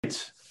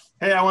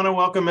Hey, I want to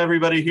welcome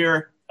everybody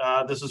here.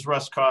 This is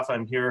Russ Koff.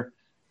 I'm here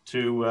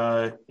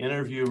to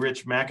interview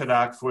Rich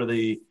Macadach for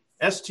the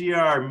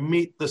STR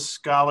Meet the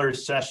Scholar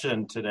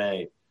session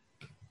today.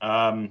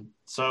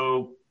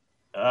 So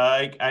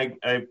I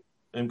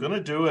am going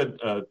to do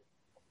a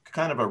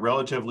kind of a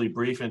relatively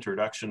brief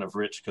introduction of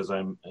Rich because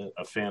I'm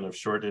a fan of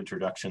short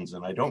introductions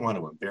and I don't want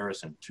to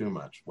embarrass him too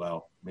much.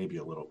 Well, maybe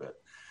a little bit.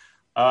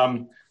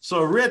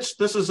 So Rich,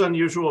 this is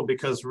unusual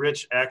because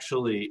Rich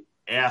actually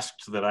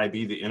asked that I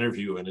be the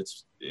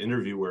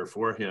interviewer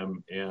for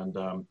him. And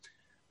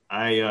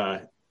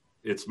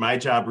it's my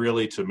job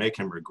really to make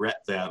him regret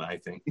that, I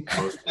think,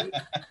 mostly.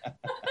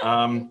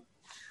 I'll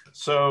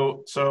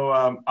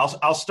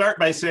start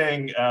by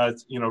saying,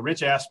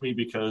 Rich asked me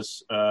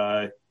because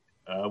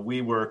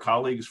we were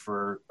colleagues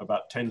for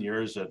about 10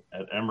 years at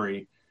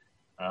Emory.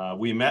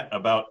 We met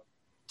about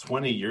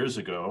 20 years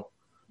ago.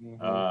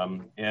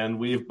 Mm-hmm. And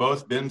we've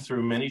both been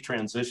through many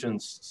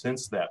transitions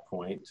since that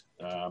point.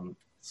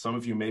 Some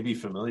of you may be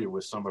familiar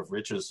with some of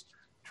Rich's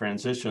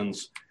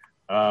transitions.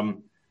 I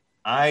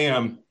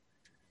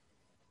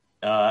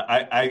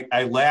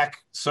lack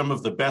some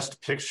of the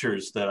best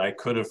pictures that I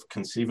could have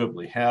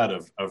conceivably had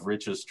of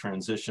Rich's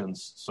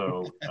transitions.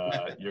 So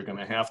you're going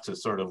to have to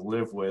sort of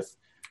live with,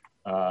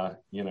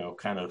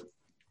 kind of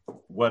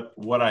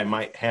what I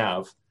might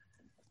have.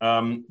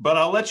 But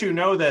I'll let you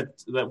know that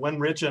when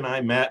Rich and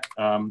I met,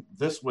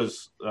 this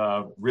was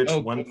Rich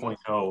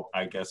 1.0,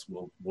 I guess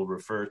we'll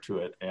refer to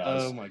it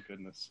as. Oh my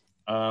goodness.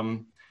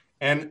 And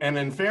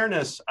in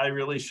fairness, I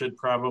really should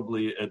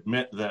probably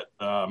admit that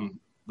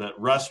that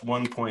Russ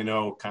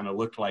 1.0 kind of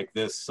looked like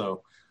this.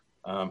 So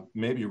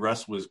maybe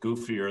Russ was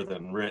goofier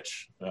than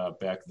Rich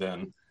back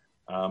then.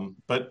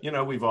 But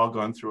we've all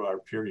gone through our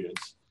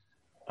periods.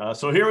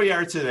 So here we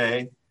are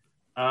today,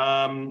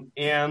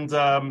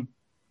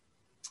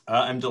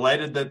 I'm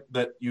delighted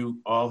that you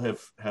all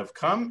have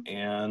come,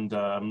 and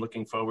I'm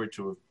looking forward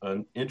to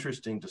an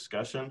interesting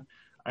discussion.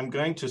 I'm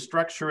going to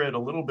structure it a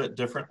little bit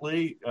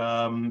differently.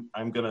 I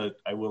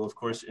will of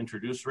course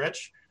introduce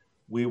Rich.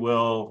 We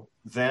will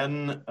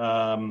then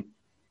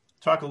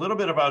talk a little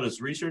bit about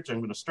his research. I'm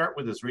going to start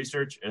with his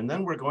research, and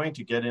then we're going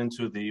to get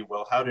into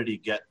how did he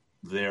get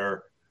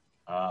there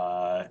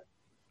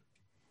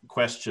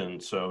question.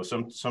 So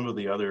some of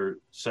the other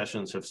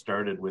sessions have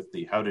started with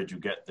the how did you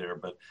get there,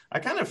 but I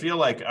kind of feel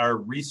like our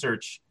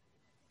research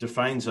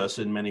defines us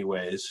in many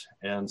ways,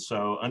 and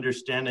so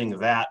understanding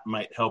that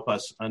might help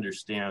us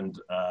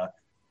understand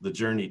the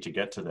journey to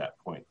get to that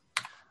point.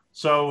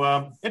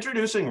 So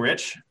introducing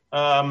Rich.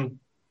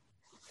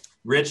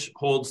 Rich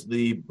holds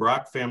the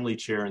Brock Family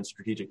Chair in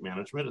Strategic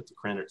Management at the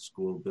Krannert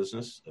School of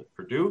Business at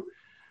Purdue.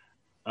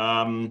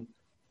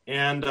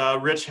 And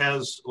Rich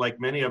has, like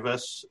many of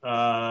us,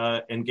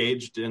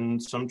 engaged in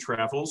some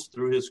travels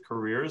through his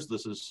careers.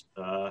 This is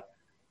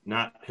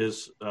not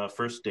his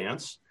first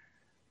dance.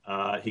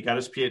 He got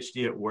his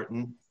PhD at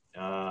Wharton,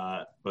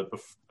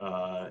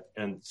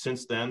 and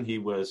since then he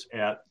was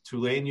at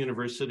Tulane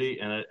University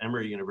and at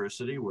Emory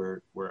University,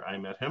 where I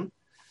met him.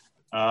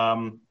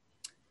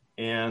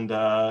 And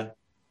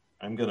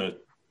I'm going to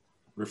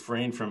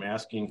refrain from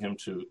asking him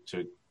to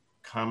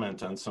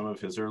comment on some of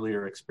his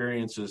earlier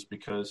experiences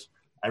because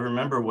I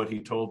remember what he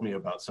told me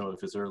about some of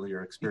his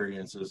earlier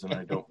experiences, and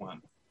I don't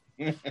want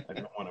to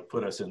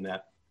put us in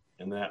that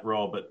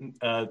role. But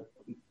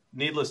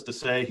needless to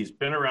say, he's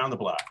been around the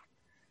block.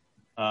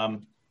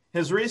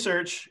 His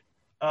research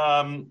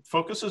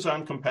focuses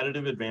on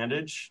competitive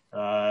advantage,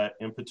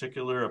 in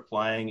particular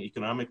applying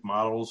economic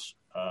models,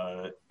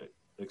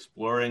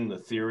 exploring the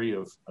theory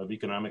of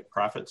economic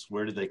profits.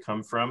 Where do they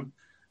come from?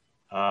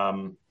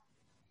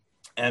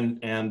 And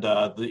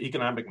the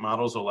economic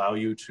models allow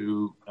you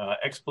to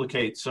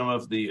explicate some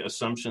of the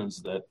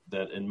assumptions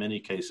that in many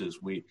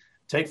cases we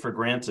take for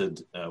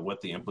granted what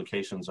the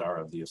implications are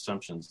of the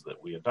assumptions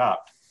that we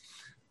adopt.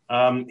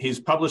 He's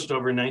published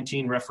over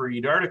 19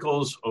 refereed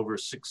articles, over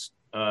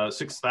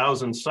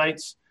 6,000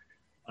 sites,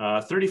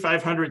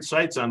 3,500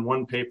 sites on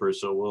one paper.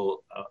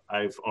 So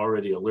I've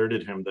already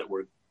alerted him that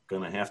we're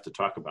going to have to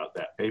talk about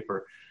that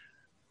paper.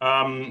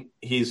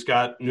 He's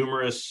got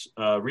numerous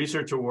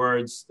research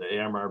awards, the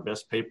AMR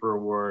Best Paper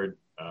Award,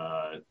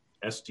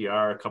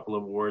 STR, a couple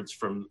of awards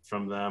from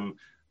them,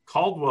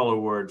 Caldwell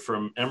Award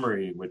from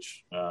Emory,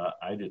 which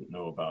I didn't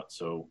know about,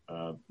 so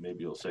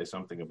maybe you'll say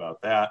something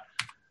about that.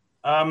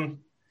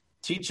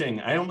 Teaching,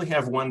 I only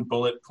have one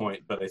bullet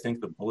point, but I think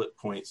the bullet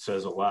point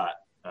says a lot.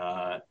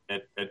 At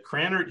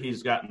Krannert,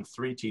 he's gotten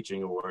 3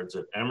 teaching awards.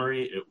 At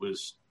Emory, it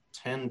was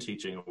 10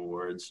 teaching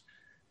awards.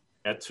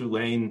 At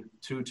Tulane,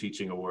 2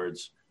 teaching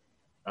awards.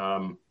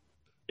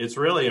 It's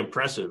really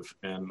impressive,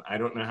 and I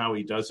don't know how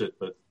he does it,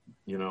 but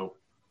you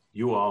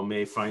all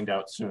may find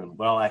out soon.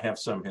 Well, I have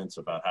some hints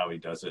about how he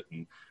does it,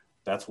 and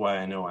that's why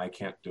I know I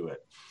can't do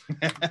it.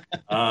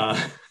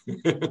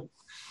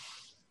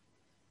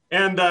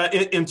 And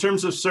in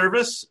terms of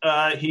service,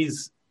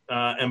 he's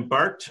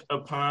embarked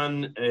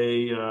upon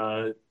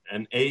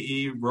an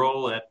AE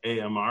role at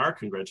AMR.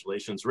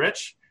 Congratulations,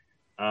 Rich.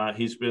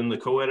 He's been the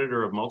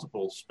co-editor of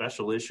multiple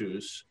special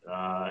issues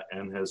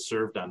and has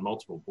served on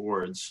multiple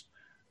boards.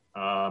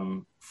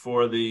 For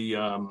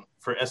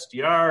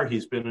SDR,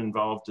 he's been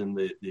involved in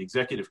the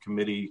executive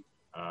committee,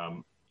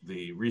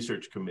 the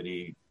research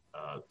committee,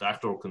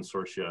 doctoral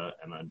consortia,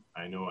 and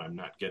I know I'm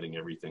not getting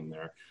everything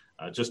there.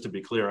 Just to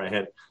be clear,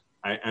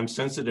 I'm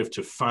sensitive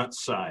to font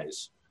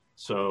size,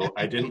 so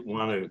I didn't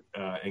want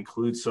to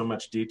include so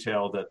much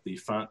detail that the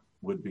font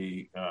would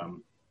be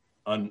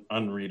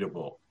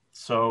unreadable.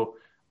 So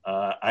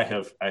I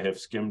have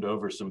skimmed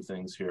over some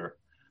things here.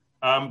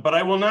 But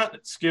I will not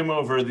skim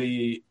over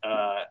the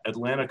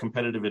Atlanta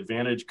Competitive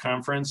Advantage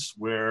Conference,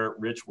 where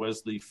Rich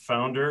was the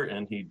founder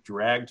and he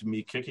dragged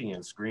me kicking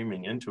and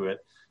screaming into it.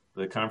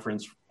 The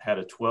conference had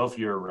a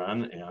 12-year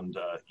run, and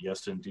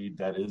yes, indeed,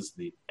 that is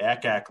the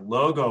ACAC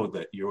logo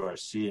that you are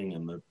seeing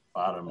in the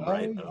bottom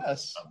right of the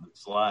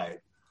slide.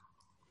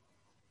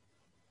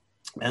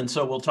 And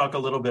so we'll talk a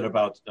little bit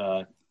about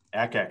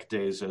ACAC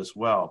days as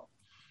well.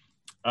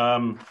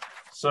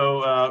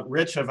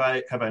 Rich, have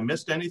I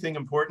missed anything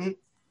important?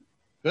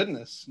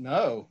 Goodness,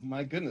 no,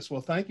 my goodness. Well,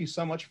 thank you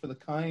so much for the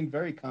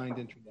very kind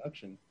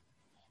introduction.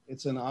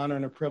 It's an honor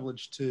and a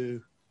privilege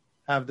to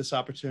have this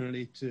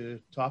opportunity to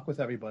talk with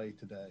everybody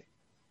today.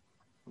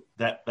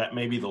 That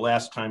may be the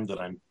last time that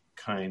I'm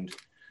kind.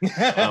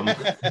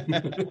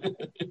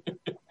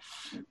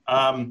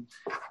 I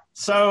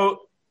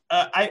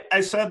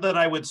said that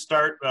I would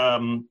start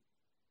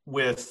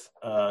with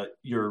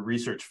your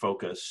research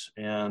focus,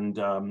 and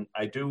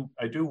I do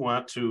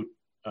want to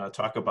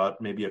talk about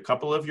maybe a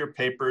couple of your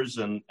papers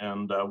and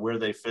where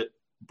they fit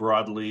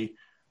broadly,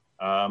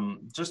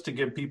 just to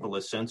give people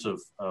a sense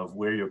of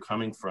where you're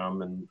coming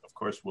from. And of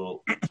course,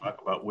 we'll talk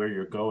about where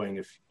you're going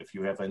if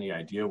you have any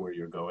idea where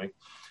you're going.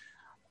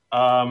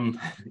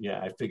 Yeah,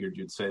 I figured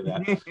you'd say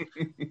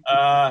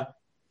that.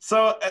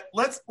 So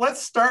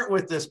let's start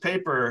with this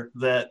paper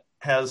that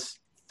has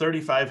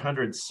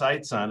 3,500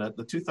 sites on it,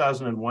 the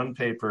 2001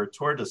 paper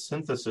Toward a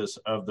Synthesis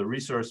of the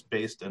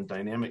Resource-Based and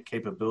Dynamic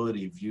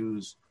Capability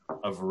Views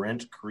of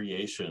Rent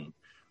Creation.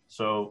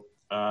 So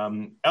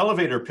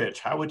elevator pitch,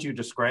 how would you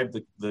describe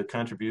the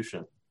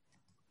contribution?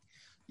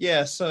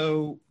 Yeah,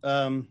 so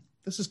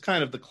this is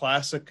kind of the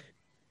classic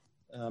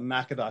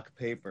McAdock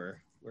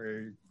paper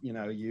where,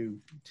 you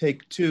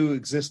take two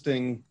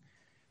existing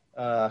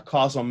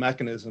causal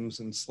mechanisms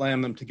and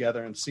slam them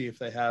together and see if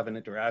they have an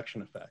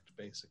interaction effect,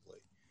 basically.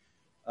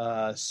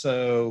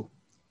 So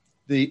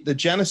the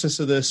genesis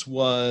of this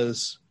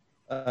was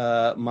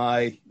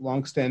my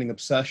longstanding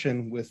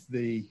obsession with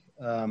the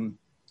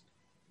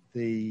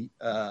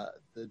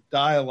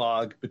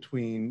dialogue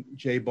between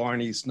Jay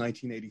Barney's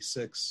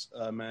 1986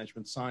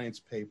 management science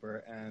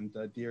paper and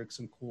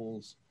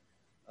Dierckx-Kuhl's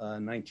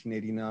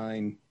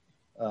 1989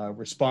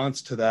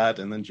 response to that,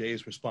 and then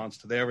Jay's response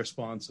to their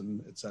response,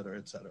 and et cetera,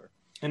 et cetera.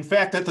 In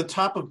fact, at the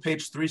top of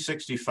page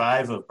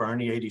 365 of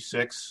Barney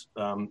 86,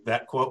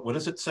 that quote, what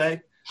does it say?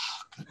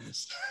 Oh,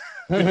 goodness.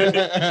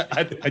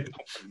 I don't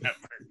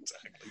remember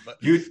exactly.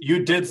 But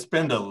you did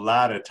spend a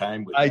lot of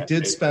time with I that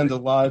did paper. spend a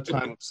lot of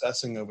time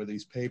obsessing over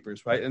these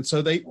papers, right? And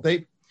so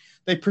they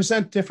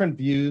present different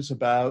views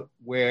about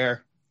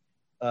where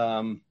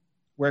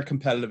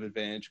competitive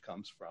advantage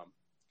comes from.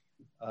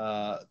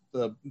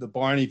 The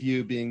Barney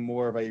view being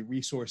more of a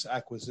resource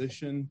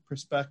acquisition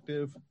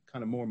perspective,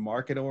 kind of more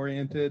market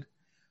oriented,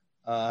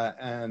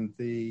 and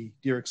the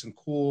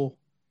Dierckx-Kuhl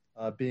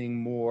being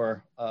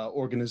more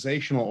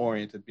organizational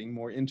oriented, being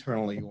more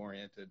internally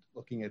oriented,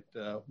 looking at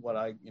what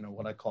I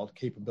called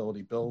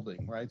capability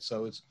building, right?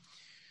 So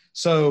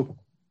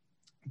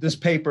this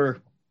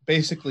paper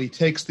basically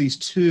takes these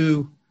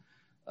two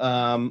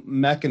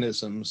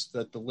mechanisms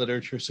that the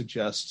literature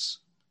suggests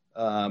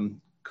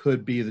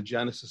could be the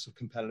genesis of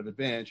competitive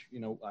advantage.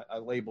 I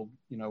labeled,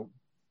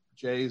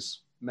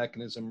 Jay's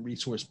mechanism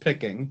resource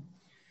picking,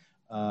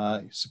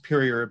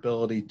 superior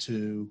ability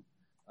to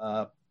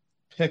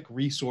pick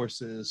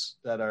resources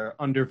that are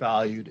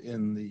undervalued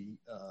in the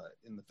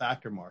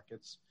factor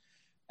markets,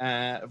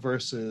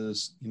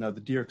 versus the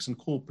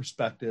Dierckx-Kuhl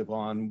perspective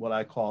on what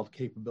I called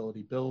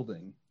capability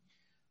building,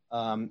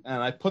 and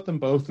I put them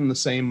both in the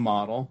same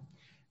model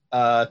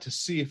to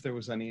see if there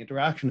was any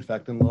interaction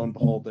effect, and lo and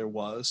behold, there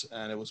was,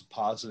 and it was a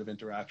positive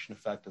interaction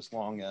effect as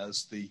long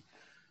as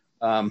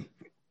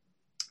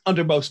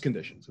under most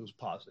conditions, it was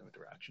a positive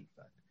interaction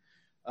effect.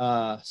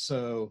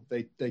 So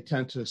they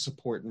tend to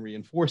support and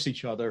reinforce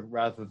each other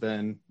rather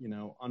than,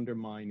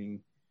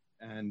 undermining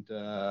and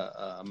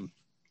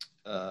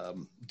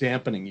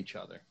dampening each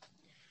other.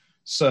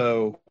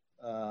 So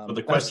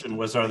the question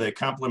was, are they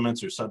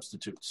complements or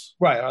substitutes?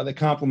 Right. Are they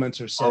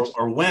complements or substitutes?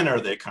 Or when are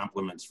they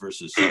complements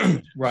versus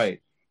substitutes?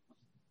 Right.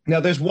 Now,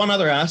 there's one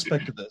other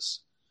aspect of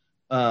this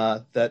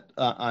that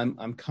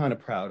I'm kind of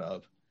proud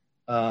of,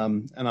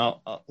 and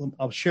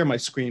I'll share my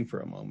screen for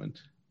a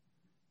moment.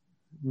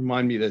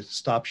 Remind me to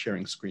stop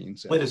sharing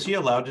screens. Wait, is he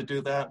allowed to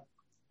do that?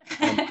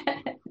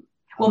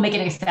 We'll make an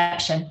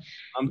exception.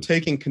 I'm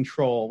taking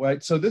control,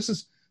 right? So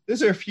these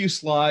are a few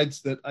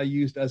slides that I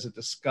used as a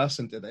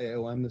discussant at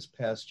AOM this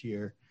past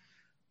year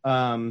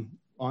on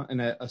in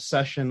a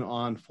session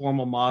on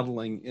formal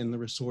modeling in the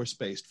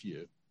resource-based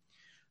view.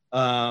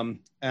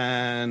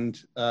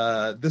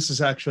 This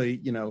is actually,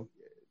 you know,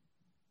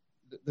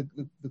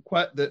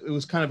 it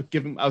was kind of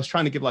given, I was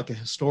trying to give like a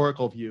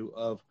historical view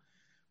of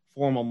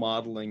formal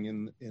modeling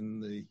in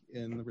the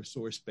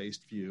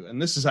resource-based view.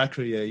 And this is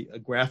actually a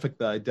graphic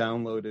that I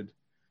downloaded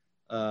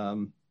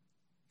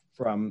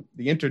from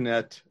the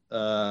internet,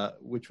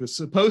 which was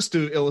supposed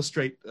to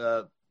illustrate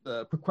the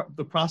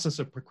process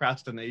of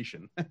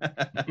procrastination.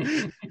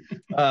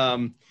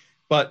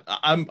 But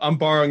I'm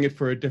borrowing it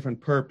for a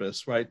different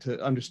purpose, right?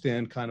 To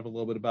understand kind of a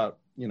little bit about,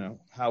 you know,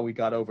 how we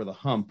got over the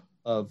hump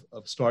of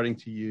starting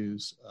to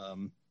use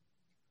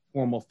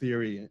formal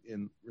theory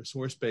in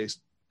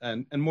resource-based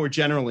and more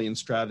generally in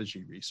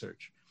strategy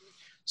research.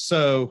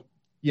 So,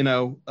 you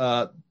know,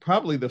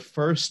 probably the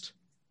first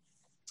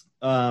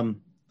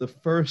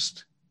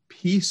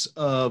piece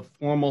of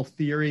formal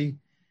theory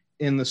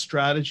in the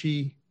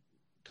strategy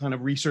kind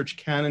of research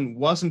canon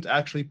wasn't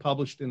actually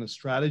published in a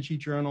strategy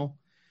journal.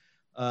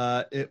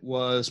 It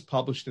was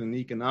published in an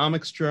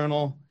economics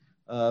journal.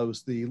 It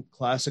was the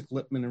classic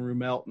Lippmann and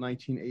Rumelt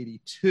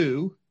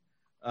 1982.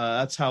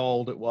 That's how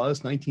old it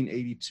was,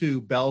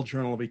 1982, Bell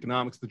Journal of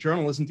Economics. The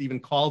journal isn't even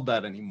called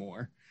that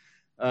anymore.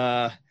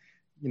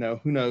 You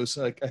know, who knows?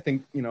 Like, I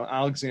think, you know,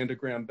 Alexander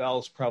Graham Bell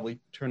is probably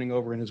turning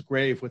over in his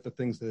grave with the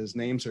things that his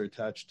name is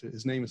attached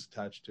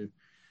to.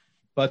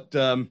 But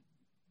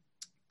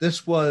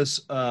this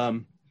was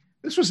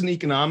an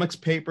economics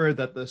paper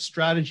that the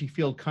strategy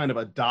field kind of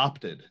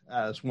adopted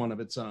as one of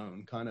its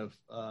own, kind of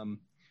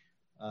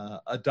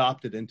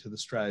adopted into the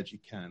strategy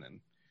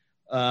canon.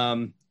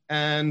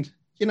 And,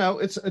 you know,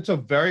 it's a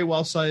very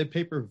well-cited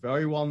paper,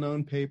 very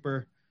well-known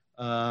paper,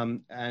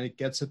 and it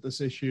gets at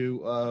this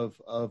issue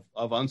of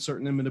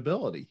uncertain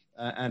immutability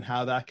and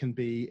how that can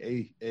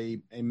be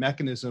a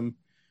mechanism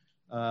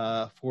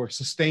for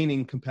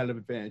sustaining competitive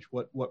advantage,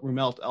 what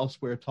Rumelt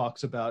elsewhere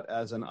talks about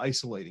as an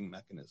isolating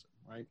mechanism,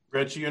 right?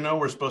 Rich, you know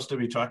we're supposed to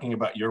be talking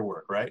about your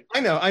work, right? I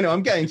know.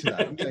 I'm getting to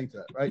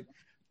that. Right?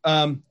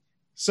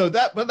 So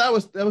that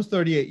was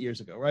 38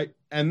 years ago, right?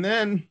 And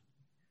then,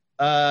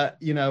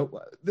 you know,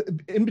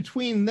 in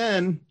between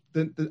then,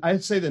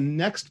 I'd say the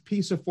next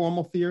piece of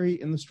formal theory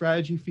in the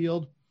strategy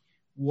field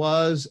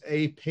was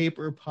a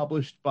paper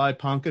published by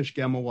Pankaj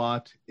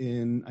Ghemawat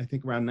in, I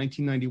think, around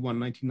 1991,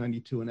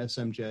 1992 in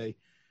SMJ,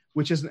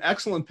 which is an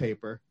excellent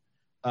paper,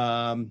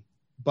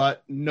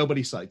 but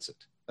nobody cites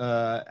it.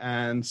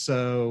 And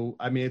so,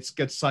 I mean, it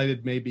gets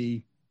cited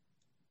maybe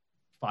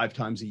 5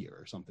 times a year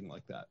or something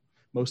like that,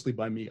 mostly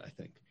by me, I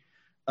think.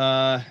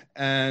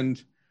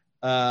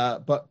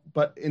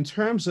 But in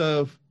terms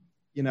of,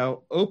 you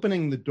know,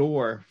 opening the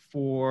door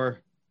for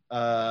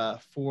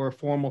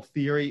formal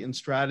theory and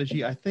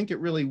strategy, I think it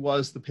really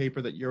was the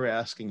paper that you're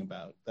asking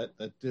about that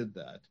did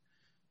that.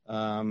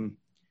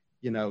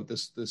 You know,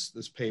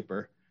 this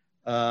paper,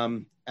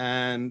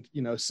 and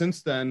you know,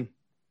 since then,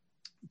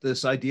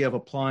 this idea of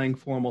applying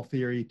formal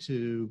theory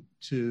to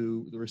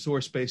the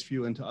resource-based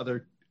view and to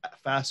other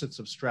facets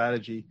of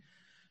strategy,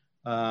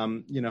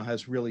 you know,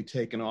 has really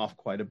taken off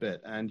quite a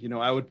bit. And you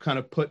know, I would kind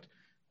of put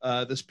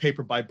this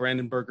paper by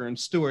Brandenburger and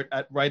Stewart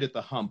right at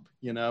the hump,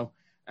 you know.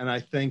 And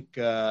I think,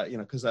 you know,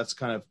 because that's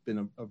kind of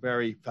been a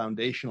very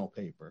foundational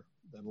paper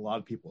that a lot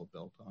of people have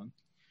built on.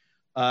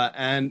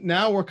 And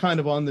now we're kind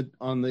of on the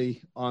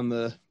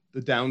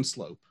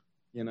downslope,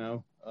 you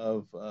know,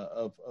 of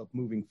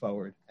moving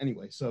forward.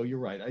 Anyway, so you're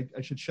right.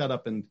 I should shut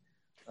up and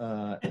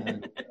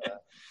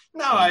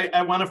no,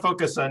 I want to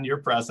focus on your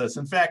process.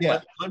 In fact,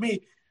 yeah.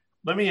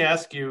 Let me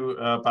ask you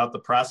about the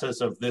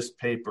process of this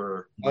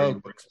paper where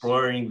you're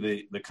exploring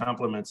the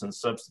complements and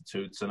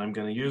substitutes. And I'm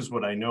going to use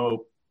what I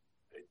know,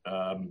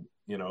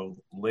 you know,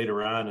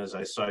 later on as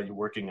I saw you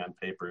working on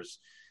papers.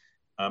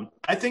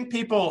 I think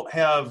people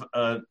have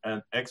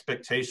an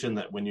expectation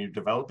that when you're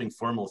developing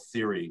formal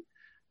theory,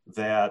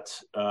 that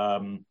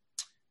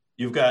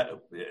you've got,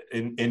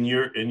 in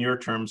your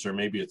terms, or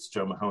maybe it's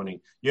Joe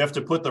Mahoney, you have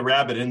to put the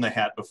rabbit in the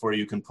hat before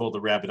you can pull the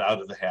rabbit out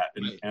of the hat.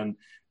 And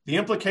the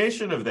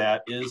implication of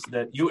that is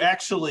that you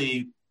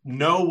actually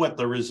know what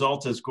the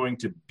result is going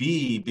to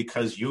be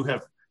because you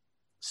have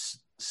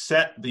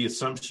set the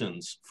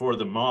assumptions for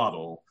the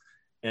model,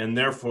 and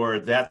therefore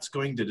that's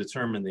going to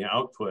determine the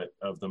output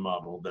of the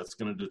model. That's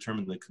going to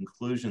determine the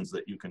conclusions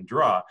that you can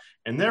draw.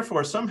 And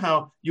therefore,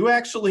 somehow, you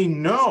actually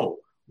know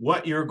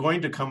what you're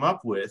going to come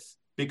up with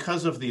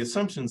because of the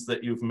assumptions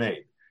that you've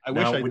made.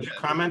 Would you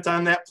comment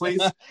on that,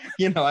 please?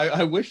 You know,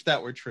 I wish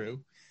that were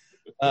true.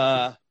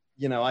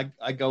 You know,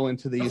 I go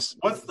into these.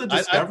 What's the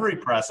discovery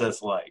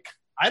process like?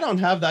 I don't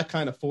have that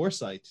kind of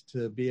foresight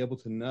to be able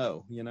to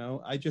know, you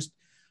know. I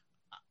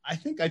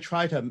think I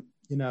try to,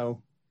 you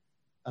know,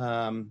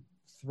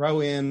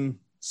 throw in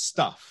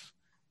stuff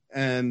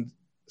and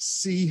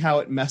see how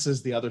it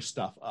messes the other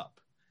stuff up,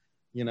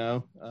 you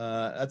know.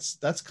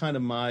 That's kind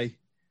of my.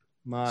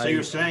 So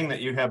you're saying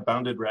that you have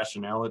bounded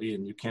rationality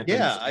and you can't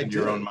understand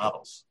your own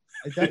models.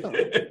 I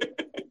definitely.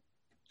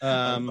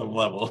 On the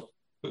level.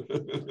 What am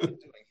I doing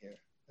here?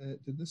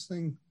 Did this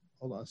thing?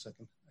 Hold on a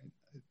second.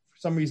 For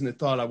some reason it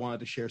thought I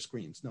wanted to share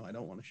screens. No, I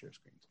don't want to share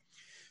screens.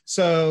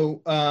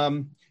 So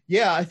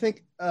yeah, I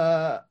think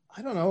I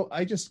don't know.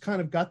 I just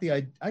kind of get the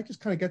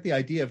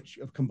idea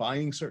of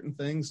combining certain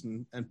things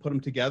and put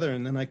them together,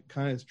 and then I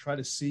kind of try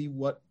to see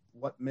what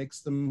makes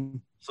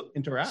them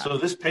interact. So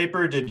this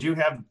paper, did you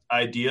have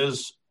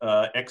ideas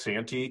ex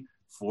ante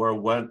for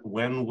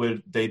when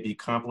would they be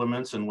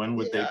complements and when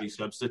would they be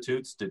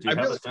substitutes? Did you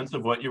have a sense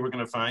of what you were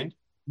going to find?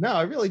 No,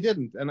 I really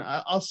didn't. And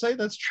I'll say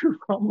that's true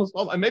for almost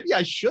all. Maybe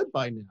I should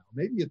by now.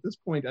 Maybe at this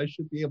point I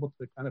should be able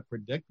to kind of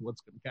predict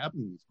what's going to happen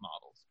in these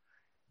models.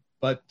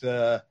 But,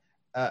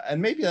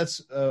 and maybe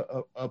that's,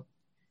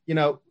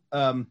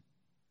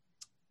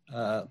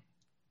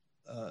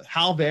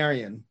 Hal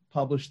Varian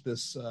published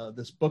this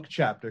book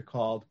chapter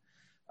called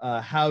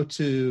how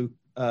to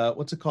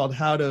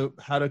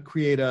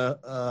create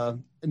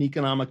an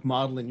economic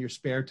model in your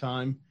spare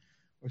time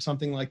or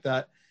something like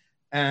that.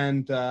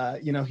 And,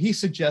 he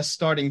suggests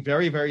starting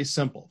very, very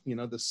simple,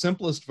 the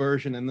simplest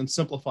version and then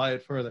simplify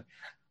it further.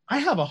 I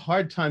have a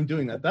hard time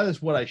doing that. That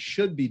is what I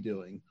should be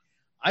doing.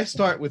 I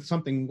start with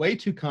something way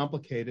too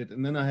complicated,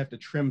 and then I have to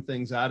trim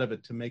things out of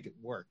it to make it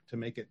work, to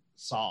make it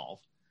solve.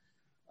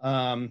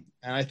 And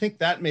I think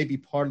that may be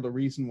part of the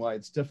reason why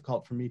it's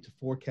difficult for me to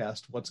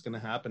forecast what's going to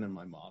happen in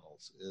my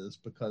models, is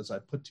because I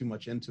put too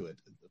much into it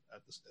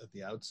at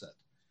the outset.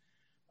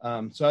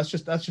 So that's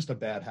just a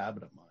bad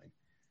habit of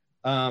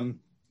mine.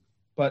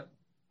 But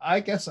I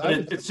guess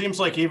it seems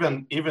like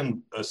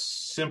even a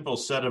simple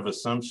set of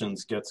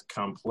assumptions gets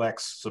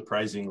complex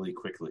surprisingly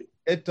quickly.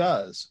 It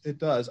does.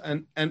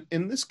 And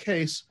in this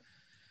case,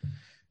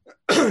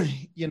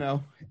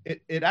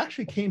 it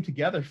actually came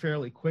together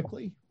fairly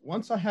quickly.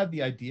 Once I had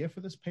the idea for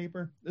this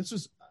paper, this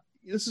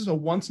is a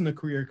once in a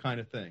career kind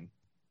of thing.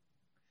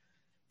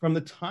 From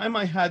the time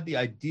I had the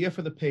idea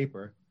for the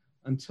paper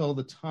until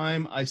the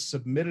time I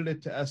submitted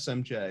it to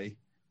SMJ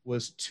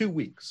was 2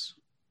 weeks.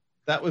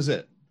 That was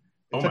it.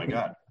 Oh my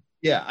God.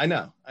 Yeah, I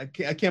know. I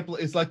can't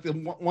believe it's like the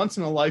once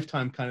in a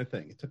lifetime kind of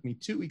thing. It took me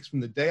 2 weeks from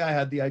the day I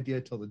had the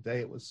idea till the day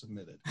it was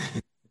submitted.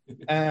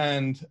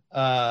 And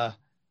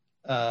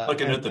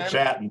looking at the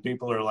chat, and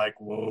people are like,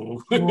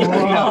 "Whoa!"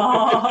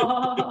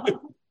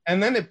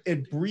 And then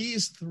it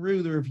breezed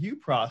through the review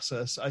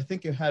process. I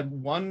think it had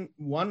one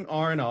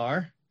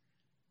R&R,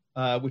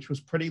 which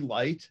was pretty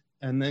light,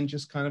 and then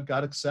just kind of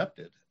got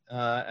accepted.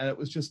 And it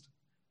was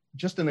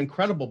just an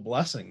incredible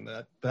blessing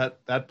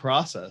that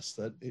process,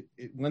 that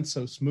it went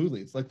so smoothly.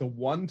 It's like the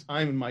one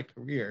time in my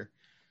career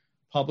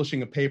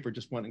publishing a paper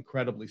just went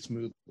incredibly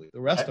smoothly.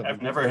 The rest of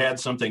I've never had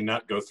something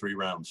not go 3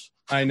 rounds.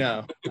 I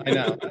know.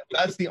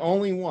 That's the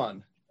only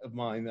one of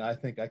mine that I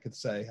think I could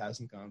say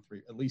hasn't gone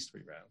at least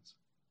 3 rounds.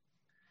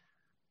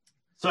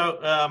 So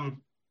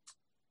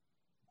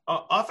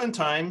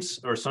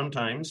oftentimes, or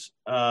sometimes,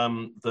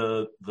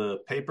 the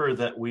paper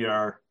that we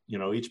are,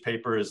 each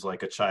paper is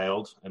like a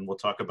child, and we'll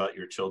talk about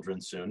your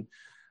children soon.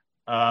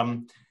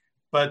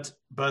 But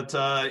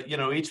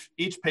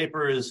each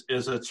paper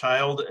is a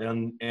child,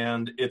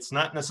 and it's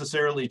not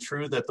necessarily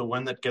true that the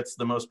one that gets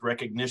the most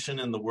recognition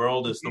in the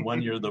world is the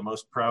one you're the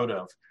most proud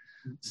of.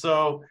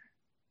 So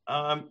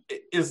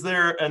is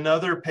there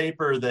another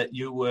paper that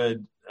you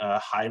would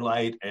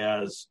highlight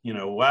as,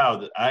 wow,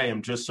 that I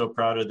am just so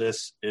proud of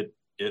this.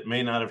 It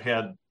may not have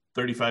had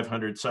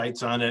 3,500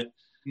 sites on it,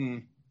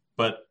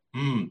 but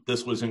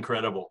this was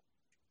incredible.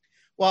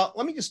 Well,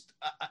 let me just,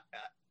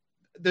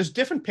 there's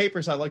different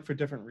papers I like for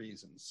different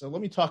reasons. So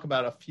let me talk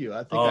about a few.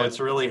 It's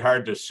really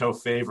hard to show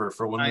favor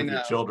for one of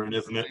your children,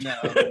 isn't it?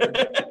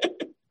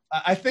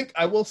 I think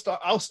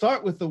I'll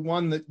start with the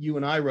one that you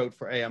and I wrote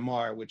for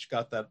AMR, which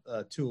got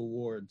that 2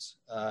 awards.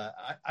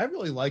 I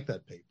really like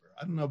that paper.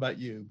 I don't know about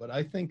you, but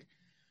I think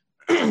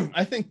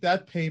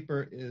that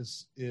paper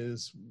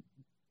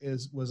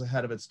was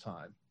ahead of its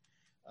time.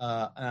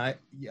 And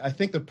I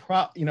think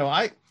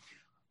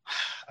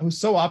I was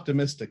so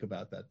optimistic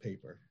about that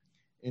paper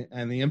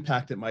and the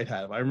impact it might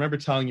have. I remember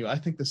telling you, I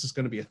think this is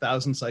going to be a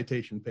 1,000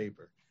 citation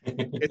paper.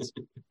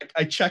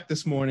 I checked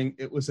this morning.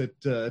 It was at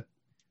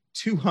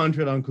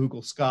 200 on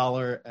Google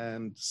Scholar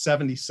and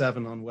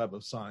 77 on Web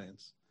of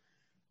Science.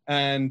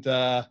 And,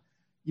 I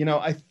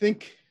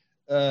think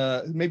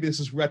maybe this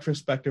is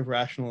retrospective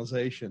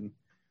rationalization.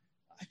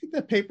 I think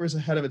that paper is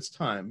ahead of its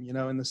time,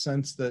 in the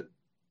sense that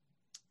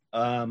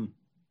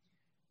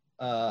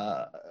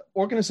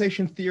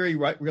organization theory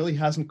really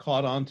hasn't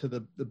caught on to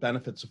the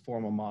benefits of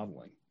formal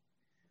modeling.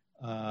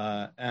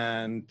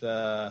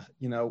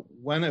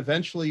 When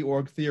eventually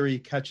org theory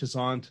catches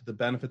on to the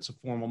benefits of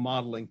formal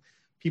modeling,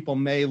 people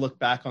may look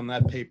back on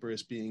that paper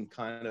as being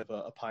kind of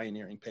a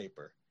pioneering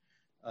paper.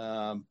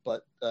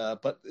 But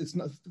it's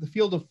not, the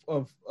field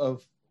of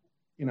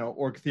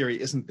org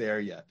theory isn't there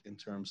yet in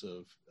terms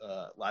of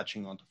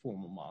latching onto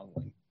formal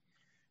modeling.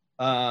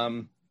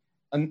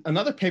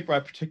 Another paper I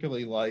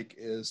particularly like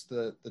is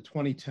the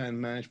 2010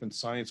 management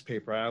science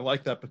paper. I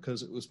like that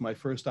because it was my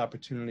first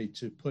opportunity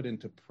to put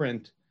into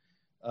print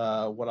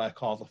what I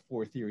call the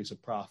 4 theories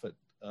of profit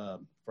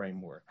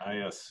framework.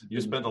 Yes, you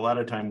spent a lot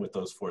of time with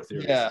those 4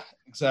 theories. Yeah,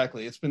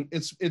 exactly. It's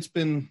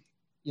been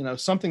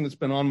something that's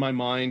been on my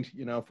mind,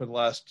 for the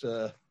last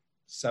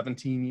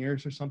 17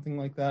 years or something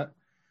like that.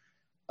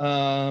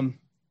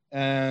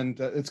 And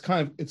it's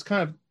kind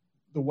of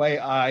the way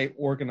I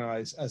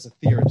organize as a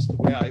theorist, the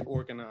way I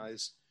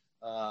organize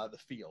the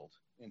field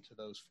into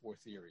those four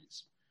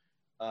theories.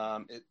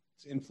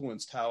 It's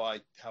influenced how I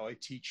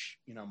teach,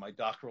 my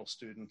doctoral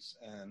students,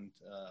 and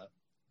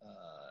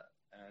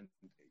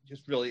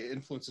just really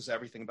influences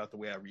everything about the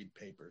way I read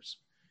papers.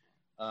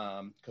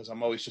 Because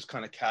I'm always just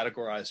kind of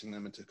categorizing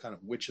them into kind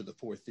of which of the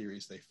four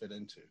theories they fit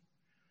into.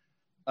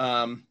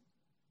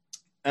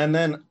 And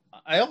then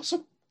I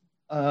also,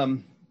 I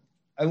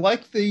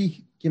like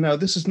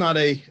this is not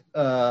a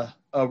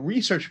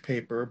research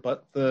paper,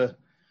 but the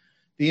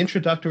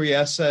introductory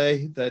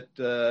essay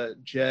that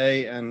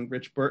Jay and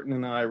Rich Burton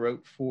and I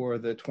wrote for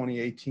the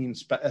 2018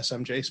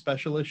 SMJ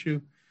special issue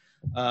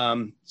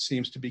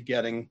seems to be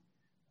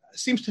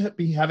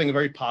having a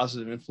very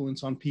positive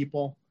influence on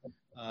people.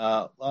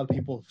 A lot of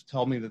people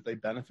tell me that they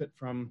benefit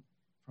from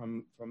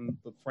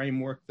the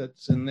framework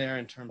that's in there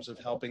in terms of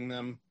helping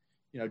them,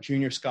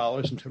 junior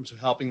scholars, in terms of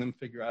helping them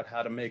figure out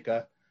how to make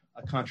a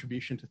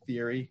contribution to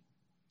theory.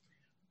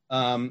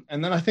 And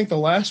then I think the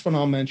last one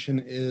I'll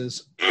mention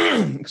is,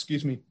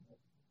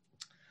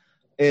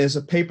 is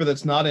a paper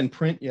that's not in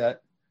print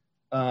yet.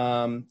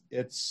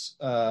 It's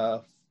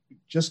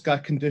just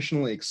got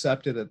conditionally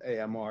accepted at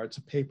AMR. It's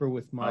a paper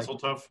with my... Muscle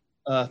tough.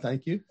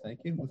 Thank you.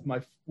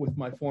 With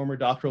my former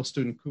doctoral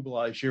student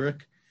Kubalai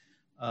Zurich,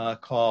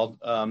 called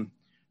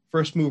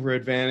 "First Mover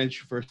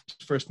Advantage versus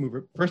First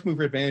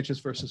Mover Advantages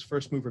versus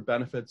First Mover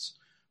Benefits.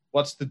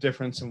 What's the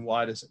difference and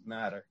why does it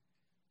matter?"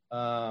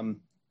 That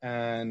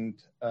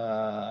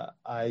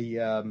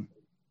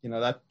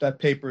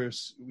paper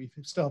is, we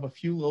still have a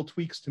few little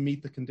tweaks to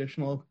meet the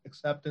conditional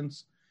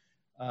acceptance,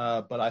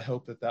 but I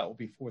hope that will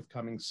be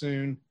forthcoming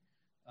soon.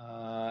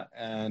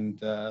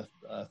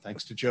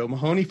 Thanks to Joe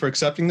Mahoney for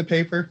accepting the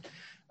paper.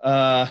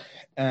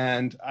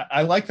 And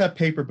I like that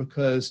paper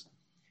because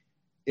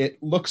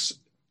it looks,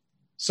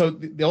 so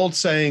the old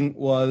saying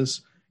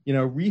was,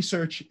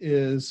 research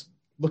is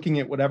looking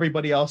at what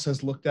everybody else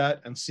has looked at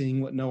and seeing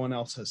what no one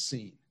else has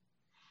seen.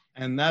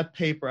 And that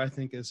paper, I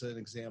think, is an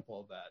example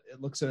of that. It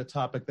looks at a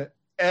topic that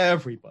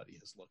everybody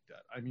has looked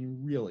at. I mean,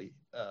 really,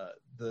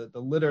 the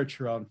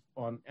literature on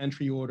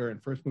entry order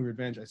and first mover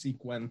advantage, I see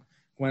Gwen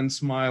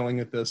smiling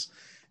at this,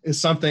 is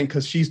something,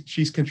 because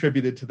she's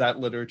contributed to that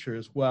literature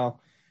as well,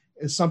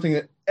 is something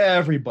that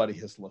everybody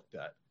has looked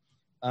at.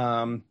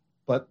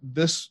 But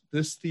this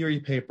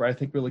theory paper, I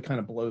think, really kind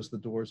of blows the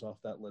doors off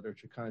that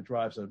literature, kind of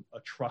drives a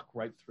truck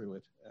right through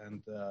it,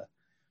 and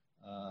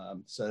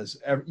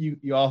says,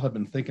 you all have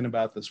been thinking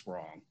about this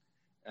wrong.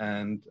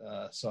 And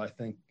so I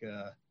think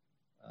that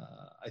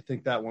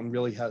one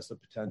really has the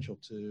potential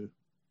to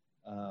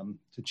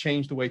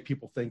change the way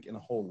people think in a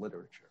whole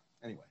literature.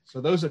 Anyway, so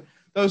those are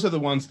the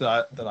ones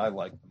that I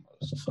like the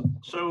most.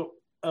 So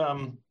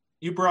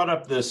you brought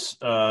up this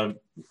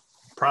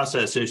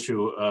process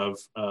issue of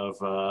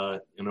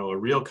a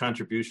real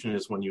contribution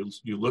is when you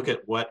look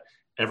at what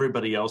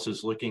everybody else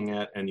is looking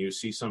at and you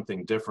see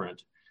something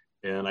different.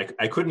 And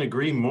I couldn't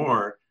agree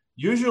more.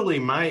 Usually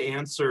my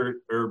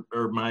answer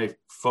or my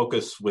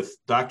focus with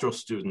doctoral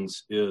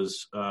students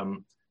is,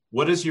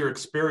 what is your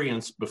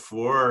experience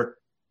before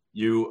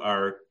you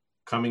are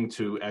coming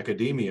to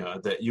academia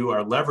that you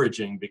are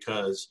leveraging,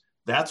 because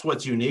that's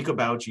what's unique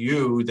about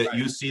you, that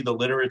you see the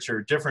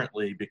literature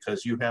differently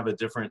because you have a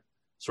different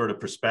sort of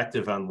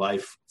perspective on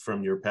life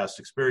from your past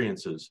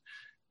experiences.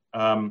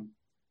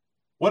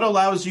 What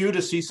allows you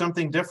to see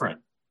something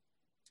different?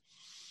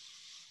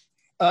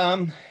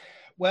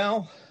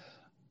 Well,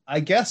 I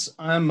guess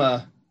I'm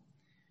are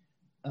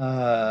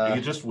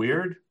you just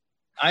weird?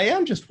 I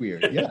am just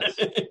weird, yes.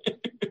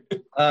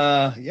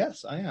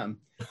 Yes, I am.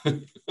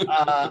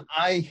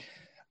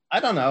 I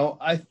don't know.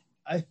 I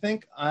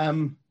think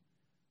I'm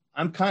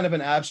kind of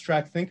an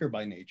abstract thinker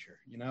by nature.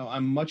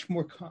 I'm much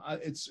more,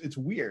 it's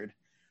weird.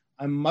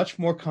 I'm much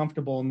more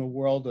comfortable in the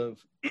world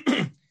of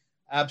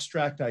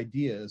abstract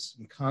ideas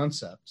and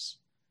concepts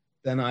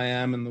than I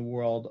am in the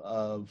world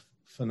of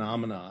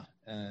phenomena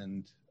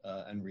and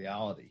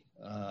reality.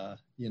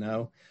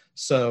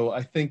 So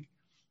I think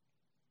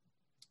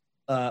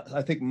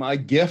my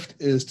gift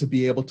is to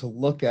be able to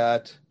look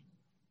at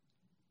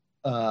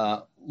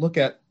the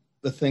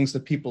things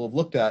that people have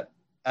looked at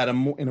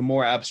in a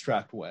more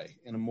abstract way,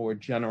 in a more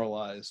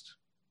generalized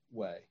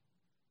way,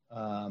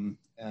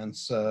 and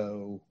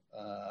so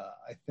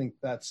I think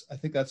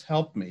that's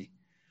helped me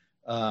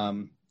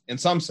in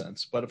some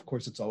sense. But of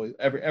course, it's always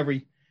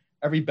every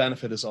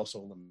benefit is also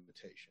a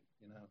limitation,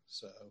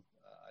 So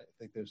I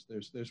think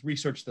there's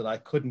research that I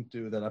couldn't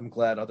do that I'm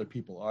glad other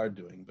people are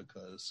doing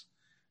because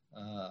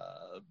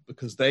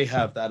they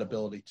have that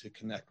ability to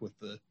connect with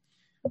the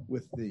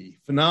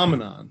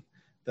phenomenon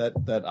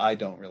that I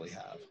don't really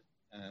have.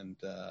 And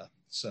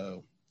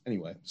so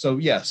anyway, so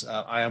yes,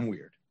 I am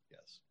weird.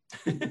 Yes.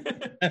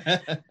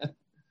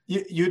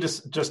 You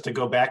just to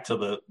go back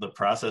to the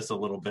process a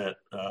little bit,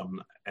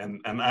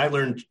 and I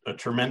learned a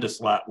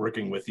tremendous lot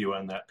working with you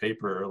on that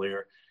paper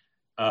earlier.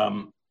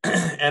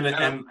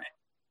 And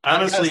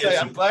honestly, say,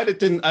 I'm glad it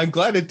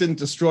didn't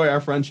destroy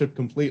our friendship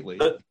completely.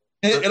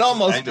 It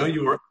almost. I know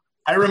you were.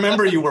 I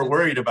remember you were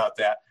worried about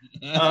that.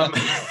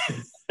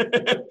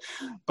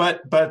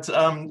 But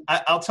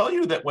I'll tell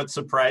you that what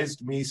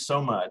surprised me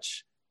so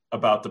much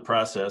about the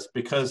process,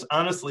 because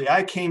honestly,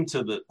 I came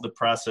to the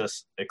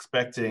process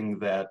expecting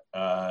that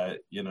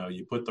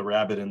you put the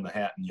rabbit in the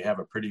hat and you have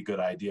a pretty good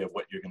idea of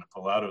what you're going to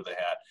pull out of the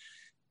hat.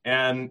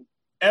 And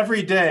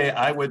every day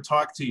I would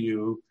talk to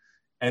you,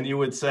 and you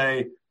would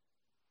say,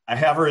 "I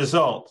have a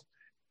result."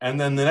 And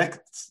then the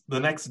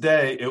next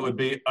day it would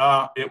be,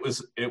 it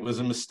was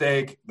a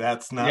mistake.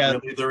 That's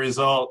not really the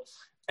result.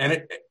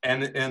 And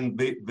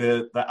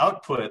the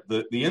output,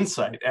 the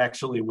insight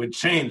actually would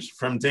change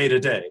from day to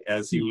day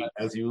as you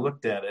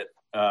looked at it.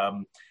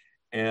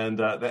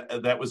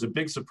 That was a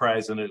big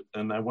surprise. And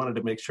I wanted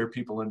to make sure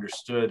people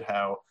understood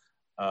how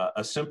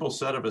a simple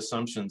set of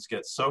assumptions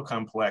gets so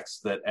complex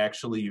that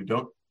actually you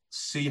don't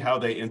see how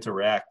they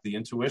interact. The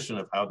intuition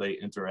of how they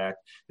interact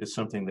is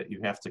something that you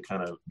have to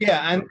kind of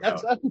and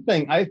that's the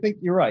thing. I think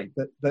you're right.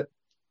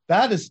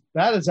 That is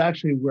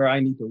actually where I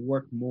need to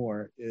work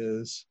more,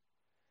 is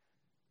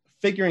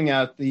figuring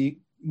out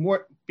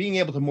being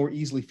able to more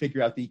easily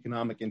figure out the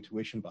economic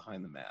intuition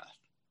behind the math,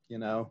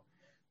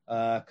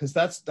 because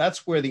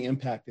that's where the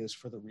impact is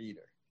for the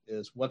reader,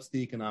 is what's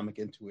the economic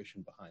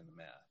intuition behind the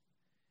math.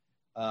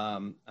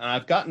 And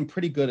I've gotten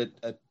pretty good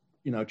at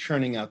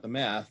churning out the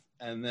math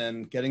and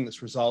then getting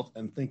this result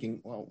and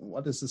thinking, well,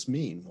 what does this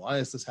mean? Why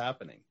is this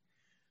happening?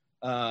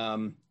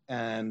 That's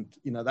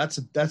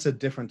a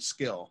different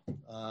skill.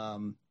 I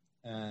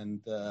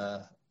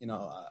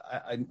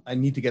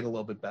need to get a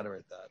little bit better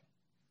at that.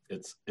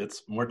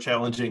 It's more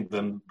challenging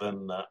than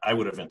I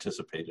would have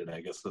anticipated,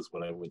 I guess is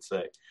what I would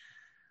say.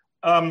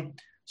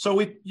 So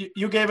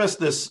you gave us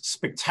this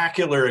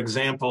spectacular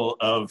example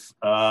of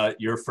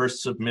your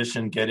first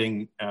submission,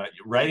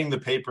 writing the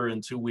paper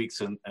in 2 weeks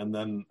and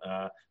then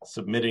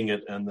submitting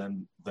it and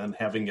then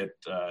having it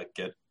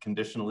get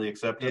conditionally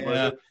accepted.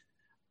 Yeah.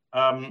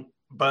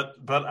 But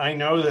I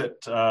know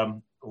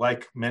that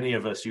like many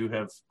of us, you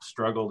have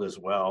struggled as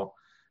well.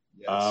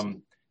 Yes.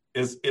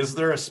 Is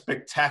there a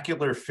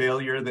spectacular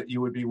failure that you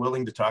would be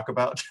willing to talk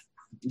about?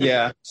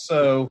 Yeah.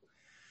 So,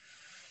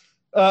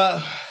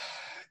 so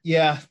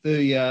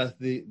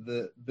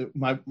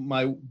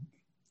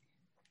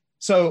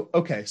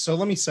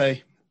let me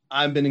say,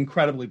 I've been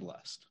incredibly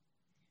blessed.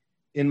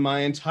 In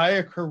my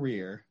entire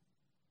career,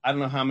 I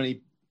don't know how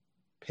many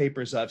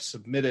papers I've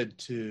submitted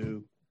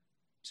to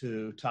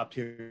top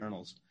tier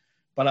journals,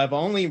 but I've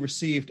only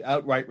received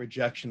outright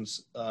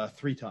rejections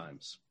 3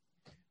 times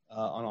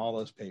on all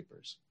those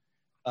papers.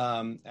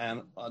 And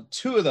on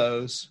 2 of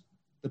those,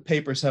 the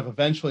papers have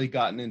eventually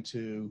gotten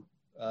into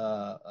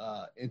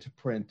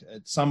print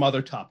at some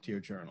other top tier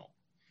journal.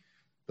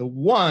 The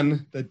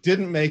one that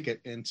didn't make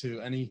it into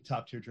any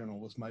top tier journal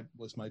was my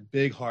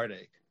big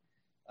heartache.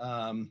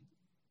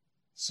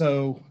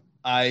 So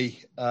I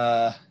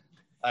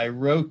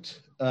wrote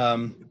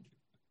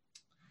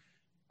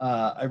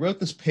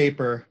this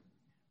paper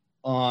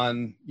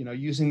on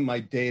using my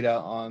data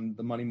on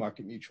the money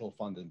market mutual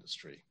fund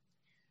industry.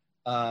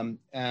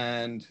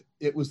 And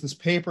it was this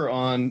paper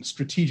on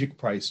strategic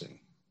pricing.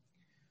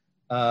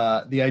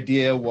 The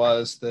idea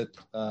was that,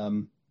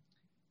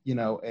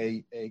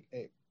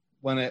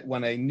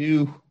 when a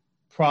new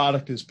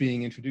product is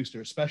being introduced,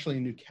 or especially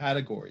a new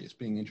category is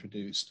being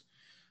introduced,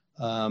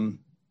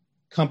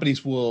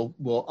 companies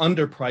will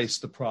underprice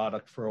the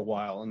product for a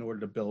while in order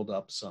to build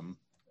up some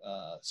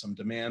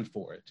demand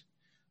for it,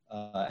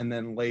 and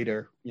then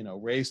later,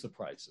 raise the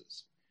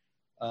prices.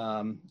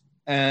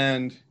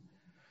 And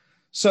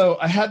so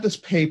I had this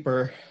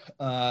paper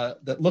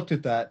that looked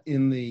at that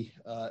in the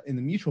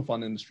mutual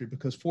fund industry,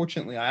 because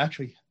fortunately,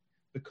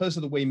 because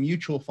of the way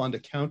mutual fund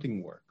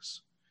accounting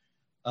works,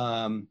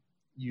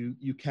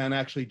 you can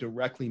actually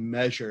directly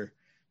measure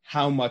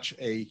how much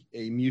a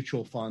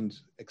mutual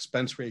fund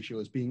expense ratio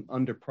is being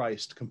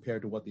underpriced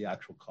compared to what the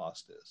actual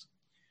cost is.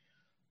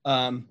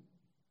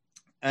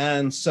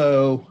 And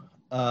so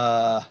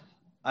I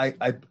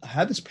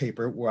had this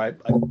paper where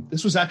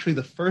this was actually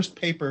the first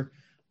paper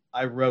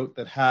I wrote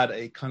that had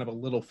a kind of a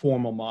little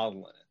formal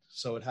model in it.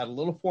 So it had a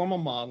little formal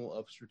model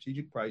of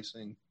strategic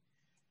pricing,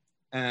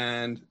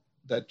 and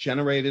that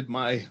generated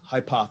my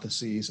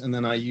hypotheses. And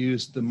then I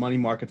used the money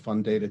market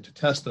fund data to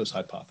test those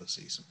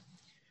hypotheses.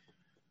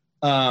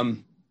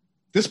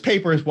 This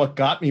paper is what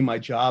got me my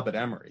job at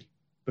Emory,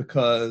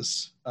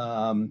 because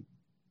Tom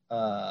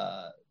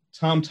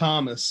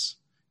Thomas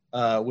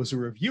was a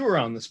reviewer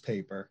on this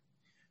paper,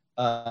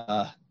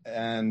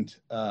 and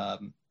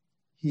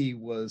they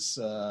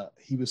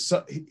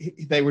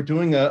were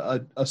doing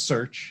a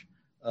search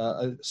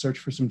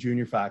for some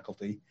junior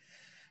faculty,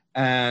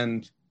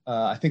 and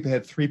I think they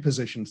had 3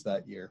 positions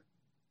that year,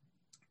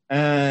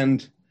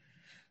 and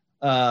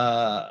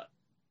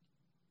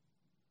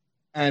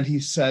he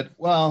said,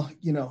 well,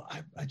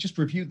 I just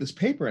reviewed this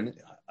paper and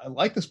I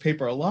like this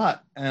paper a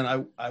lot,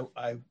 and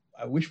I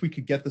wish we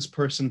could get this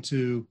person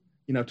to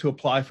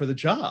apply for the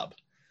job.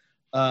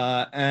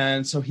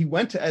 And so he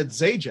went to Ed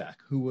Zajac,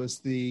 who was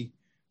the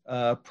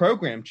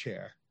program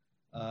chair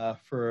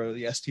for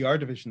the STR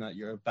division that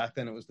year. Back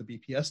then it was the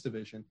BPS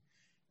division,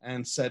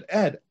 and said,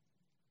 Ed,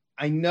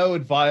 I know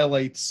it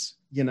violates,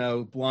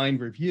 blind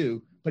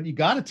review, but you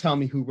got to tell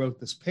me who wrote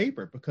this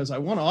paper, because I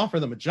want to offer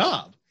them a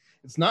job.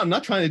 I'm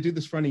not trying to do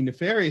this for any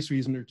nefarious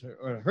reason or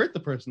to hurt the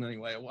person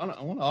anyway. I want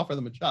to offer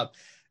them a job.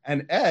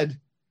 And Ed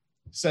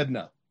said,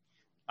 no,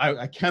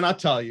 I cannot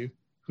tell you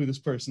who this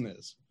person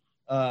is.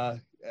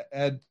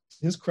 Ed,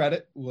 his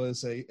credit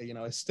was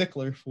a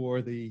stickler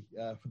for the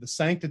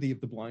sanctity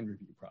of the blind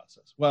review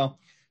process. Well,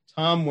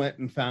 Tom went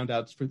and found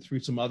out through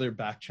some other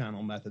back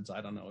channel methods.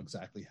 I don't know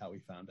exactly how he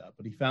found out,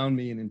 but he found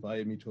me and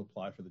invited me to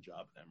apply for the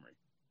job at Emory.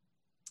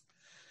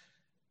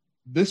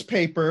 This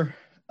paper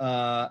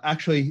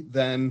actually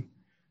then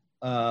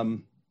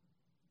it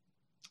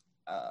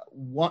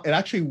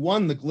actually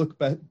won the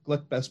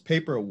Glick Best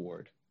Paper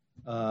Award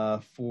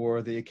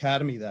for the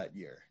Academy that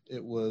year.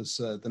 It was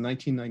the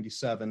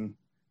 1997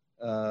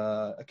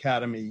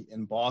 Academy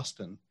in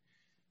Boston.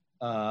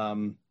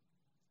 So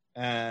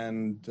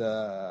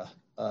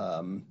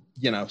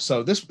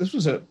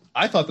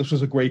I thought this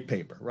was a great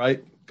paper,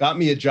 right? Got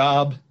me a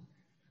job,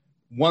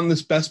 won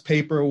this Best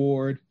Paper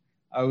Award.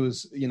 I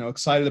was,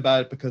 excited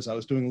about it because I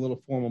was doing a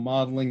little formal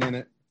modeling in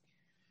it.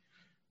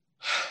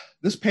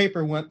 This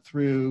paper went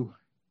through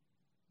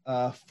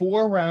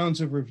 4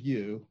 rounds of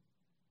review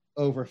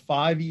over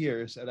 5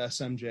 years at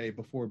SMJ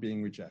before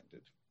being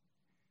rejected.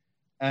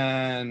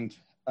 And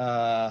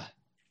I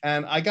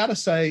got to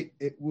say,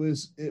 it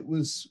was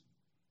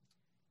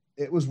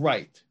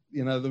right.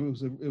 It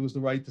was the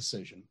right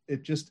decision.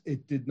 It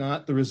did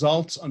not, the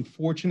results,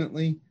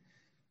 unfortunately,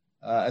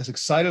 as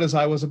excited as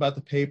I was about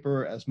the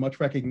paper, as much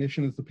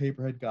recognition as the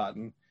paper had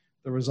gotten,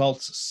 the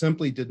results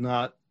simply did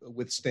not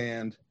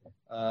withstand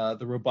the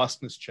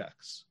robustness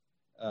checks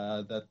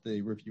that the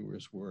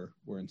reviewers were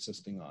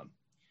insisting on.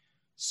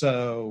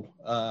 So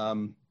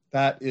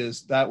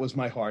that was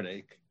my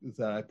heartache,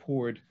 that I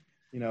poured,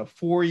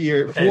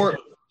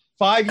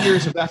 5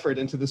 years of effort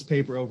into this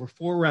paper over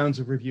 4 rounds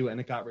of review, and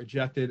it got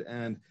rejected.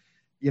 And,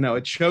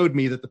 it showed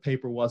me that the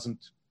paper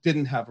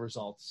didn't have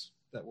results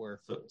that were.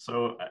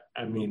 So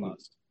I mean,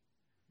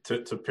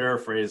 to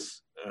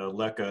paraphrase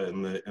Leka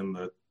in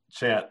the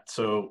chat,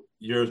 so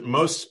your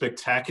most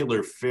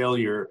spectacular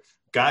failure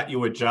got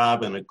you a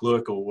job and a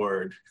Glick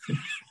Award.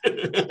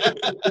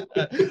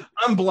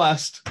 I'm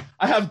blessed.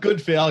 I have good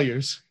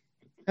failures.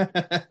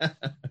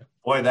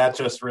 Boy, that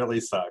just really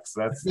sucks.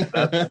 That's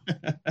I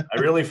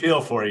really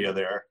feel for you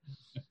there.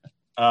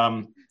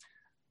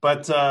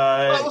 But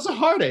well, it was a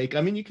heartache. I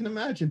mean, you can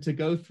imagine to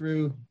go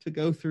through,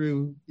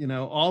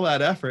 all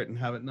that effort and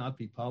have it not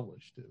be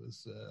published.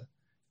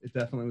 It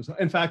definitely was.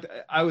 In fact,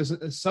 I was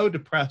so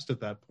depressed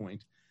at that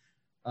point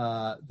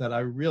that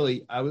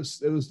it was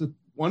the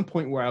one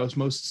point where I was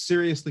most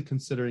seriously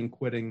considering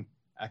quitting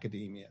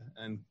academia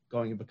and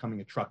going and becoming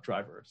a truck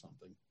driver or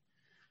something.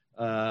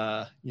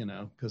 Because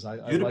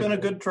you'd have been a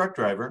good truck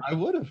driver. I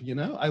would have.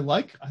 I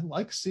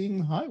like seeing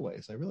the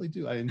highways. I really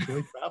do. I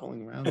enjoy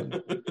traveling around in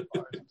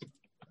cars.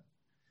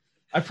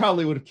 I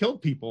probably would have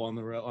killed people on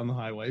the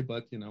highway,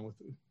 but with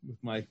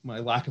my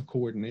lack of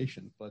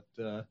coordination. But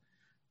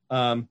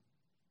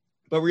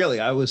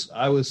really, I was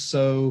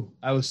so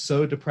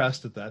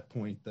depressed at that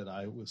point that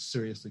I was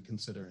seriously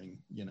considering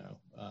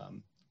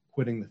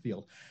quitting the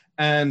field.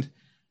 And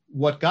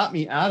what got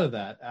me out of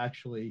that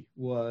actually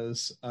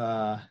was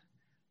when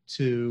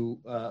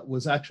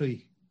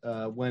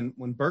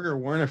Birger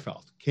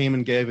Warnerfeld came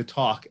and gave a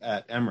talk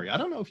at Emory. I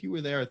don't know if you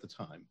were there at the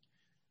time.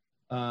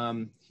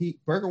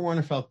 Birger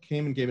Warnerfeld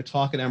came and gave a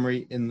talk at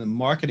Emory in the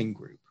marketing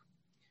group,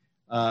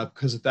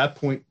 because at that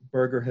point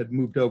Birger had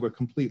moved over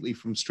completely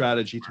from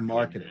strategy to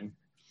marketing.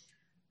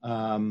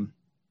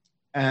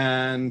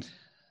 And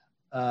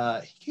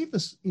he gave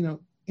this,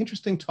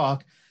 interesting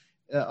talk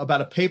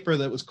about a paper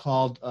that was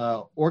called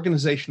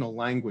Organizational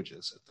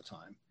Languages at the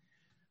time.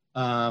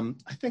 I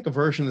think a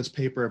version of this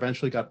paper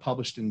eventually got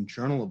published in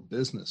Journal of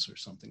Business or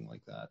something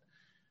like that.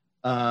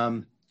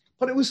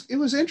 But it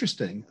was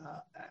interesting.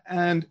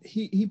 And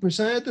he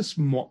presented this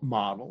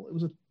model. It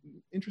was an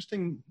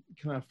interesting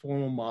kind of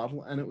formal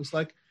model. And it was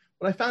like,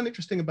 what I found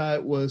interesting about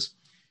it was,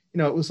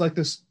 it was like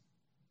this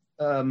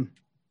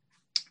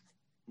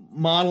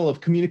model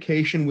of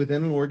communication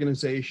within an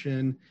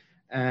organization.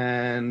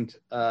 And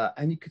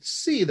you could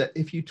see that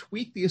if you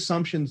tweak the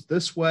assumptions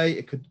this way,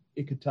 it could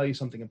tell you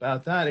something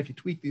about that. If you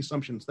tweak the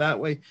assumptions that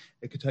way,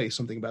 it could tell you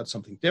something about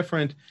something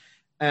different.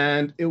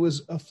 And it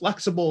was a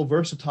flexible,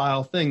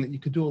 versatile thing that you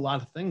could do a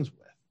lot of things with.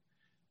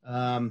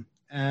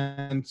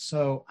 And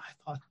so I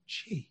thought,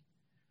 gee,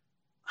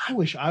 I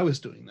wish I was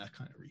doing that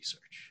kind of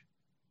research.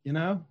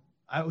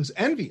 I was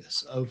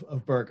envious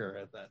of Birger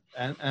at that.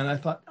 And I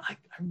thought, I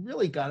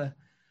really gotta.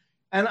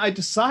 And I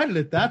decided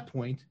at that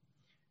point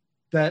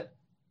that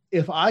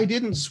if I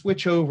didn't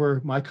switch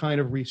over my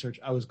kind of research,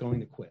 I was going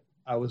to quit.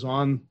 I was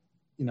on,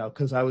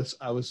 because I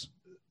was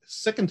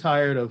sick and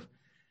tired of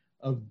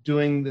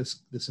doing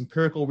this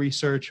empirical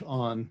research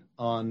on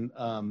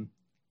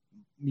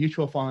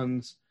mutual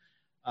funds.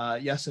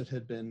 Yes, it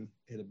had been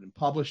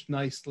published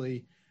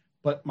nicely,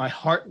 but my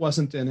heart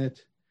wasn't in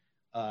it,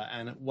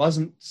 and it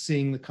wasn't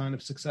seeing the kind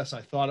of success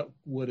I thought it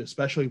would,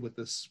 especially with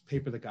this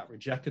paper that got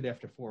rejected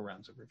after 4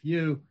 rounds of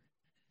review.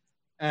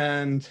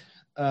 And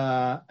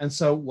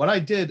so what I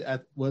did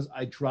was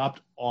I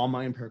dropped all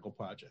my empirical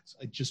projects.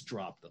 I just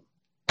dropped them,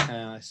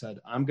 and I said,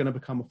 I'm going to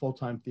become a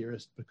full-time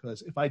theorist,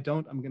 because if I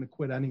don't, I'm going to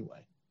quit anyway.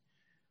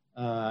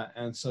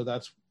 And so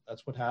that's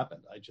what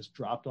happened. I just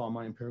dropped all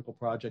my empirical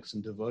projects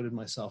and devoted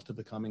myself to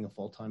becoming a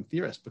full-time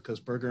theorist,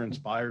 because Berger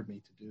inspired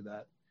me to do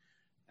that.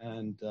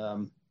 And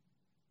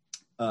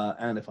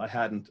if I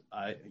hadn't,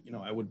 I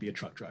would be a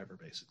truck driver,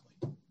 basically.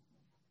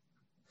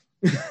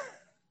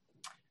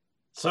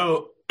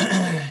 So,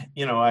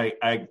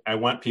 I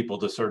want people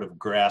to sort of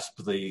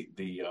grasp the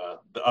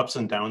ups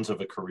and downs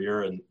of a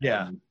career, and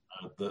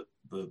the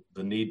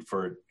need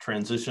for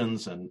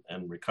transitions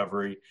and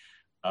recovery.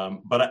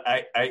 But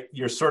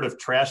you're sort of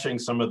trashing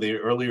some of the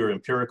earlier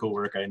empirical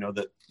work. I know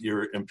that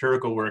your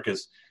empirical work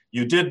is,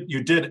 you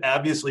did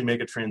obviously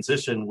make a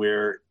transition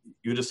where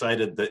you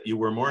decided that you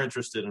were more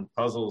interested in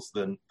puzzles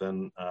than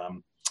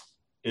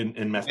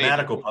in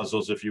mathematical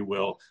puzzles, if you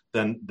will,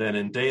 than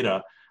in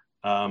data.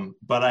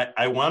 But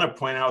I want to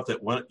point out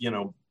that one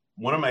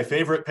of my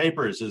favorite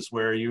papers is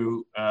where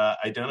you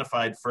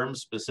identified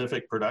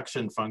firm-specific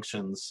production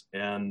functions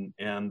and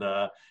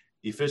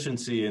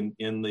efficiency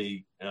in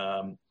the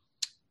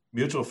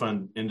mutual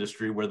fund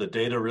industry, where the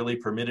data really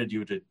permitted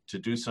you to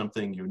do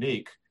something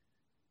unique.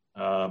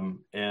 As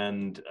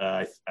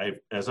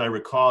I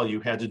recall, you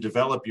had to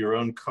develop your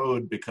own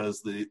code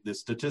because the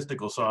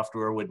statistical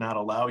software would not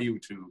allow you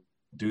to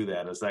do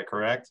that. Is that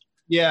correct?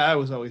 Yeah, I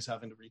was always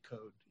having to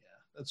recode. Yeah,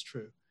 that's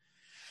true.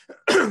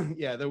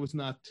 Yeah, there was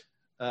not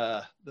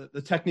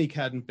the technique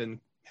hadn't been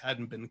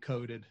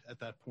coded at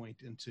that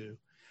point into.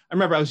 I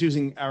remember I was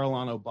using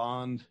Arellano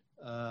Bond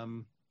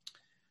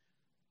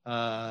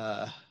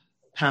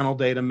panel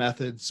data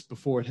methods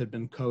before it had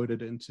been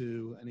coded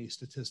into any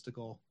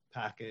statistical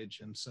package,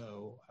 and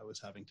so I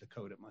was having to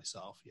code it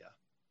myself. Yeah.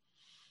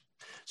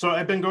 So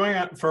I've been going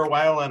on for a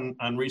while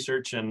on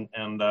research, and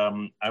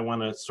I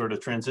want to sort of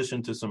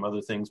transition to some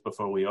other things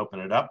before we open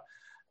it up.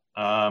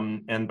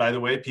 And by the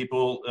way,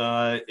 people,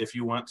 if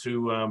you want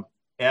to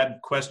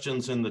add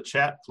questions in the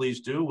chat,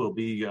 please do. We'll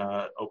be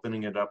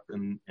opening it up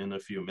in a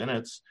few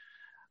minutes.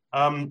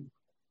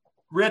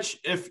 Rich,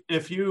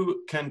 if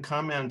you can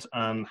comment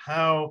on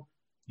how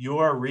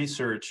your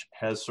research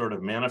has sort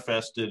of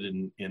manifested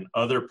in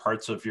other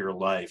parts of your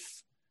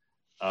life.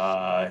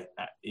 How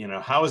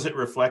is it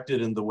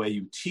reflected in the way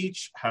you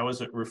teach? How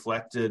is it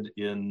reflected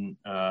in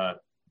the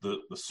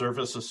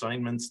service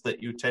assignments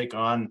that you take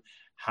on?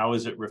 How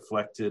is it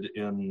reflected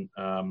in,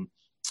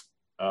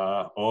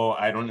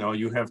 I don't know,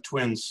 you have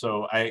twins,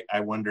 so I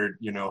wondered,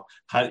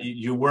 how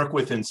you work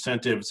with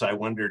incentives. I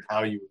wondered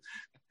how you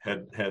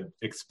had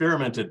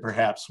experimented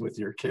perhaps with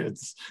your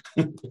kids.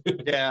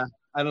 Yeah,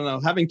 I don't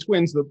know. Having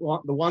twins, the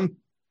one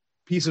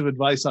piece of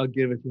advice I'll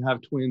give if you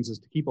have twins is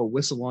to keep a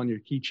whistle on your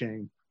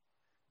keychain.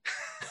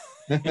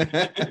 I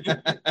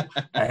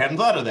hadn't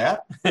thought of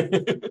that.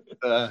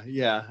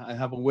 Yeah, I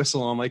have a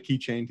whistle on my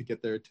keychain to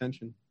get their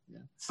attention. Yeah.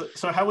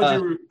 So how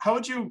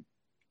would you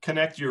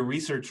connect your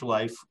research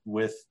life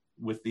with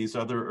these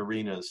other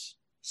arenas?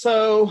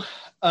 So,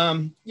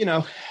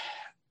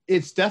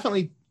 it's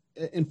definitely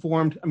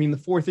informed. I mean, the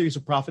 4 Theories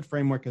of Profit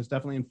framework has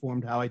definitely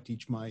informed how I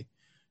teach my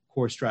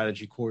core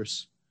strategy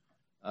course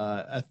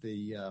at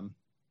the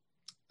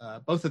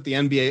both at the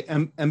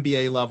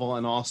MBA level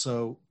and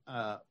also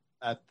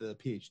at the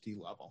PhD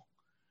level.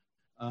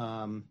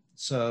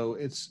 So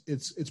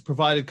it's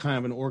provided kind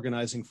of an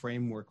organizing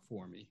framework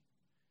for me.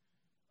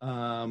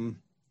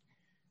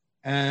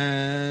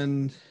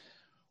 And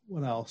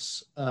what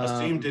else?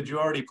 Asim, did you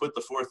already put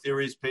the 4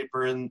 Theories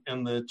paper in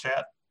the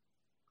chat?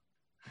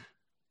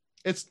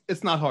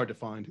 It's not hard to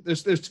find.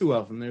 There's 2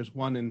 of them. There's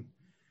one in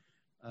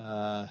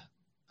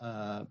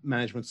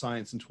Management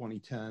Science in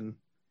 2010.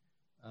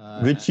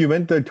 Which you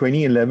went, the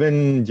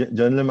 2011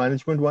 Journal of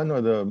Management one,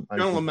 or the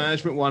Journal of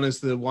Management one is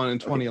the one in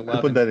 2011.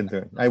 I'll put that in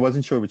there. I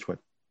wasn't sure which one.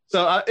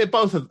 So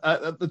both of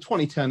the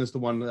 2010 is the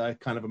one that I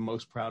kind of am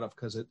most proud of,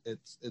 because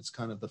it's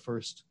kind of the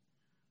first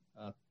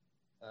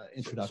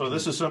introduction. So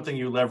this is something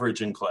you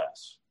leverage in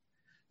class.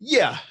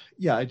 Yeah,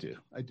 I do.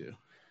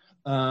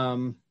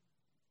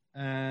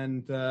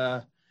 And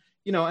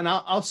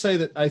I'll say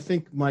that I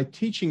think my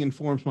teaching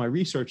informs my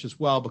research as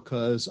well,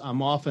 because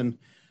I'm often,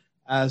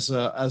 as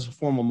a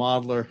formal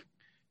modeler,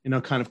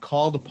 kind of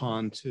called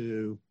upon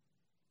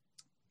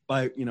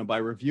by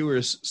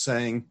reviewers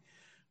saying,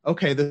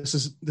 okay, this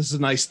is a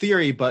nice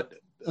theory, but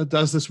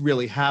does this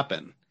really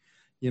happen?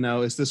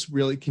 Is this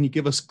really, can you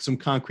give us some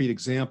concrete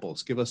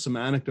examples? Give us some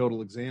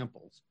anecdotal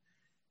examples.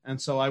 And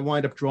so I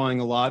wind up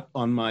drawing a lot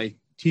on my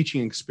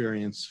teaching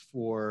experience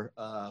for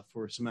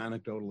some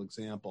anecdotal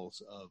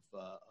examples of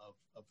the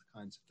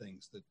kinds of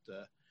things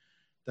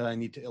that I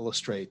need to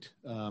illustrate.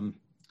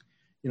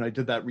 I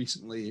did that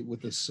recently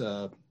with this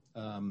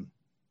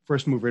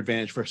first mover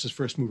advantage versus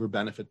first mover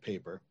benefit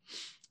paper.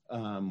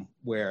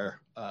 where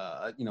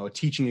a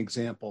teaching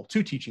example,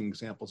 two teaching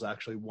examples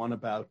actually, one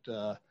about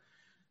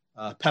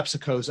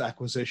PepsiCo's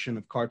acquisition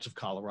of Carts of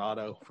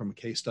Colorado from a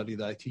case study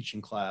that I teach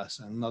in class,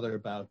 and another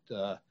about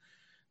the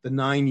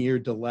 9-year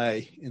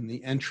delay in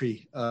the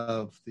entry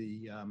of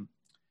the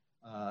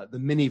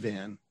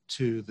minivan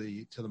to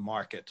the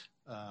market.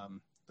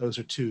 Those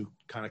are two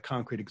kind of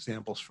concrete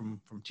examples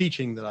from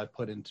teaching that I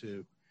put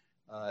into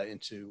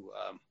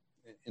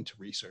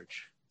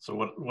research. So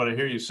what I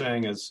hear you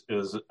saying is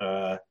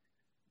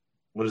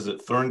what is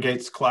it?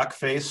 Thorngate's clock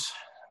face.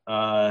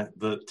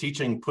 The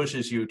teaching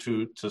pushes you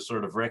to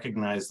sort of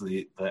recognize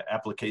the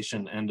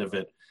application end of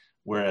it,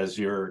 whereas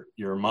your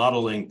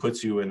modeling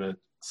puts you in a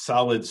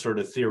solid sort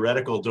of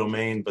theoretical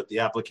domain, but the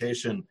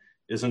application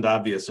isn't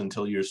obvious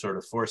until you're sort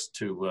of forced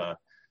to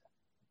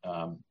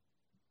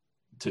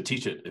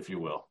teach it, if you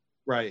will.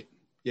 Right.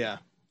 Yeah.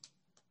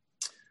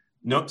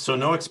 No. So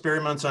no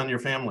experiments on your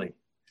family.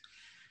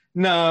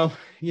 No.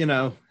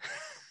 You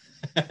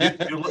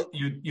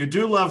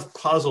do love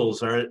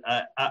puzzles. Or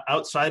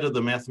outside of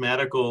the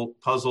mathematical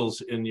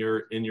puzzles in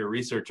your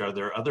research, are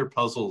there other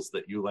puzzles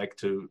that you like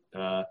to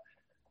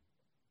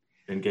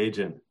engage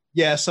in?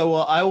 Yeah. So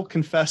I will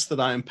confess that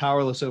I am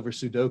powerless over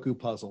Sudoku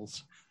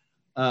puzzles,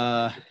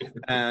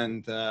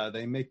 and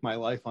they make my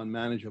life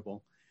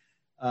unmanageable.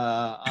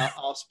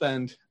 I'll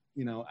spend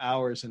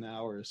hours and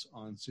hours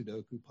on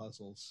Sudoku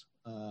puzzles.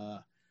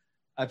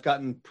 I've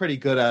gotten pretty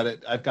good at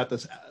it. I've got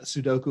this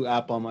Sudoku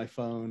app on my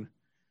phone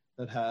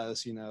that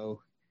has,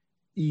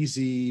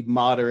 easy,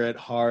 moderate,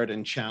 hard,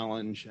 and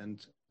challenge.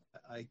 And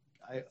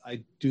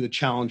I do the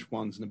challenge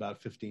ones in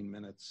about 15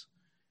 minutes.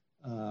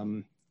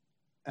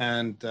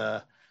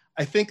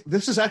 I think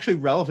this is actually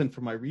relevant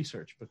for my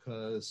research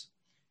because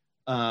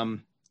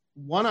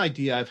one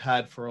idea I've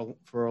had for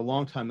a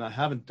long time that I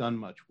haven't done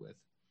much with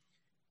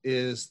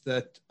is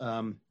that,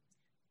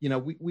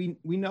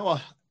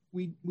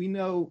 we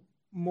know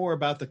more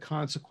about the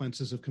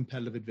consequences of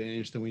competitive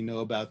advantage than we know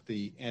about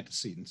the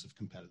antecedents of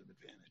competitive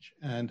advantage.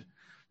 And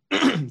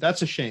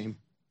that's a shame.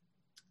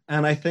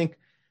 And I think,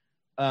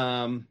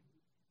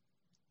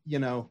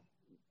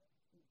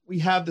 we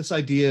have this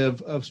idea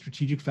of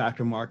strategic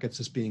factor markets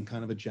as being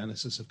kind of a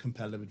genesis of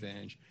competitive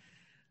advantage.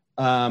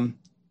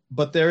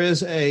 But there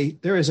is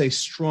a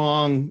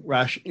strong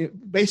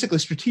basically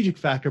strategic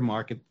factor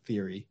market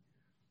theory,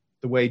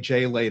 the way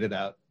Jay laid it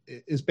out,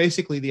 is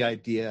basically the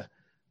idea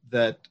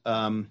that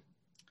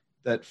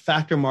that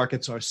factor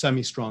markets are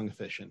semi-strong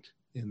efficient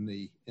in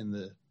the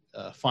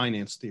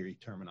finance theory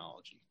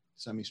terminology,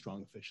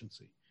 semi-strong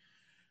efficiency.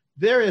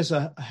 There is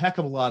a heck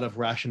of a lot of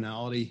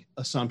rationality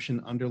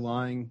assumption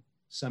underlying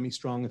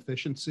semi-strong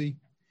efficiency,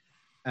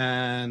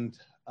 and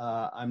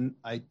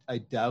I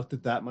doubt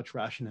that much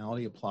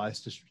rationality applies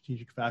to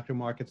strategic factor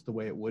markets the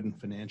way it would in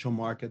financial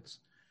markets.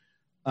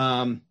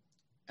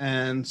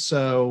 And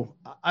so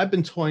I've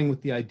been toying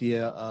with the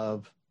idea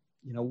of,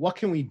 what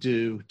can we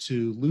do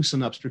to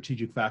loosen up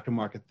strategic factor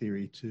market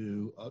theory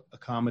to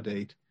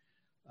accommodate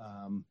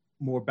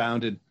more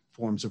bounded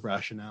forms of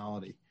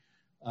rationality?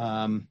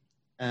 I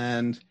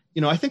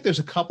think there's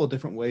a couple of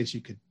different ways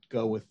you could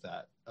go with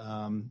that.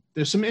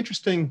 There's some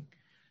interesting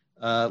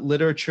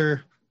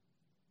literature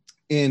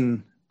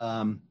in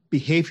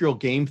behavioral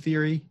game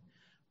theory.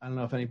 I don't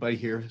know if anybody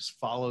here has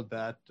followed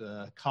that.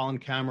 Colin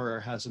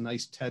Kammerer has a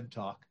nice TED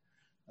talk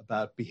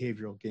about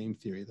behavioral game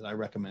theory that I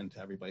recommend to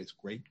everybody. It's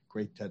great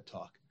TED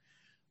talk.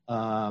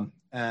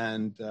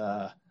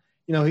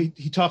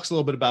 He talks a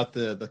little bit about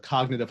the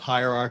cognitive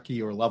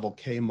hierarchy or level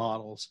K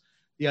models.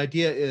 The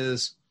idea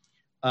is,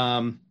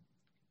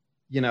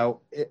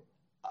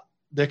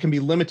 there can be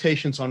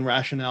limitations on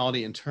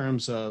rationality in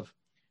terms of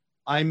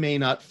I may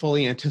not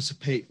fully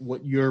anticipate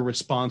what your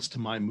response to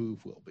my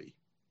move will be,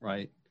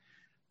 right?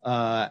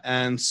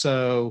 And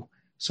so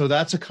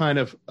that's a kind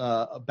of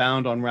a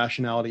bound on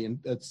rationality, and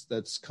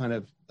that's kind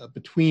of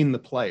between the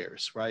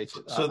players, right?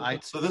 So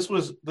this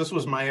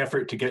was my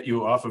effort to get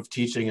you off of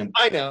teaching and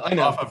I know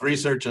off of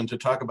research and to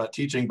talk about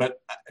teaching.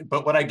 But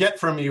what I get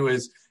from you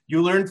is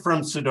you learned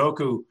from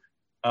Sudoku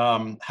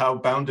how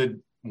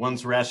bounded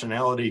one's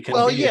rationality can be.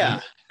 Well,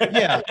 yeah,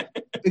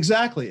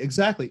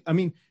 exactly. I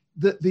mean,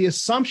 the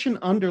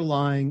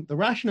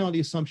rationality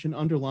assumption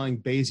underlying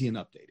Bayesian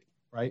updating,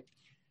 right,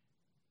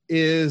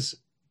 is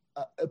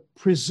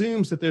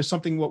presumes that there's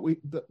something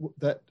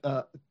that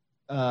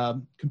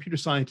computer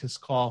scientists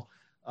call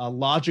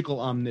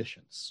logical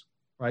omniscience,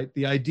 right?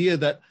 The idea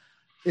that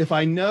if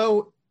I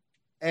know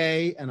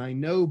A and I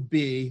know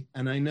B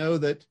and I know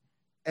that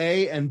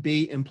A and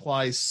B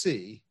implies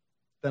C,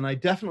 then I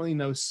definitely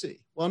know C.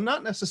 Well,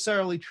 not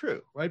necessarily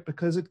true, right?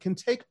 Because it can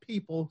take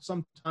people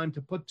some time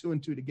to put two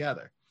and two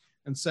together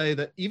and say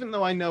that even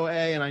though I know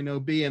A and I know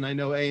B and I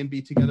know A and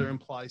B together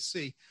implies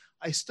C,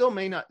 it still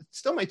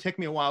may take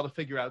me a while to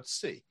figure out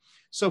C.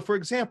 So for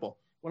example,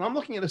 when I'm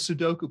looking at a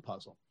Sudoku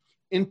puzzle,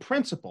 in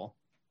principle,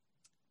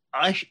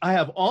 I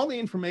have all the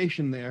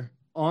information there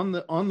on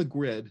the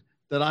grid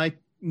that I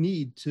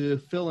need to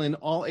fill in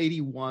all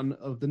 81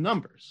 of the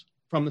numbers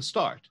from the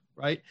start,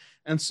 right?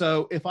 And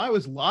so if I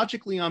was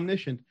logically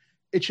omniscient,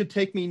 it should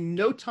take me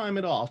no time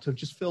at all to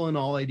just fill in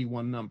all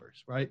 81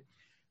 numbers, right?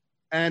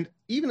 And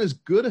even as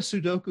good a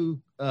Sudoku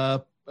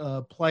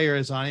player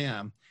as I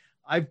am,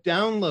 I've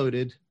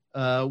downloaded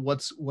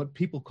what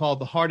people call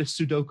the hardest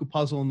Sudoku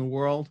puzzle in the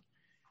world.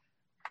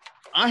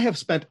 I have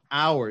spent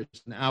hours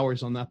and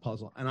hours on that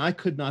puzzle, and I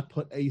could not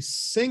put a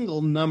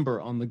single number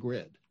on the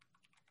grid.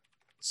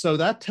 So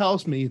that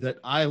tells me that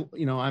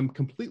I'm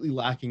completely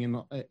lacking in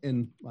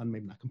well,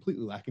 maybe not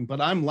completely lacking,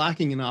 but I'm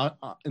lacking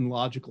in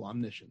logical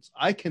omniscience.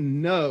 I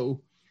can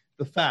know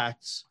the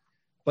facts,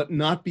 but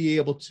not be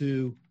able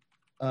to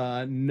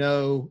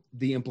know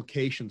the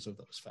implications of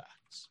those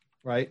facts,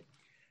 right?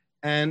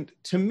 And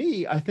to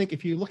me, I think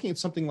if you're looking at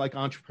something like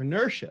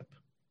entrepreneurship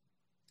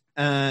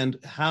and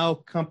how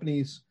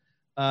companies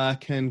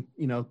can,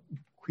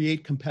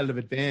 create competitive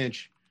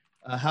advantage,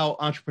 how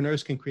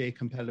entrepreneurs can create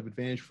competitive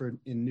advantage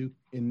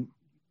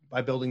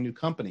by building new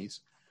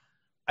companies,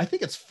 I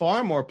think it's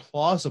far more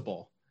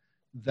plausible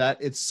that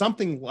it's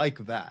something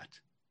like that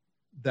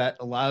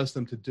allows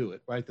them to do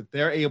it, right? That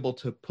they're able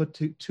to put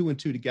two and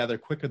two together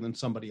quicker than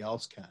somebody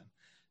else can,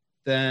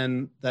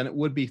 than it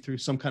would be through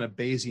some kind of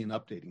Bayesian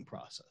updating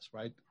process,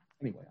 right?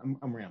 Anyway,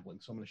 I'm rambling,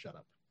 so I'm going to shut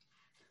up.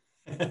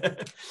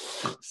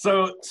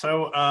 So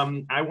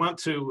I want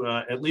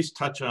to at least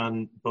touch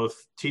on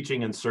both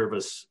teaching and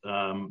service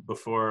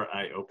before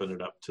I open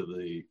it up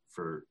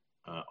for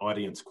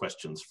audience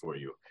questions for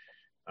you.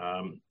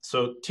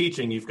 So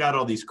teaching, you've got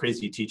all these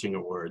crazy teaching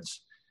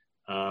awards.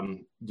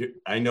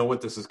 I know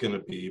what this is going to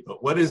be,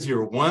 but what is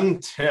your one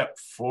tip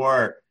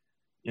for,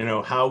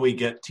 how we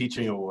get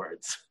teaching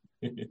awards?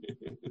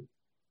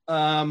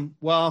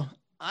 Well,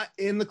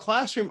 in the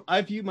classroom,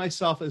 I view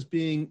myself as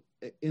being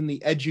in the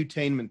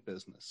edutainment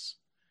business.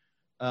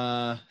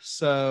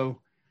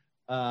 So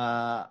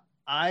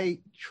I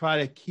try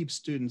to keep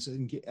students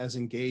as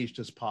engaged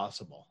as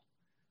possible.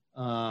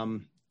 I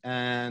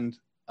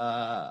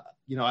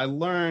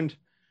learned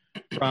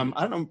from,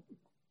 I don't know,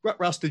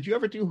 Russ, did you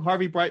ever do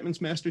Harvey Brightman's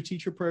Master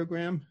Teacher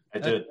Program? I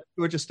did. At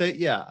Georgia State?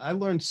 Yeah, I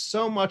learned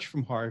so much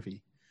from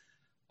Harvey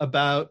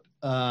about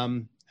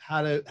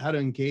how to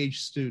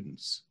engage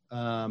students.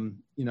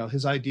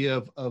 His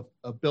idea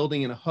of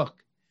building in a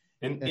hook.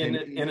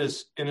 In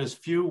as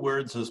few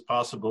words as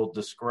possible,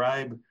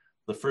 describe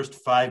the first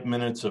 5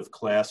 minutes of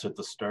class at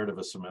the start of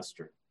a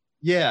semester.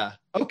 Yeah.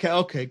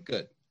 Okay.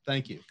 Good.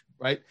 Thank you.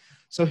 Right.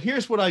 So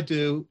here's what I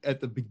do at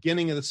the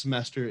beginning of the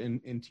semester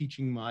in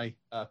teaching my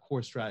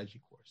core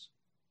strategy course.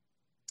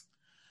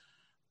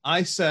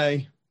 I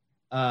say,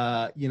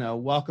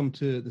 welcome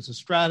to this is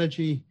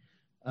strategy.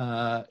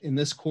 In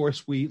this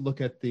course, we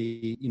look at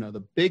the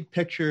big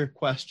picture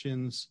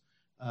questions.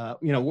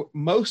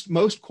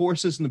 Most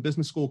courses in the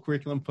business school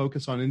curriculum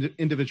focus on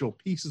individual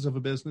pieces of a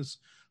business,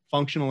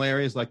 functional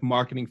areas like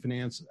marketing,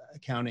 finance,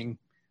 accounting,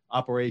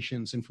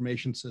 operations,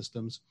 information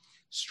systems.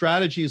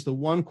 Strategy is the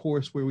one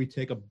course where we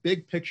take a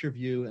big picture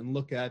view and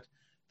look at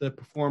the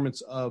performance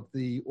of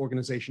the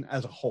organization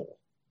as a whole,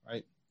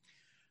 right?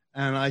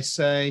 And I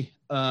say,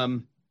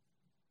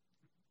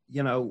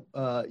 you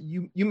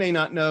may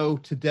not know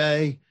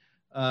today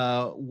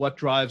what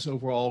drives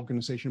overall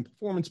organization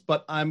performance,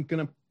 but I'm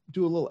going to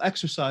do a little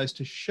exercise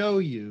to show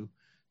you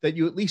that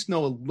you at least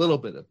know a little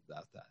bit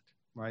about that,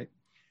 right?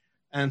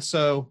 And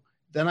so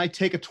then I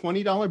take a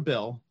 $20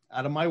 bill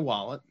out of my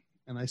wallet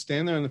and I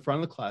stand there in the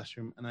front of the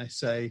classroom and I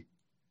say,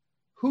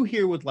 who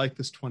here would like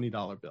this $20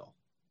 bill,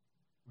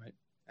 right?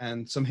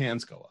 And some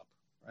hands go up,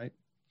 right?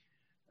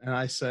 And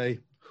I say,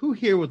 who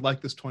here would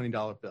like this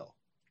 $20 bill?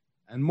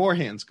 And more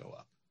hands go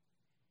up.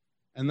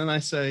 And then I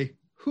say,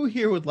 who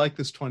here would like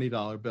this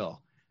 $20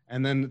 bill?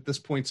 And then at this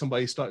point,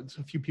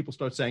 a few people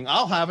start saying,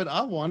 I'll have it,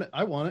 I want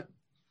it.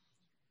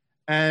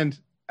 And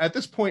at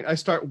this point, I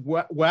start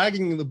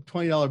wagging the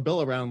 $20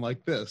 bill around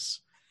like this.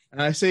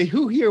 And I say,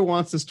 who here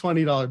wants this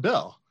 $20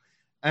 bill?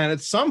 And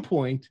at some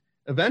point,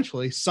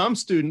 eventually, some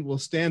student will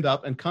stand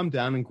up and come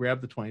down and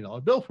grab the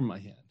 $20 bill from my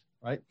hand,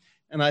 right?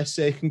 And I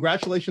say,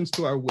 congratulations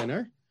to our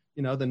winner,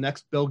 the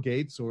next Bill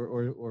Gates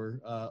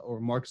or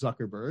Mark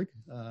Zuckerberg.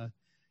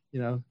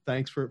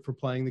 Thanks for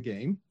playing the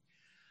game.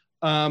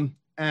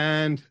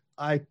 And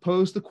I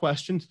pose the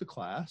question to the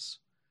class,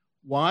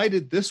 why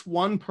did this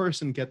one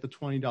person get the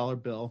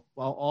 $20 bill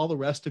while all the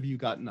rest of you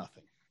got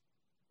nothing,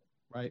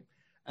 right?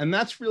 And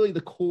that's really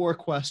the core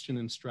question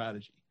in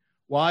strategy.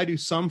 Why do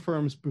some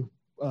firms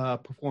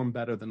perform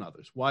better than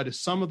others? Why do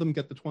some of them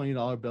get the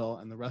 $20 bill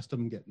and the rest of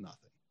them get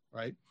nothing,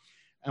 right?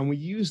 And we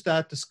use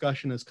that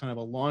discussion as kind of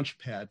a launch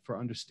pad for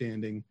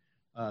understanding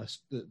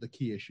the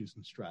key issues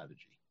in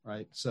strategy,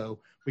 right? So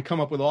we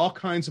come up with all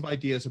kinds of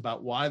ideas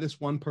about why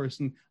this one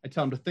person, I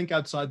tell them to think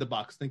outside the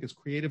box, think as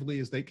creatively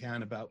as they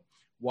can about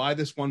why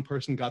this one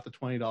person got the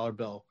 $20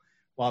 bill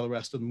while the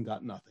rest of them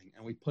got nothing.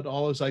 And we put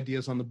all those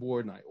ideas on the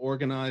board and I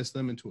organize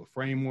them into a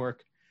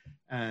framework.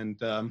 And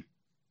they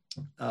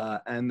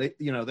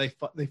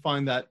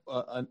find that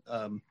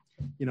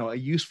a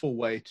useful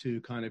way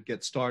to kind of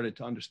get started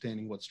to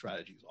understanding what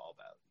strategy is all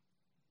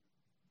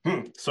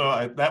about.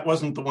 So that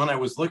wasn't the one I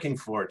was looking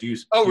for.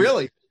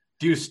 Really?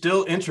 Do you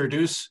still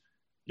introduce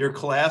your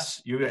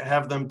class, you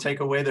have them take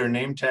away their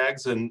name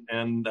tags and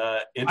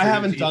I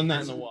haven't done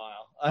that in a while.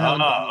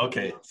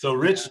 Okay. So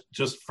Rich,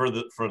 just for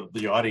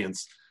the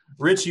audience,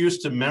 Rich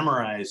used to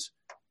memorize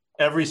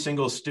every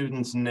single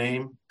student's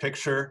name,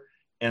 picture,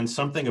 and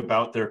something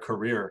about their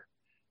career.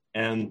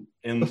 And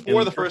in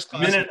the first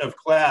minute of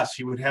class,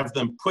 he would have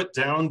them put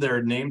down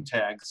their name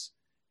tags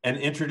and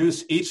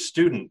introduce each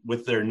student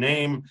with their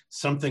name,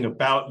 something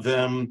about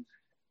them,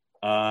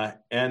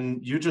 and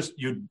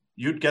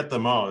you'd get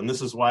them all. And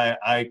this is why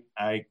I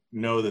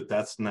know that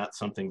that's not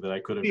something that I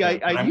could have done.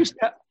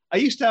 I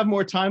used to have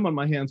more time on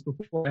my hands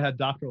before I had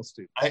doctoral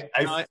students.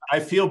 I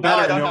feel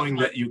better knowing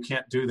that you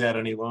can't do that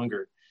any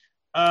longer.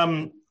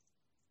 I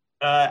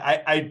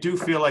do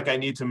feel like I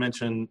need to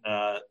mention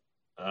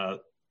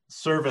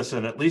service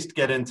and at least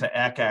get into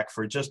ACAC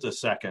for just a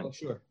second. Oh,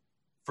 sure.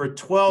 For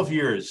 12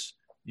 years,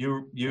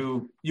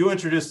 you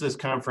introduced this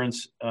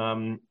conference.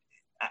 I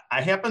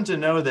happen to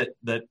know that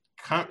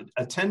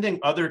attending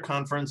other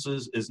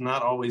conferences is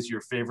not always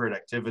your favorite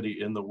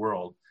activity in the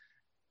world.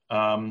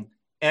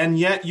 And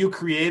yet you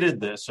created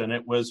this, and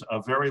it was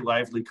a very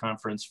lively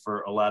conference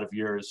for a lot of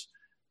years.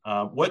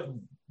 What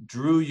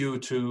drew you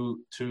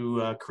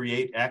to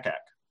create ACAC?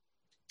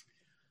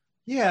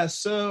 Yeah,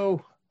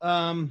 so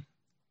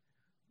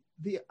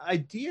the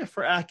idea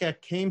for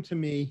ACAC came to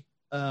me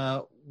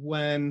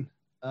when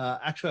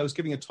actually I was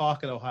giving a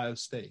talk at Ohio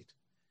State.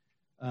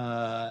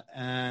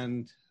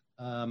 And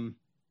I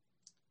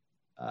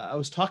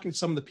was talking to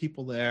some of the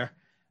people there,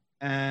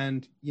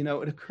 and, you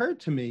know, it occurred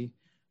to me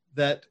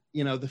that,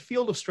 you know, the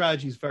field of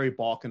strategy is very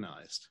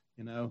balkanized,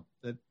 you know,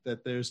 that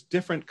there's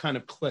different kind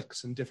of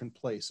cliques in different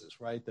places,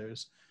 right?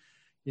 There's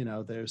the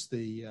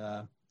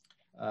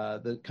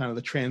kind of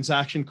the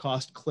transaction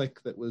cost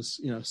clique that was,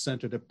 you know,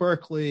 centered at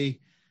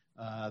Berkeley.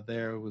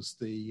 There was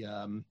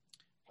the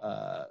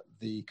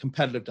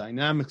competitive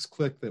dynamics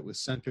clique that was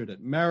centered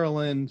at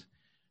Maryland.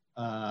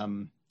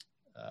 There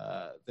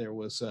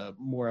was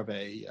more of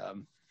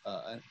an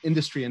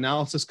industry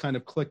analysis kind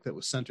of clique that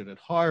was centered at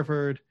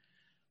Harvard.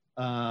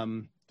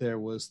 There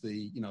was the,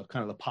 you know,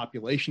 kind of the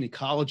population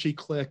ecology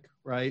clique,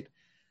 right?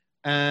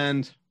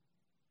 And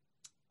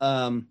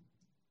so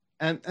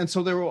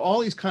there were all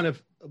these kind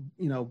of,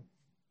 you know,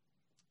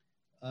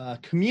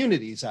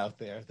 communities out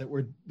there that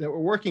were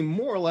working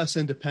more or less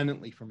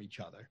independently from each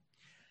other.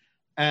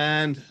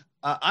 And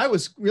I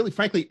was really,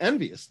 frankly,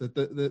 envious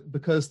that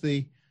because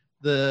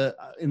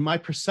in my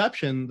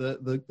perception,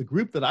 the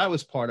group that I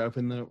was part of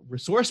in the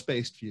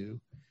resource-based view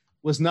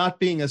was not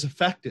being as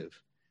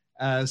effective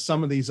as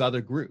some of these other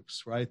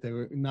groups, right? They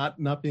were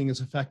not being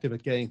as effective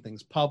at getting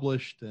things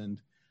published and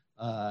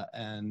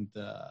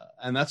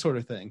that sort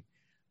of thing.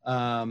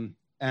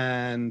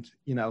 And,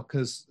 you know,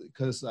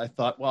 because I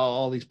thought, well,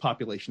 all these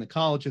population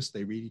ecologists,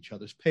 they read each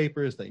other's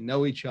papers, they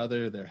know each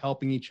other, they're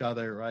helping each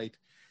other, right?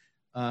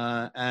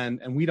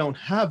 And we don't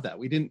have that.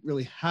 We didn't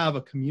really have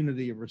a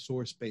community of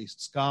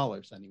resource-based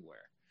scholars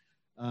anywhere.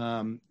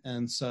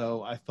 And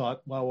so I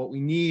thought, well, what we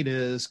need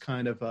is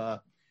kind of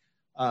a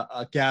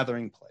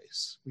gathering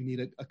place. We need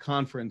a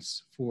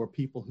conference for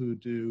people who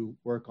do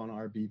work on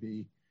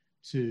RBB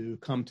to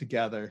come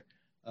together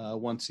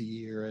once a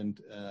year and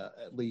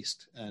at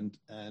least and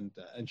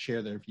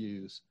share their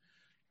views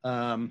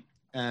and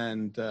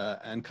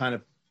kind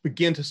of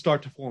begin to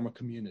start to form a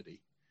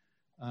community.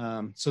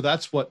 So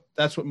that's what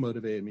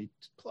motivated me.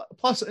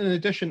 Plus, in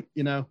addition,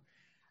 you know,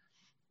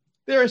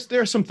 there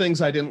are some things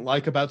I didn't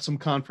like about some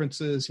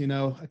conferences. You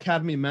know,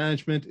 Academy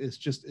Management is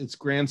just, it's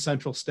Grand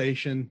Central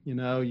Station. You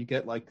know, you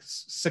get like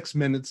 6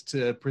 minutes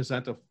to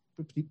present a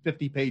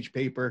 50-page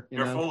paper.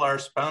 Careful, our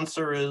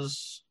sponsor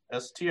is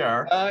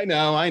STR. I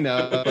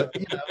know, but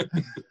you know,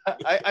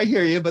 I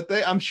hear you. But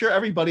I'm sure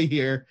everybody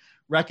here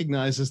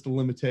recognizes the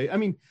limitation. I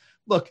mean,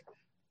 look.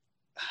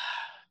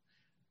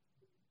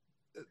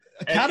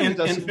 In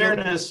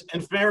fairness,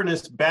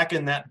 back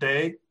in that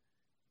day,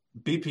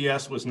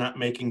 BPS was not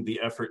making the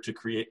effort to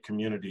create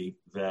community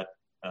that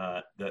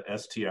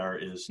STR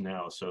is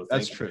now. So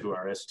thank you to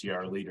our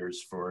STR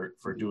leaders for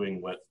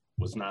doing what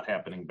was not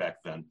happening back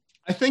then.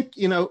 I think,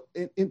 you know,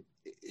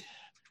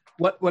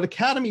 what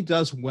Academy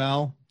does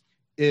well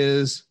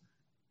is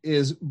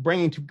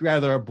bringing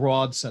together a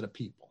broad set of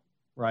people,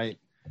 right?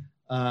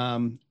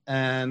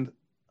 And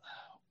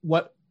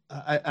what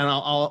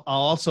I'll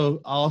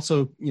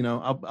also, you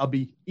know, I'll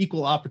be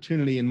equal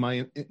opportunity in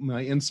my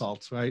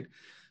insults, right?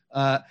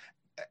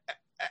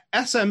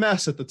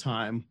 SMS at the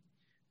time,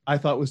 I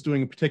thought was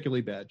doing a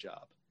particularly bad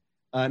job.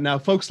 Now,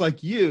 folks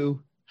like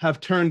you have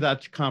turned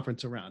that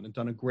conference around and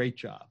done a great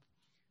job.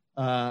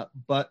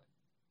 But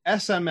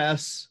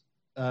SMS,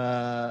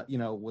 you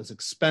know, was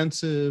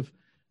expensive,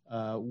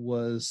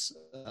 you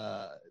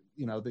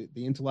know, the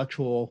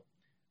intellectual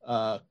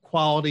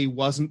quality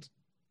wasn't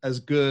as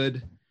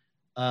good.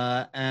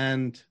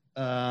 And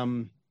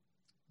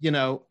you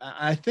know,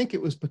 I think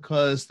it was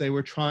because they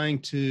were trying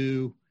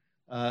to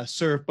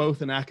serve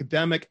both an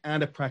academic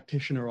and a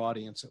practitioner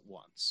audience at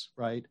once,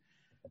 right?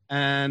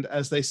 And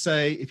as they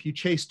say, if you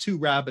chase two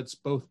rabbits,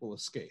 both will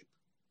escape.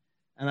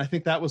 And I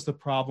think that was the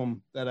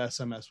problem that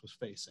SMS was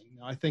facing.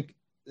 Now, I think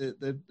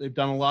they've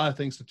done a lot of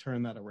things to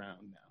turn that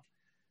around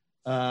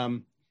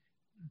now.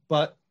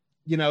 But,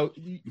 you know,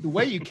 the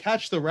way you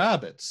catch the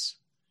rabbits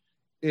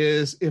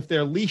is if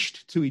they're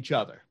leashed to each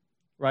other,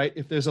 right?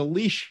 If there's a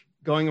leash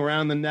going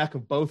around the neck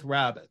of both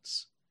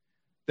rabbits,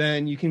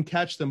 then you can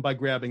catch them by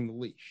grabbing the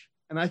leash.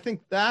 And I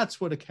think that's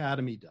what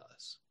Academy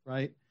does,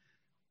 right?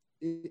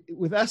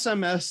 With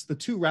SMS, the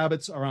two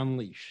rabbits are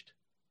unleashed,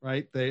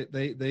 right?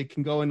 They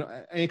can go in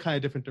any kind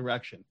of different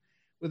direction.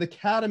 With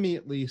Academy,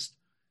 at least,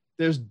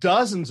 there's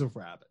dozens of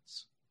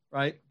rabbits,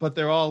 right? But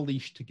they're all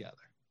leashed together.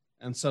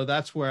 And so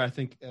that's where I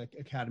think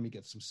Academy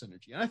gets some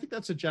synergy. And I think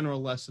that's a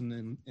general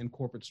lesson in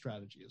corporate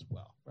strategy as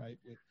well, right?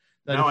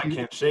 Now I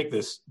can't shake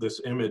this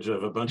image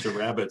of a bunch of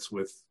rabbits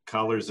with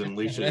collars and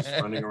leashes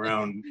running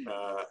around.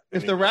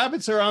 If the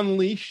rabbits are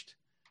unleashed,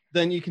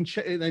 then you can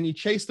then you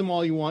chase them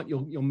all you want.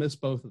 You'll miss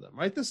both of them,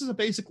 right? This is a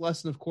basic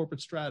lesson of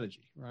corporate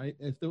strategy, right?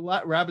 If the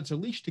rabbits are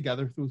leashed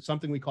together through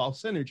something we call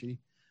synergy,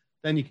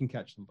 then you can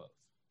catch them both.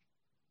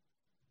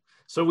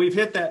 So we've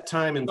hit that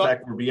time. In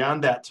fact, we're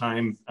beyond that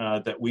time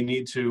that we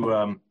need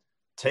to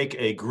take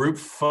a group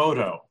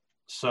photo.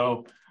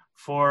 So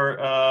for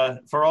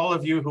all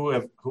of you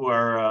who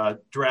are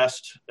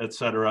dressed,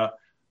 etc.,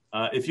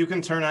 if you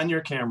can turn on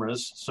your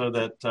cameras so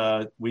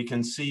that we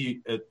can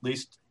see at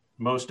least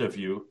most of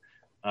you,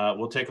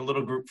 we'll take a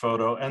little group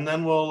photo, and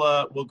then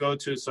we'll go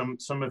to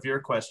some of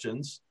your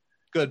questions.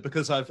 Good,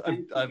 because I've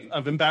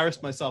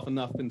embarrassed myself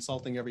enough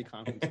insulting every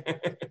conference.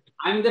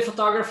 I'm the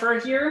photographer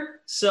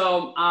here,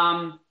 so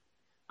I'm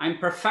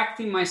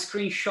perfecting my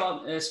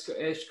screenshot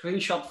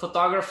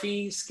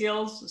photography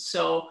skills.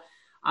 So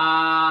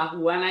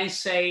when I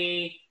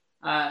say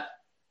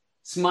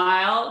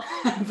smile,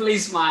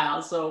 please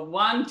smile. So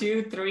 1,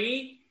 2,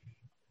 3,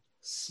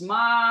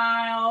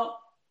 smile.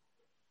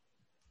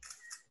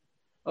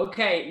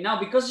 Okay, now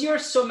because you're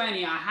so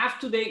many, I have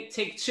to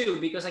take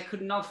 2 because I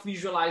could not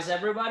visualize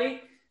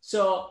everybody.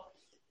 So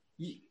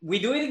we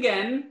do it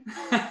again.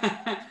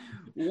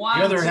 One,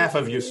 the other half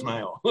of you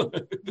smile.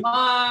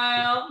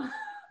 Smile.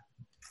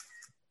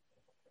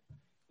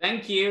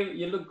 Thank you.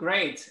 You look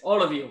great. All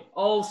of you,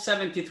 all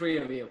 73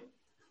 of you.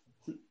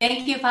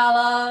 Thank you,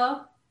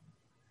 Paulo.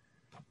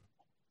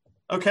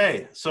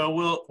 Okay, so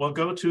we'll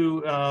go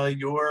to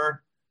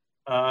your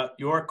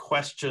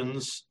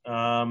questions.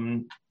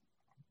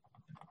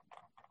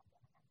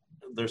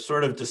 They're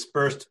sort of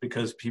dispersed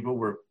because people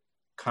were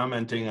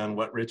commenting on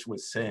what Rich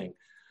was saying.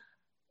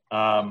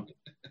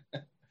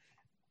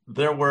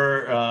 There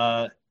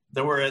were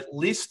at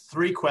least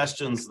 3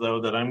 questions though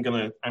that I'm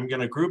gonna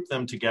group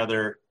them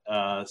together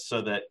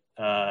so that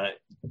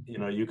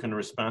you can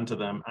respond to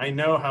them. I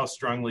know how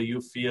strongly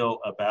you feel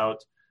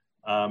about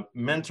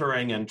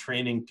mentoring and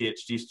training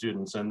PhD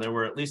students, and there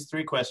were at least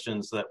 3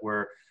 questions that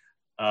were,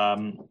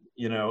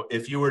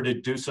 if you were to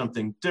do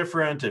something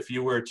different, if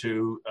you were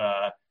to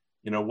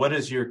what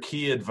is your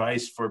key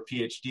advice for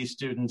PhD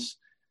students?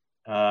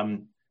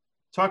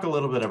 Talk a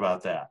little bit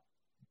about that.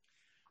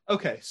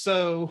 Okay,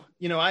 so,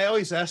 I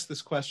always ask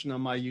this question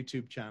on my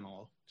YouTube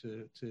channel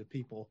to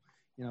people,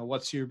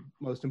 what's your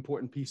most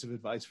important piece of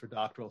advice for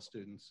doctoral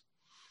students?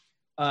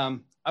 I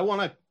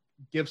want to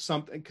give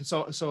something,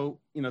 so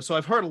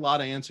I've heard a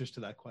lot of answers to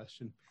that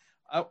question.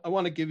 I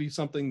want to give you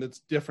something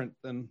that's different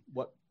than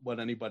what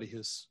anybody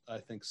has, I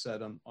think,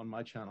 said on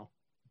my channel.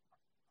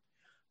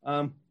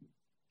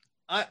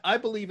 I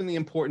believe in the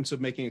importance of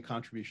making a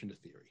contribution to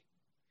theory.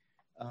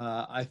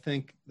 I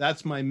think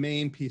that's my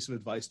main piece of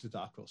advice to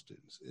doctoral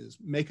students is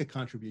make a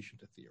contribution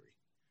to theory.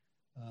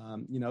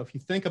 If you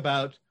think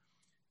about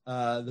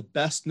the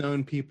best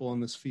known people in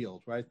this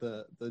field, right?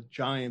 The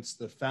giants,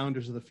 the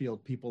founders of the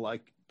field, people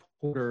like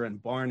Porter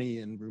and Barney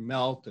and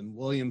Rumelt and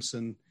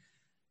Williamson,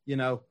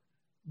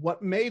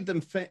 what made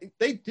them,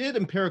 they did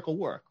empirical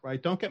work,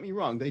 right? Don't get me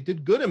wrong. They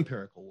did good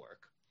empirical work.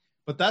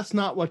 But that's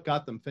not what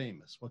got them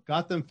famous. What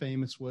got them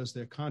famous was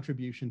their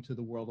contribution to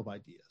the world of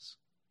ideas.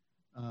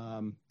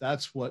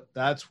 That's what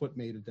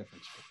made a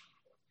difference for them.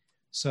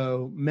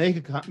 So make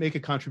a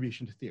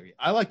contribution to theory.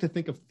 I like to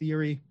think of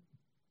theory,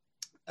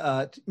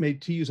 to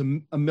use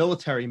a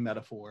military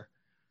metaphor.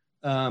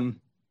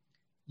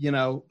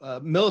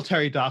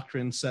 Military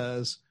doctrine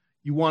says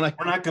you want to.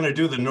 We're not going to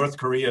do the North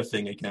Korea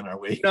thing again, are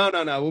we?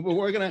 No.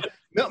 We're going to.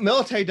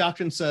 Military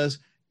doctrine says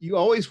you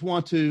always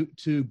want to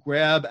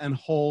grab and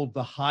hold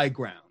the high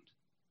ground,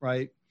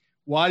 right?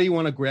 Why do you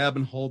want to grab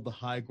and hold the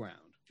high ground?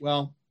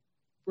 Well,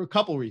 for a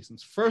couple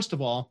reasons. First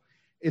of all,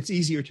 it's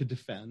easier to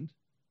defend,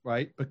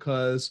 right?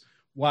 Because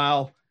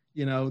while,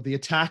 the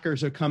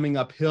attackers are coming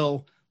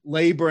uphill,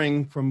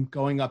 laboring from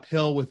going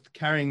uphill with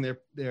carrying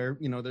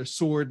their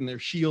sword and their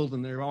shield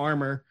and their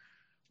armor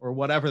or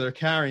whatever they're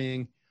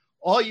carrying,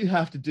 all you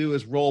have to do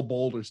is roll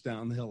boulders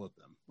down the hill at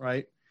them,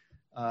 right?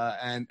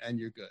 And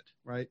you're good,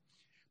 right?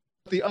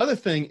 The other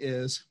thing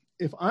is,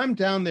 if I'm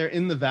down there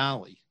in the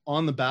valley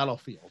on the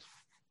battlefield,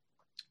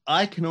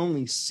 I can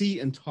only see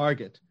and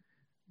target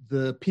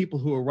the people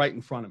who are right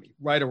in front of me,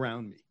 right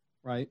around me,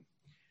 right?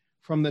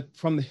 From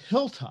the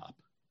hilltop,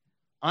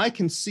 I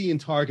can see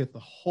and target the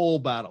whole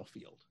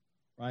battlefield,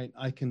 right?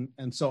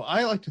 And so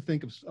I like to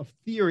think of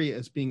theory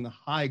as being the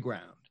high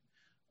ground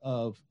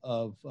of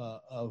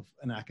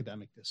an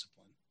academic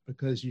discipline,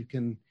 because you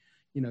can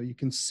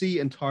see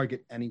and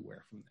target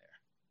anywhere from there.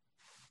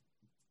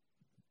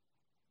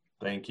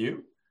 Thank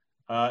you.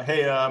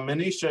 Hey,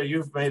 Manisha,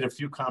 you've made a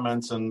few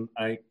comments, and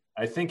I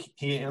think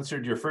he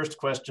answered your first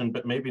question,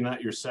 but maybe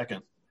not your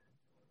second.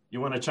 You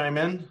want to chime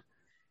in?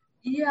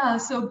 Yeah,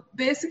 so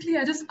basically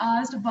I just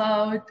asked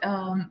about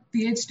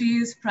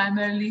PhDs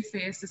primarily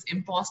face this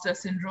imposter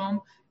syndrome,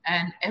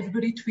 and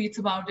everybody tweets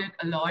about it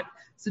a lot.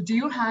 So do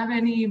you have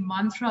any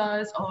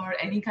mantras or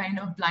any kind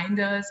of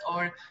blinders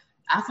or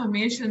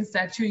affirmations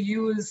that you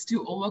use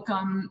to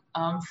overcome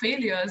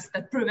failures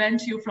that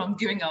prevent you from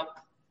giving up?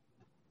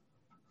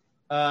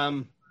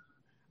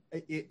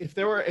 If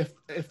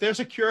there's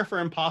a cure for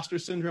imposter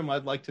syndrome,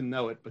 I'd like to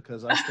know it,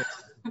 because I still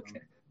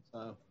okay.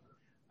 So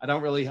I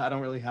don't really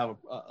have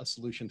a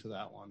solution to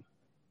that one.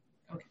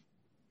 Okay.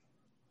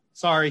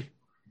 Sorry.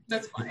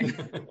 That's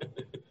fine.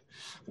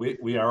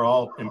 we are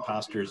all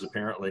imposters,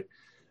 apparently.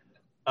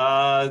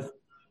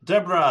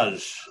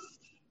 Debraj,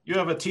 you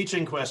have a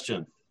teaching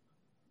question.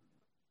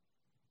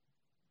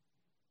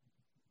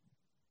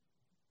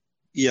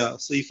 Yeah,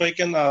 so if I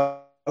can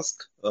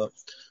ask,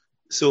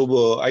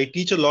 I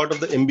teach a lot of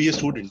the MBA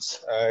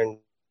students, and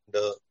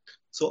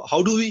so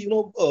how do we,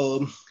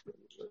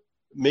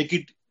 make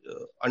it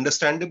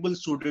understandable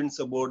students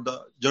about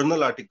the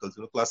journal articles,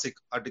 classic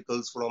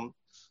articles from,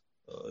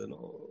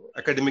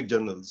 academic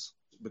journals,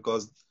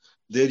 because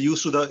they're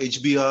used to the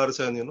HBRs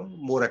and,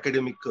 more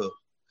academic.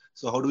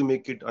 So how do we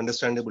make it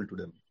understandable to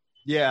them?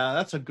 Yeah,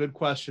 that's a good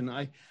question.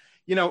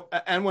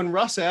 And when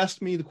Russ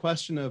asked me the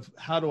question of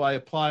how do I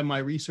apply my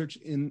research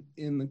in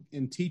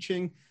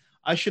teaching,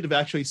 I should have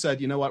actually said,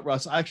 you know what,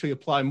 Russ, I actually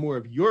apply more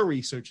of your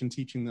research in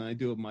teaching than I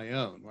do of my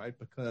own, right?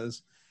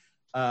 Because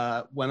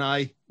when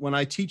I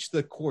teach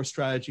the core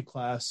strategy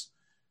class,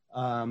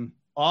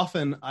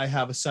 often I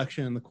have a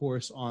section in the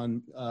course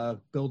on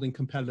building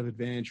competitive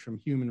advantage from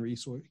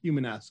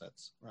human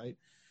assets, right?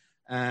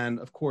 And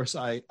of course,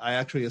 I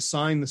actually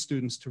assign the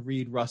students to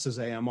read Russ's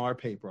AMR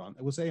paper on,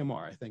 it was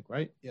AMR, I think,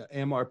 right? Yeah,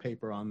 AMR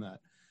paper on that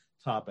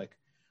topic.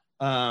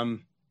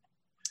 And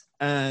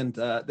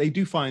they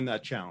do find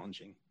that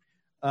challenging.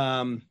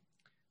 But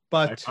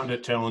I found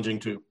it challenging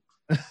too.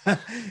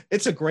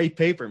 It's a great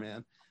paper,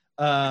 man.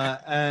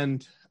 I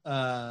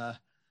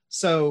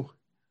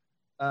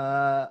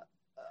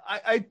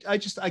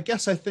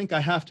guess I think I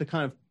have to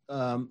kind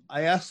of,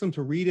 I ask them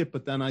to read it,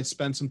 but then I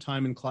spend some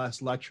time in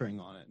class lecturing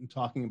on it and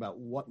talking about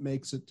what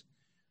makes it.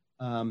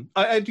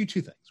 I do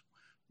two things.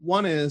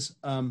 One is,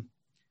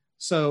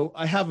 so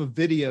I have a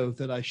video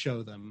that I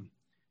show them.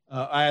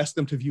 I ask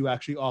them to view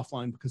actually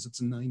offline because it's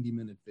a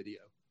 90-minute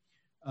video.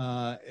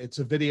 It's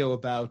a video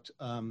about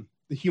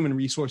the human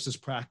resources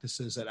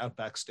practices at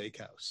Outback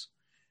Steakhouse.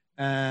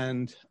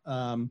 And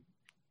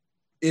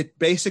it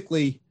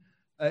basically,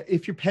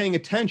 if you're paying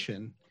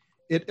attention,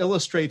 it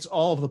illustrates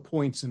all of the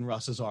points in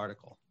Russ's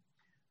article.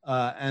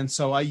 And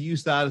so I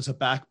use that as a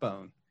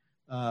backbone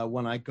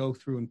when I go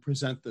through and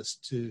present this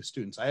to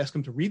students. I ask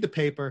them to read the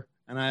paper,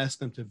 and I ask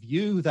them to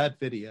view that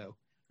video,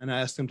 and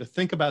I ask them to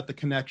think about the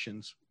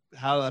connections,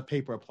 how that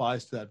paper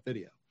applies to that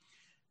video.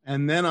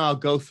 And then I'll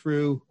go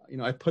through,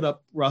 I put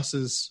up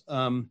Russ's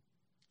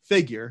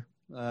figure,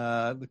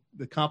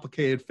 the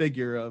complicated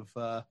figure of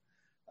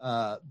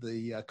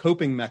the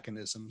coping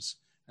mechanisms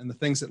and the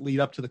things that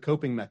lead up to the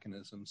coping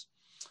mechanisms.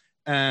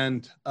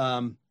 And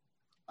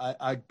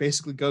I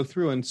basically go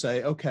through and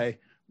say, okay,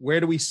 where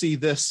do we see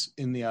this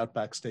in the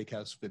Outback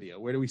Steakhouse video?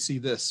 Where do we see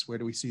this? Where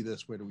do we see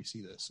this? Where do we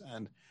see this?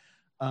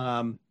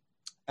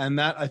 And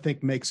that, I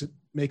think, makes it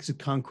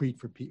concrete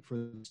for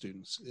the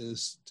students,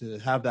 is to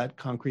have that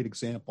concrete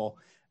example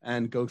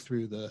and go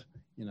through the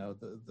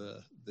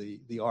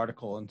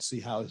article and see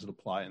how does it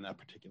apply in that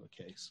particular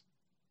case.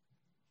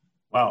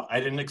 Wow, I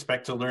didn't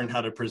expect to learn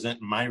how to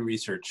present my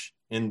research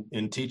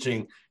in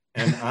teaching.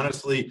 And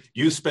honestly,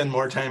 you spend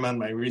more time on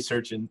my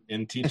research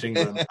in teaching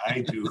than I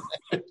do.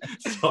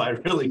 So I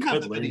really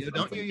could learn. Video,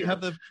 don't you? You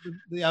have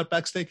the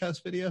Outback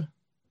Steakhouse video?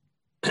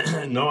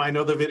 No, I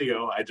know the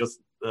video. I just,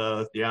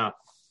 I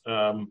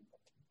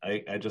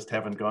just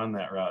haven't gone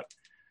that route.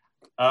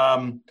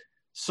 I'm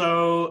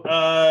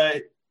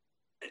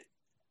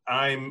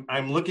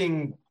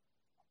looking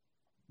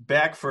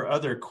back for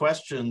other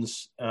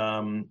questions,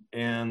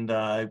 and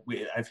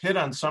I've hit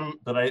on some,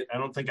 but I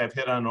don't think I've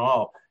hit on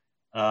all.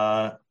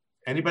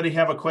 Anybody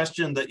have a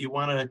question that you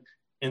want to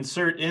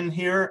insert in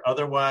here?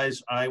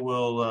 Otherwise, I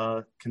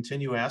will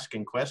continue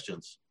asking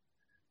questions.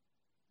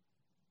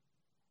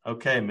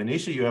 Okay,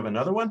 Manisha, you have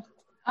another one?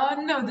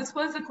 No, this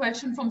was a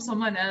question from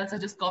someone else. I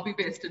just copy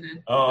pasted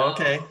it. Oh,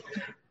 okay.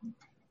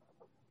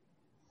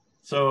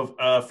 So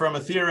from a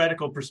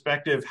theoretical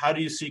perspective, how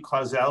do you see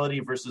causality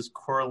versus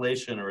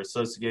correlation or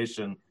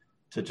association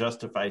to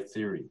justify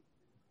theory?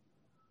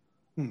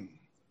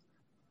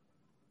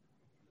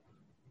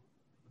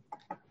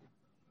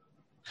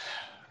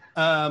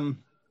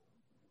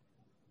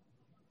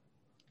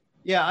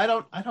 Yeah, I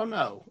don't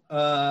know.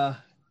 I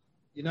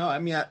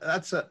mean,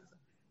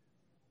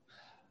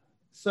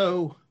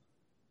 so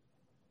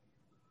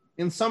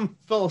in some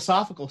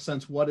philosophical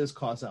sense, what is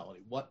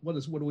causality? What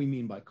do we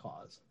mean by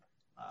cause?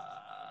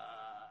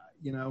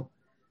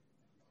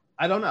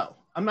 I don't know.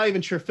 I'm not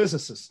even sure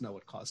physicists know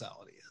what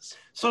causality is.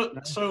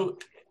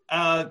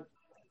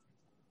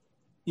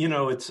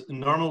 It's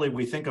normally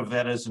we think of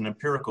that as an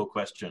empirical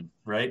question,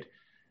 right?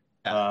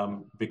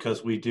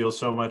 Because we deal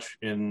so much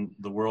in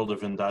the world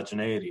of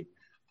endogeneity.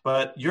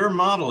 But you're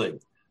modeling.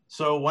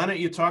 So why don't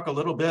you talk a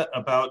little bit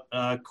about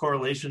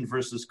correlation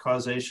versus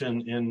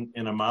causation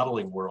in a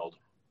modeling world?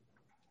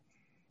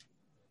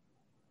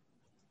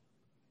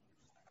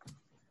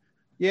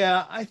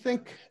 Yeah, I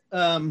think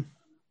I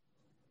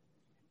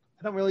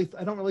don't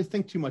really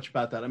think too much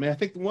about that. I mean, I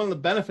think one of the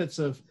benefits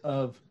of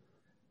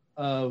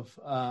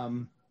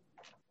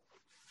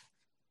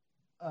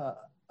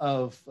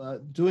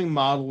doing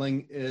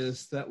modeling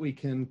is that we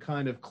can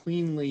kind of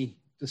cleanly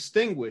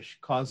distinguish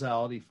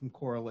causality from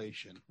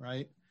correlation,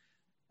 right?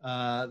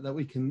 That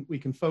we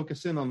can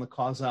focus in on the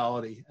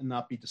causality and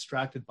not be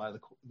distracted by the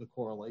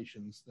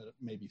correlations that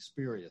may be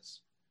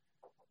spurious.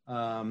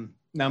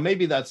 Now,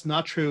 maybe that's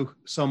not true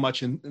so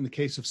much in the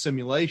case of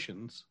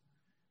simulations,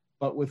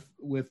 but with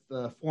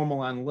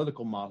formal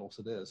analytical models,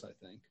 it is, I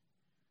think.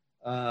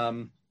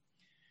 I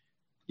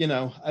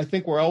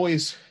think we're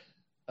always,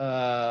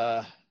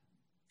 the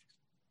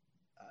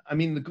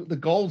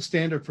gold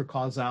standard for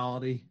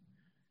causality,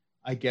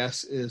 I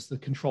guess, is the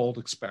controlled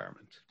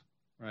experiment,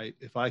 right?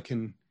 If I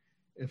can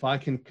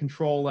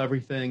control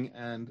everything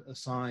and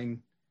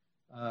assign,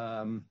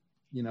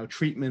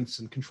 treatments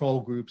and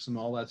control groups and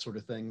all that sort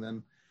of thing,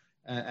 then,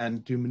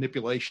 and do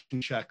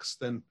manipulation checks,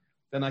 then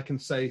I can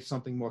say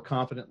something more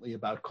confidently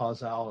about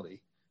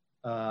causality.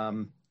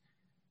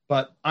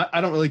 But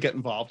I don't really get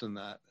involved in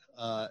that,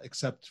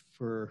 except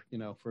for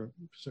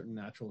certain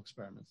natural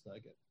experiments that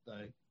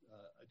I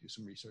do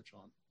some research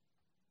on.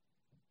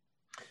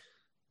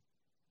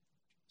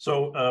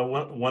 So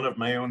one of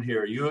my own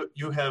here,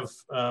 you have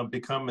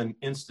become an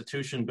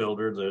institution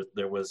builder.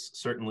 There was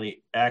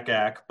certainly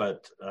ACAC,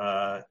 but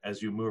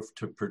as you moved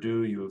to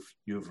Purdue,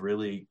 you've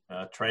really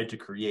tried to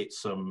create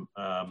some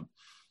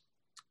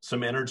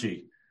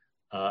energy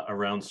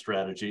around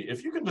strategy.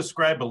 If you can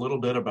describe a little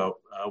bit about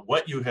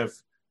what you have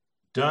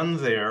done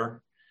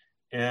there,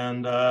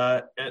 and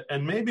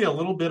maybe a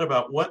little bit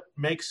about what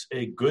makes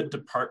a good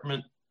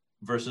department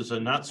versus a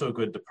not so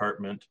good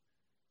department.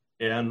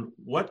 And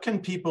what can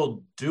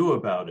people do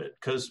about it?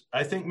 Because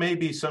I think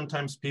maybe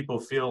sometimes people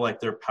feel like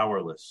they're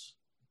powerless.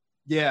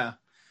 Yeah.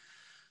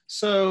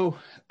 So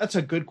that's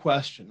a good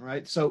question,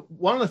 right? So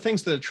one of the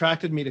things that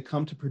attracted me to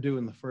come to Purdue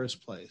in the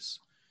first place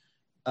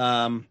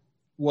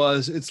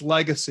was its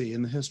legacy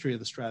in the history of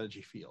the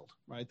strategy field,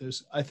 right?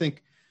 I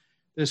think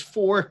there's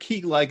 4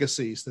 key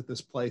legacies that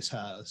this place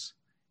has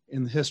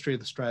in the history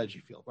of the strategy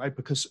field, right?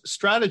 Because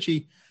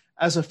strategy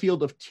as a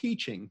field of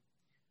teaching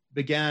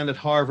began at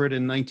Harvard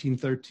in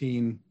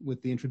 1913 with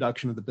the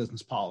introduction of the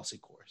business policy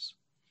course.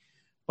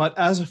 But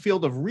as a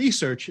field of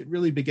research, it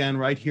really began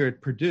right here at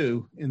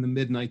Purdue in the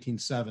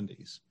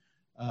mid-1970s,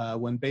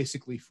 when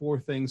basically 4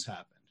 things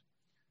happened.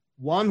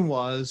 One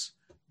was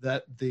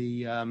that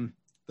the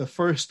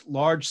first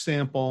large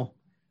sample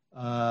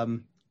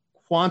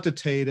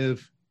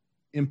quantitative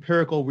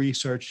empirical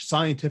research,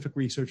 scientific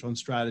research on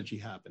strategy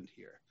happened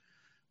here.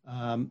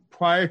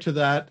 Prior to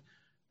that,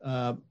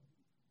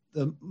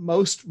 the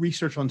most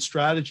research on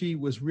strategy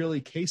was really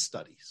case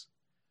studies.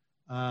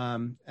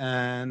 And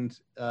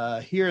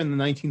here in the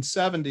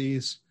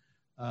 1970s,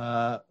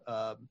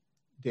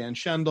 Dan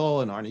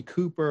Schendel and Arnie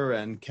Cooper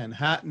and Ken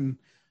Hatton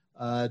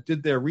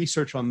did their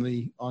research on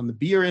the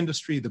beer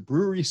industry, the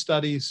brewery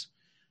studies,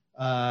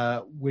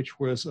 which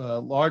was a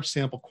large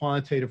sample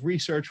quantitative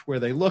research where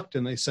they looked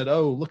and they said,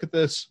 oh, look at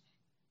this.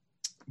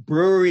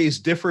 Breweries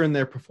differ in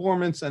their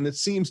performance, and it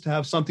seems to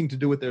have something to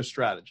do with their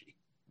strategy,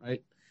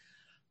 right?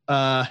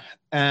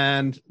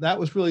 And that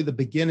was really the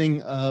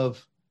beginning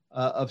of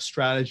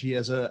strategy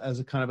as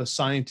a kind of a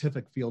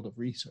scientific field of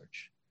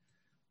research.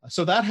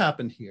 So that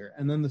happened here.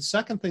 And then the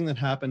second thing that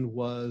happened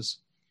was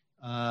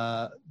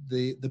the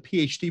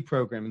PhD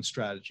program in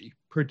strategy.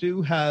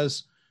 Purdue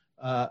has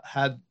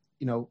had,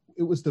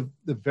 it was the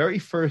very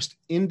first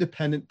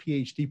independent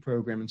PhD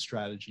program in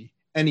strategy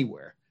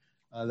anywhere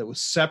that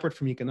was separate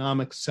from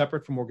economics,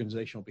 separate from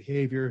organizational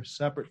behavior,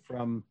 separate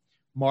from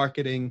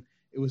marketing.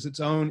 It was its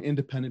own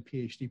independent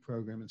PhD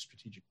program in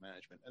strategic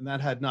management, and that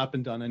had not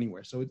been done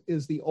anywhere. So it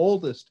is the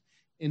oldest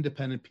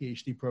independent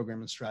PhD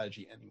program in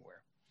strategy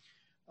anywhere.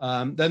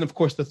 Then, of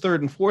course, the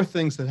third and fourth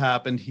things that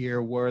happened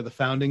here were the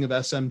founding of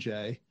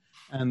SMJ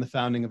and the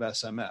founding of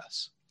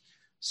SMS.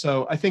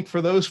 So I think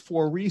for those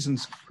 4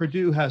 reasons,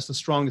 Purdue has the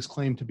strongest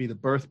claim to be the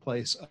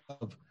birthplace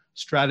of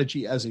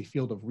strategy as a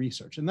field of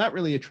research, and that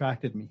really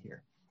attracted me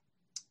here.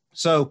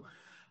 So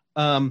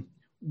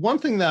one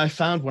thing that I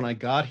found when I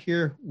got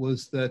here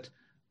was that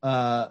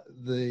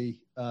the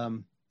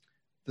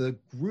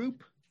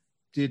group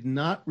did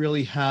not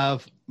really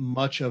have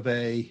much of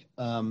a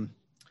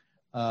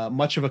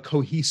much of a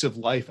cohesive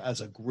life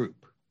as a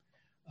group.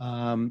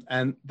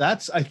 And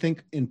that's, I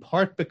think, in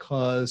part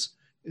because,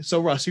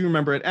 so Russ, you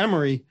remember at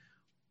Emory,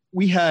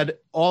 we had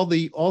all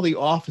the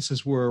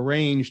offices were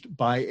arranged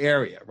by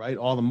area, right?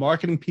 All the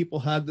marketing people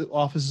had the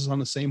offices on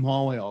the same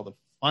hallway. All the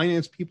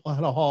finance people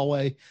had a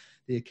hallway.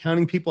 The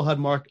accounting people had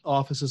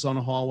offices on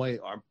a hallway.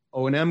 Our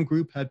O&M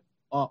group had,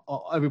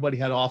 everybody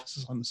had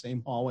offices on the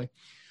same hallway.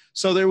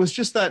 So there was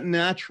just that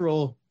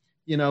natural,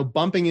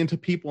 bumping into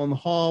people in the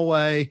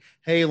hallway.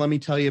 Hey, let me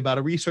tell you about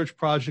a research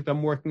project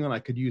I'm working on. I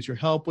could use your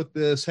help with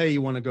this. Hey,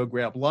 you want to go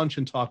grab lunch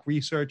and talk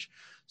research?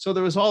 So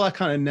there was all that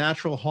kind of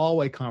natural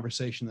hallway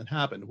conversation that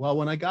happened. Well,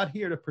 when I got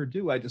here to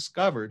Purdue, I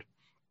discovered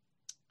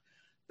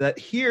that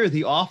here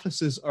the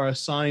offices are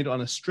assigned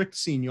on a strict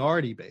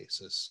seniority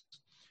basis,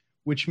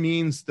 which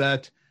means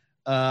that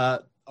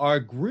our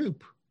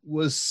group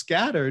was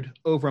scattered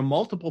over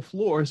multiple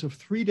floors of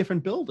 3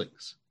 different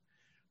buildings.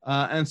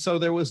 And so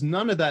there was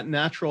none of that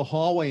natural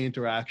hallway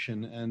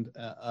interaction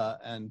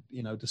and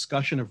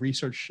discussion of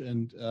research.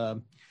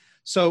 And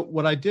so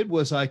what I did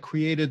was I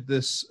created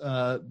this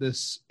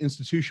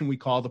institution we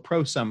call the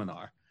Pro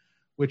Seminar,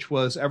 which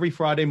was every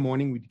Friday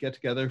morning we'd get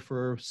together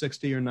for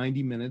 60 or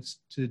 90 minutes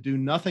to do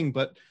nothing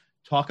but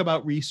talk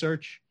about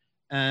research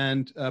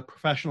and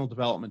professional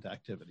development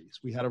activities.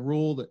 We had a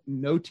rule that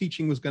no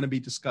teaching was going to be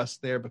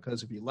discussed there,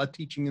 because if you let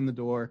teaching in the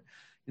door,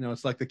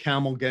 it's like the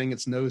camel getting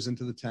its nose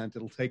into the tent,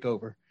 it'll take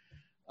over.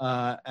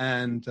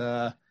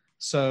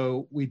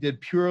 So we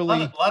did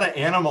purely... A lot of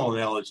animal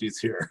analogies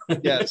here.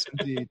 Yes,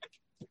 indeed.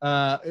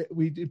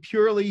 We did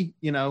purely,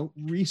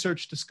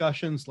 research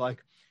discussions,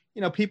 like,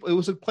 people, it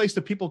was a place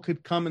that people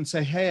could come and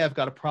say, hey, I've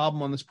got a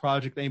problem on this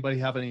project. Anybody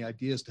have any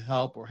ideas to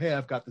help? Or, hey,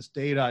 I've got this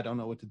data, I don't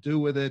know what to do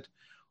with it.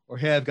 Or,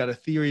 hey, I've got a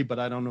theory, but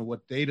I don't know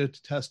what data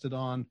to test it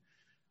on.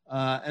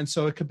 And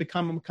so it could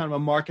become kind of a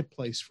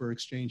marketplace for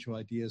exchange of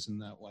ideas in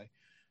that way.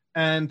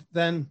 And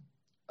then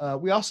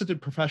we also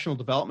did professional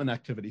development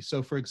activities.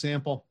 So, for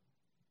example,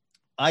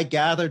 I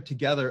gathered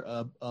together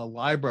a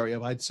library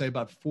of, I'd say,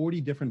 about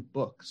 40 different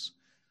books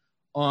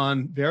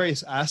on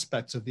various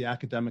aspects of the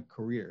academic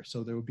career.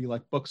 So there would be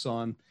like books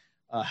on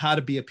how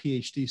to be a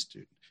PhD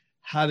student,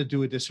 how to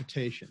do a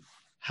dissertation,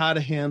 how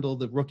to handle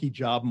the rookie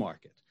job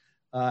market,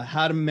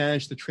 how to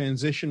manage the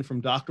transition from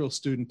doctoral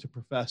student to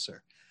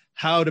professor,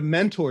 how to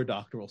mentor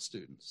doctoral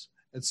students,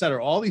 et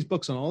cetera. All these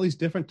books on all these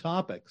different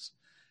topics.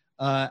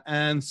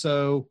 And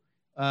so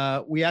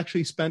we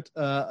actually spent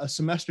a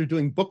semester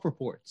doing book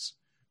reports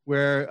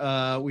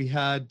where we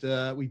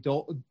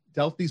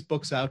dealt these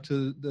books out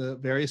to the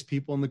various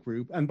people in the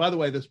group. And by the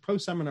way, this Pro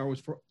Seminar was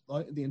for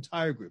the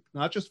entire group,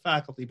 not just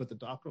faculty, but the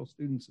doctoral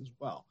students as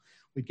well.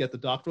 We'd get the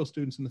doctoral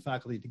students and the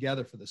faculty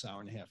together for this hour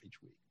and a half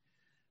each week.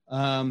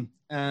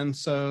 And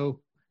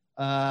so,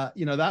 that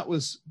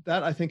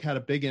I think had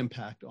a big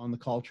impact on the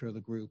culture of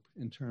the group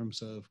in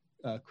terms of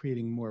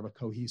creating more of a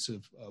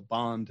cohesive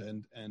bond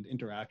and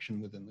interaction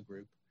within the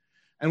group.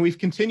 And we've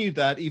continued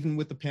that even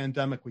with the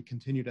pandemic. We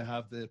continue to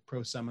have the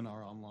Pro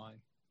Seminar online.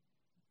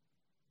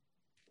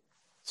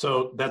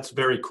 So that's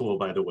very cool,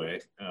 by the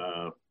way.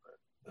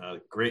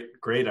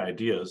 Great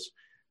ideas.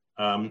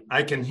 I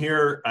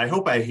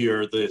hope I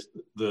hear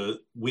the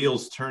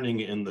wheels turning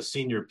in the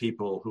senior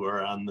people who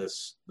are on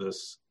this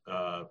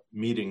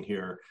meeting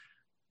here,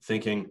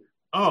 thinking,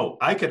 oh,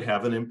 I could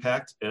have an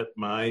impact at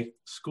my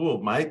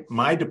school.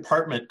 My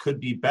department could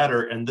be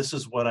better, and this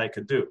is what I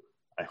could do.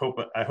 I hope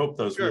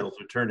those Sure. wheels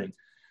are turning.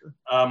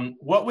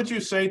 What would you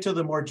say to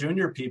the more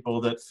junior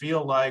people that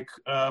feel like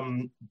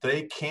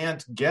they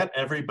can't get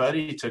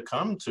everybody to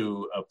come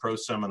to a Pro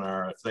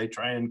Seminar if they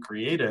try and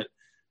create it?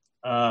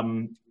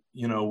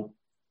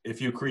 If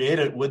you create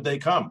it, would they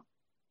come?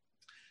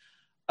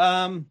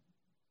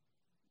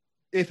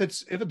 If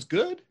it's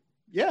good,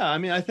 yeah. I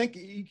mean, I think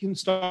you can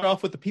start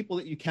off with the people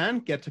that you can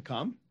get to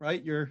come,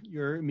 right? Your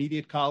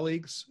immediate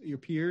colleagues, your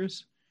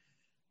peers.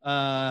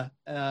 Here's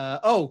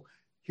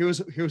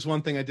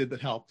one thing I did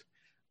that helped.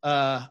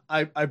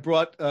 I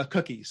brought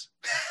cookies.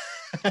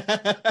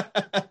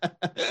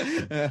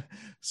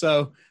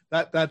 So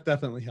that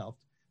definitely helped.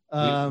 We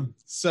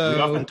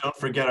often don't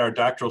forget our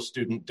doctoral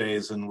student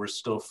days, and we're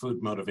still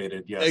food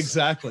motivated. Yes,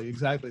 exactly.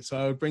 So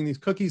I would bring these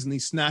cookies and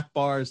these snack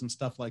bars and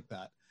stuff like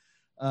that.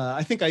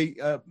 I think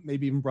I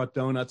maybe even brought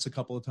donuts a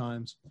couple of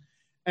times.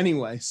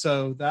 Anyway,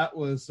 so that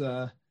was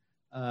that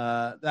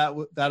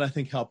I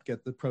think helped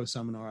get the Pro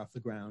Seminar off the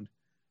ground.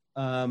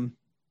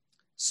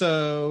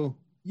 So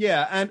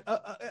yeah,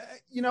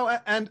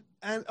 and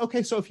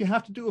okay, so if you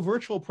have to do a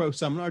virtual Pro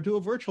Seminar, do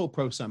a virtual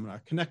Pro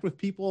Seminar. Connect with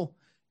people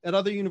at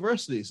other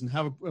universities and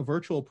have a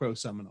virtual Pro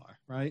Seminar,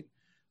 right?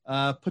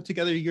 Put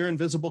together your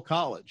invisible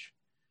college.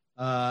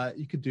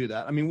 You could do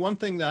that. I mean, one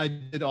thing that I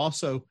did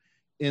also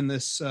in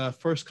this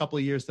first couple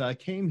of years that I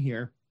came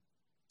here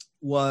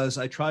was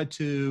I tried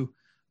to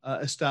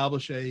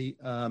establish a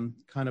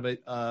kind of a,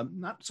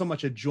 not so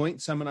much a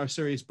joint seminar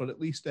series, but at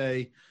least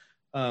an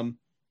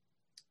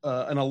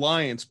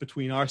alliance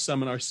between our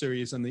seminar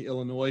series and the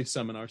Illinois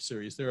seminar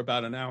series. They're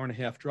about an hour and a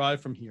half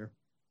drive from here.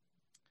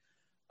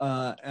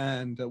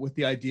 and with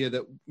the idea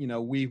that,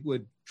 we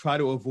would try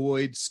to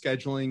avoid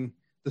scheduling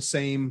the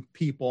same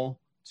people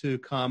to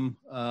come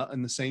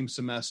in the same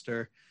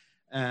semester,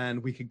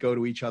 and we could go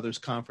to each other's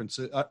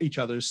conferences, each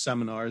other's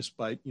seminars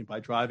by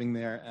driving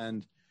there.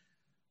 And,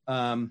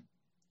 and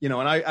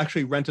I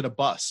actually rented a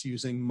bus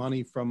using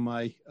money from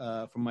my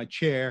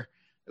chair.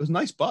 It was a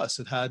nice bus.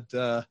 It had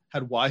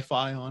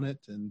Wi-Fi on it,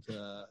 and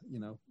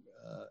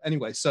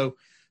anyway, so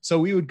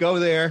we would go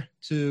there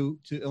to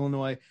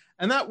Illinois,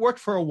 and that worked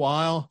for a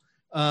while.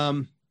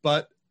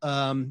 But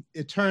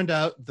it turned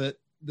out that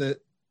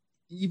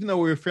even though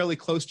we were fairly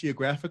close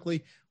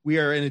geographically, we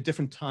are in a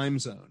different time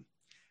zone,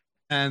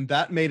 and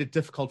that made it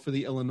difficult for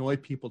the Illinois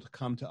people to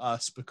come to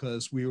us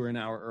because we were an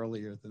hour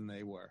earlier than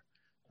they were.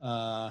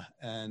 I'm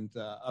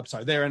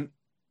sorry,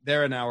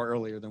 they're an hour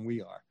earlier than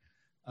we are.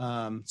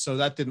 So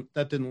that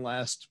didn't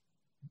last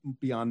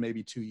beyond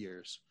maybe 2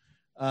 years.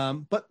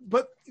 But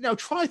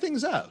try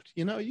things out.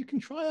 You can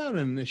try out an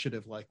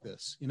initiative like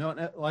this.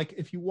 Like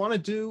if you want to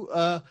do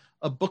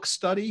a book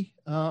study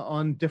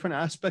on different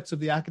aspects of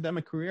the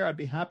academic career, I'd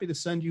be happy to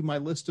send you my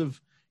list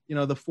of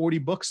the 40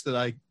 books that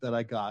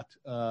I got,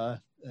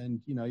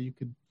 and you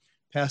could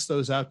pass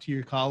those out to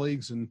your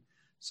colleagues and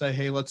say,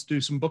 hey, let's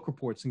do some book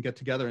reports and get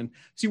together. And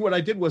see, what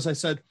I did was I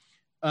said,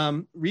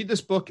 read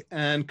this book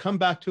and come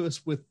back to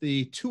us with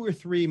the 2 or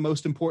 3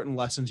 most important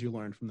lessons you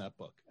learned from that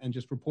book, and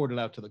just report it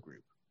out to the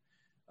group.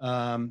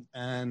 I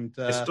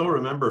still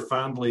remember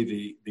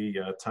fondly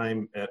the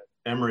time at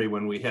Emory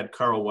when we had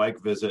Carl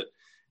Weick visit,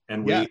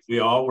 and we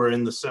all were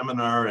in the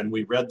seminar, and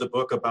we read the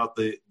book about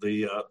the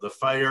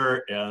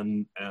fire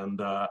and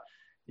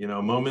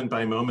moment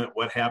by moment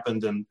what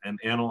happened, and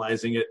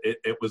analyzing it.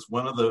 It was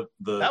one of the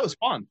that was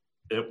fun.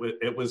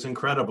 It was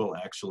incredible,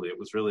 actually. It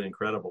was really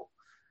incredible.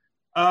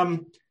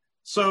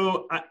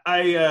 So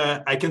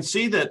I can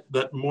see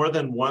that more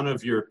than one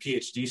of your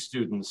PhD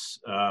students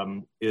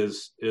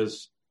is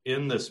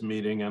in this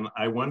meeting, and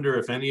I wonder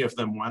if any of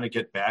them want to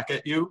get back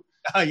at you.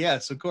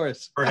 Yes, of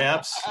course.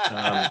 Perhaps.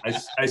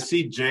 I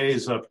see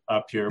Jay's up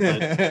here,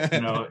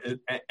 but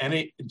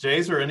any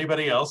Jay's or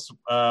anybody else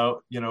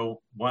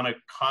want to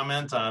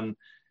comment on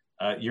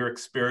your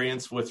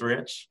experience with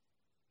Rich?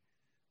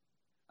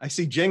 I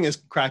see Jing is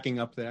cracking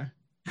up there.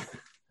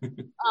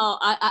 Oh,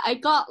 I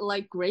got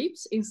like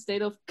grapes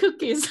instead of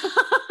cookies.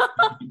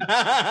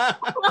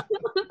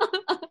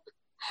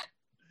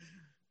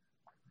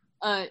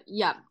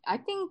 Yeah, I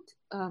think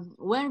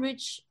when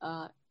Rich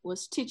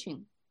was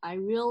teaching, I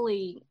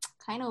really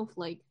kind of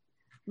like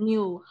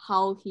knew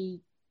how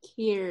he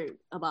cared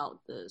about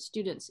the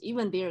students.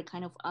 Even they're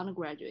kind of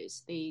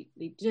undergraduates, they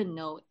didn't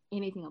know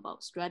anything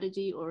about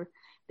strategy, or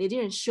they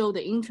didn't show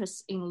the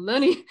interest in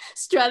learning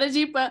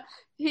strategy, but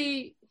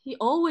he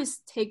always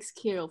takes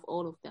care of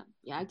all of them.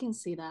 Yeah, I can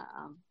see that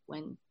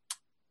when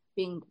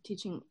being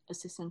teaching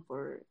assistant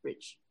for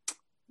Rich.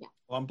 Yeah.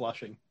 Well, I'm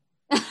blushing.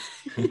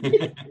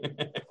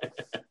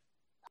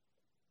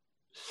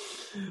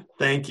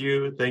 Thank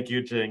you,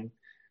 Jing.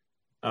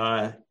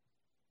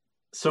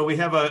 So we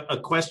have a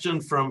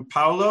question from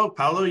Paulo.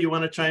 Paulo, you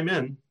want to chime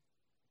in?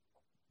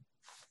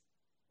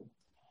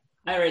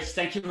 Hi, Rich.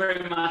 Thank you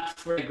very much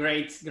for a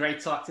great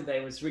talk today.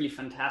 It was really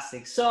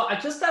fantastic. So I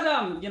just had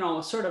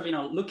sort of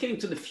looking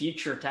into the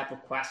future type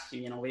of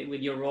question, with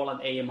your role at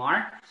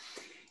AMR.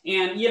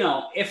 And,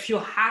 if you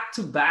had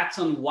to bet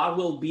on what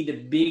will be the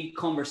big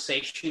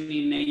conversation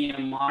in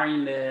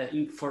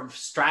AMR for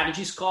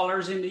strategy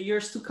scholars in the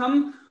years to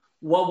come,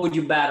 what would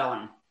you bet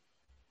on?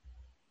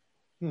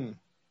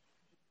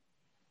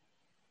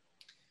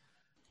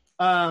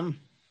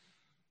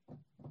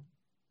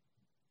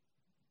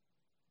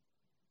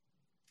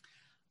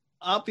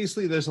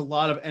 Obviously, there's a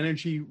lot of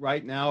energy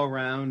right now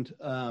around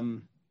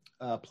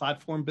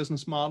platform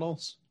business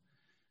models.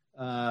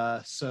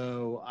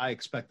 So I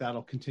expect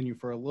that'll continue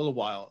for a little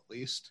while, at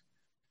least,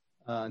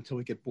 until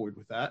we get bored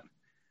with that.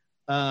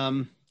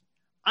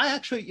 I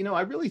actually,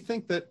 I really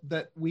think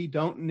that we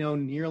don't know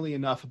nearly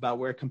enough about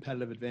where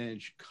competitive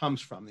advantage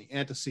comes from, the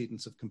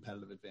antecedents of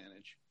competitive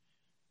advantage.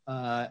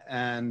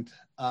 And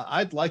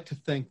I'd like to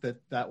think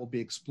that will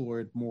be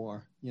explored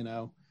more.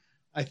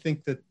 I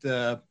think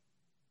that,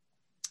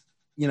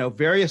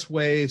 various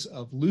ways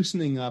of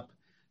loosening up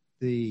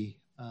the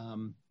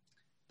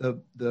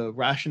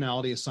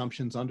rationality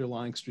assumptions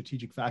underlying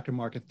strategic factor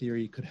market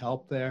theory could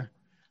help there.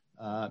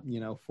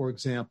 For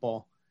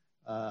example,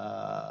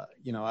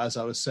 as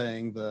I was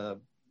saying,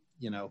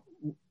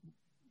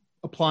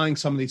 applying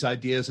some of these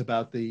ideas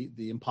about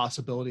the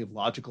impossibility of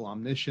logical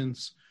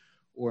omniscience,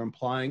 or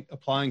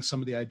applying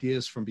some of the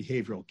ideas from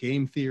behavioral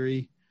game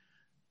theory,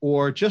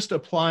 or just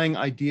applying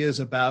ideas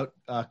about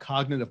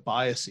cognitive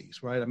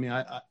biases, right? I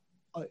mean,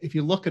 if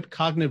you look at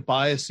cognitive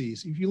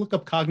biases, if you look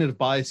up cognitive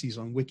biases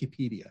on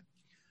Wikipedia,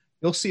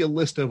 you'll see a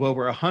list of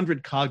over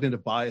 100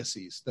 cognitive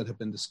biases that have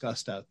been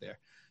discussed out there.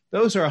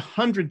 Those are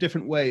 100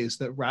 different ways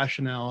that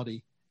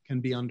rationality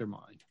can be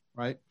undermined,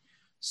 right?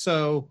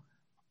 So,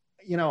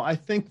 I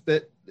think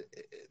that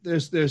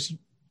there's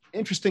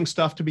interesting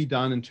stuff to be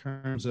done in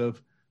terms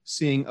of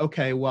seeing,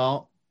 okay,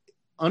 well,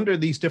 under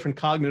these different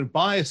cognitive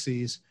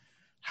biases,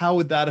 how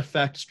would that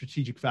affect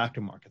strategic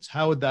factor markets?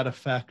 How would that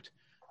affect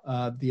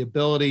the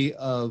ability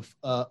of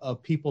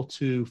people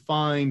to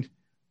find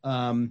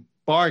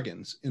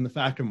bargains in the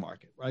factor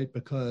market, right?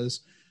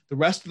 Because the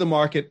rest of the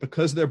market,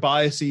 because of their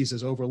biases,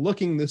 is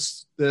overlooking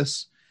this.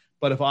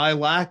 But if I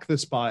lack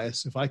this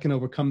bias, if I can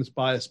overcome this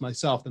bias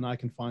myself, then I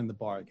can find the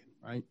bargain,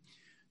 right?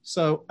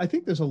 So I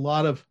think there's a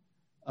lot of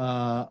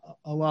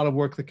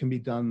work that can be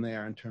done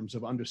there in terms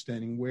of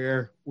understanding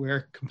where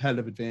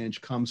competitive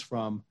advantage comes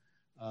from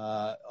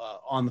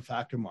on the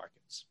factor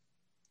markets.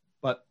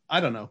 But I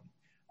don't know.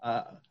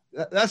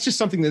 That's just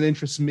something that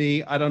interests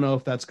me. I don't know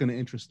if that's going to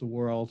interest the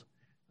world,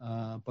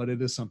 but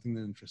it is something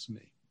that interests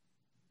me.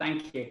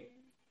 Thank you.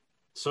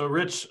 So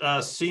Rich,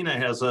 Sina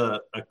has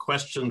a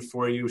question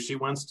for you. She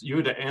wants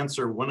you to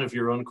answer one of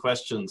your own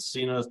questions.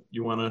 Sina,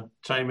 you want to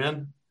chime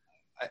in?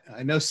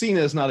 I know Sina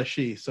is not a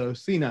she. So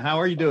Sina, how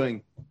are you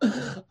doing?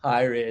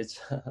 Hi, Rich.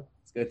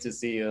 It's good to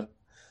see you.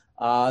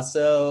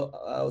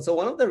 So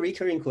one of the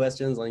recurring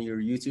questions on your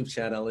YouTube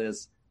channel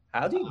is,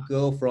 how do you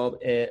go from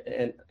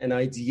an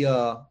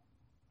idea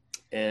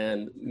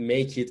and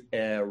make it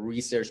a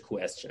research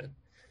question?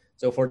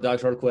 So for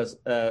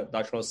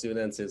doctoral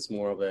students, it's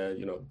more of a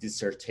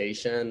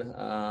dissertation,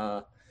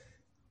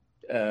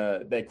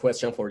 the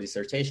question for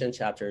dissertation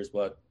chapters.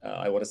 But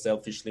I want to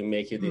selfishly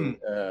make it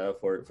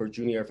for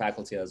junior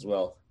faculty as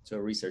well, to a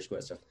research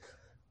question.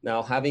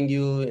 Now, having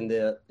you in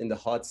the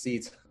hot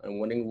seat, I'm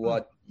wondering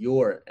what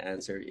your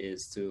answer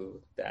is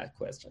to that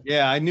question.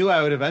 Yeah, I knew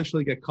I would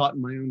eventually get caught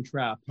in my own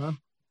trap,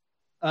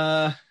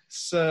 huh?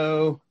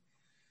 So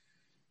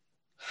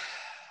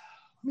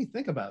let me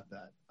think about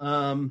that.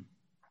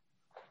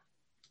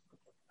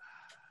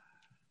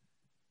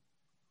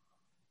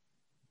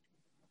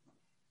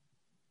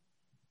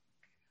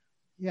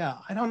 Yeah,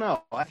 I don't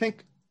know. I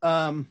think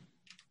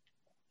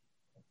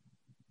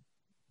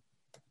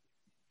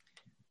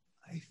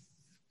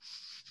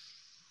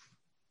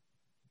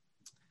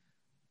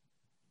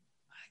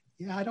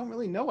I don't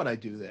really know what I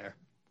do there.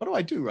 What do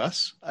I do,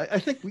 Russ? I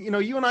think,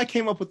 you and I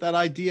came up with that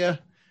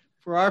idea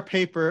for our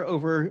paper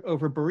over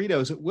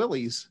burritos at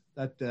Willie's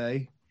that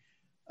day.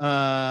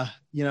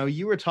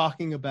 You were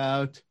talking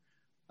about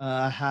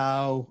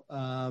how,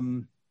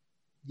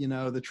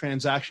 the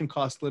transaction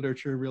cost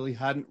literature really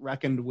hadn't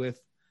reckoned with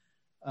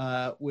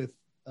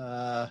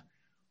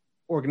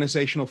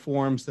organizational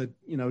forms that,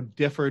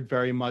 differed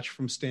very much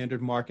from standard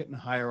market and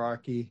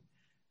hierarchy.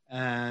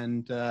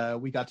 And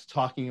we got to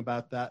talking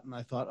about that, and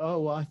I thought,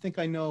 I think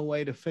I know a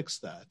way to fix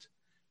that.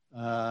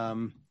 I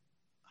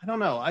don't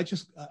know.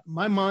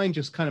 My mind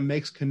just kind of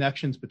makes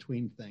connections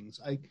between things.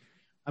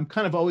 I'm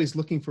kind of always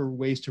looking for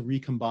ways to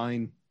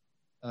recombine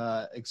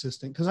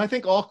existing, because I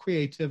think all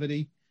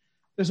creativity,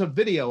 there's a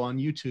video on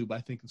YouTube,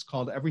 I think it's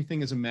called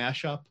Everything is a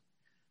Mashup.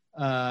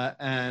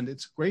 And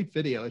it's a great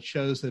video. It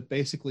shows that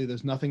basically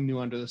there's nothing new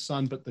under the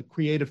sun, but the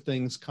creative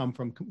things come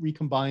from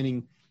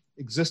recombining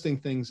existing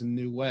things in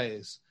new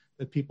ways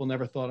that people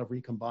never thought of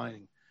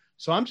recombining.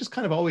 So I'm just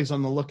kind of always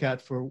on the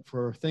lookout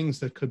for things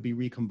that could be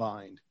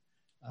recombined.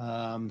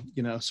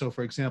 So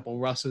for example,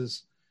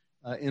 Russ's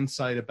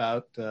insight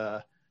about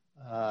there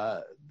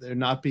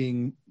not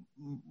being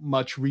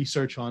much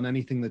research on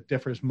anything that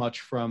differs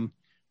much from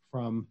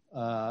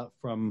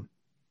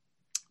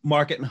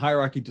market and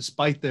hierarchy,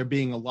 despite there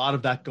being a lot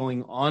of that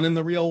going on in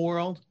the real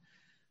world.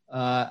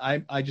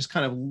 I just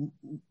kind of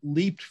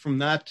leaped from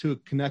that to a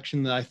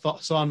connection that I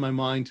saw in my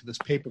mind to this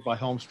paper by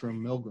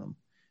Holmstrom Milgram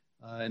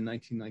in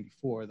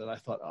 1994 that I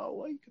thought,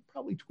 you could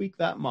probably tweak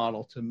that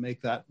model to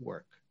make that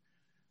work.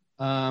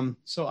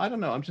 So I don't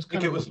know. I'm just I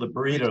think it was the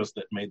burritos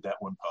that made that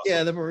one possible.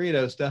 Yeah, the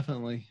burritos,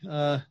 definitely.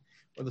 Or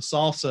the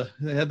salsa.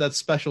 They had that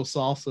special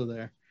salsa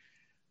there.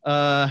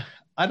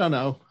 I don't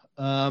know.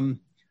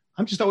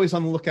 I'm just always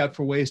on the lookout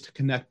for ways to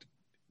connect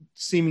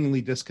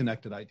seemingly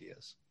disconnected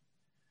ideas.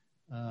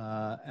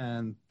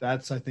 And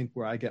that's, I think,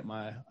 where I get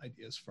my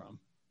ideas from.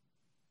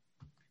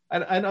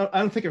 I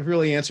don't think I've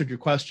really answered your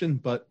question,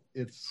 but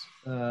it's...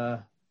 I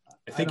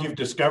think you've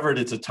discovered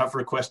it's a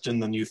tougher question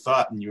than you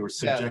thought, and you were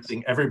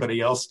subjecting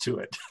everybody else to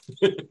it.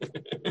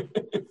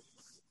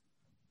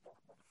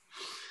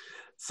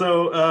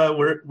 So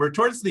we're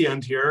towards the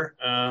end here.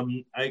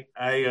 I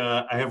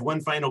have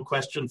one final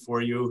question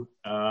for you,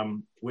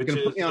 which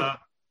is...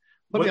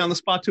 Put me on the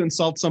spot to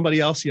insult somebody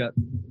else yet?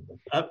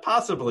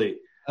 Possibly.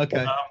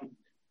 Okay.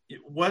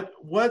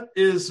 What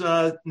is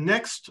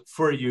next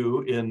for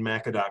you in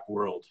Macadoc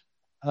world?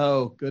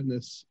 Oh,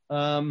 goodness.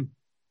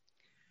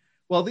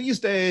 Well, these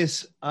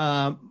days,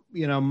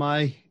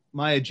 my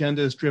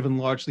agenda is driven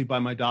largely by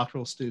my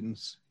doctoral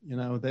students.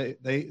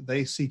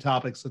 They see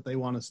topics that they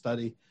want to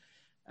study,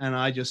 and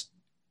I just,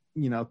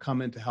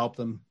 come in to help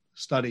them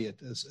study it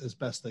as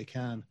best they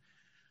can.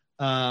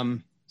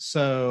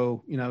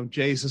 So,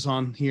 Jays is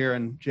on here,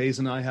 and Jays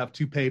and I have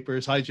two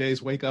papers. Hi,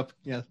 Jays, wake up.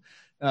 Yeah.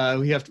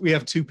 We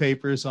have two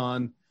papers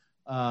on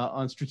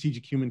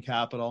strategic human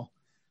capital.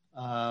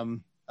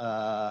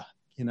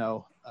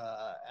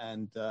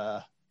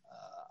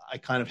 I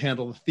kind of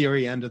handle the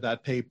theory end of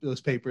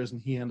those papers,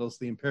 and he handles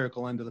the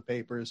empirical end of the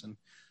papers, and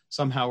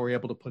somehow we're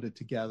able to put it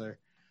together.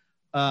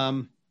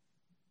 I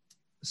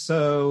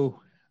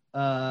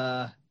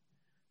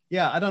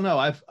don't know.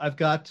 I've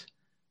got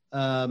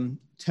 10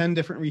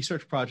 different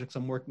research projects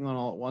I'm working on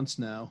all at once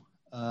now,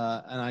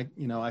 and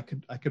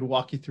I could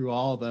walk you through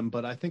all of them,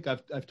 but I think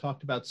I've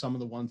talked about some of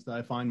the ones that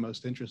I find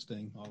most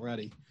interesting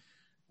already.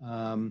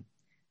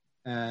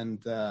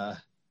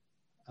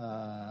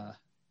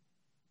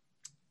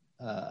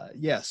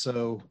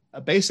 So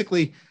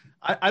basically,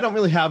 I don't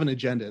really have an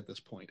agenda at this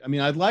point. I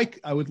mean,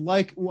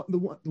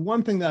 the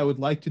one thing that I would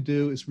like to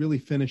do is really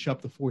finish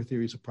up the 4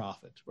 theories of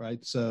profit,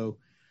 right? So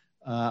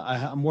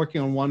I'm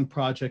working on one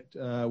project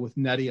with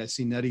Nettie. I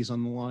see Nettie's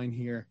on the line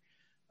here,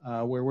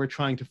 where we're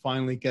trying to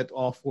finally get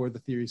all 4 of the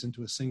theories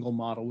into a single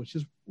model, which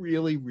is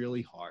really,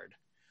 really hard.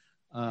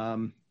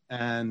 We're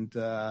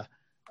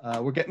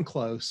getting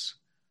close.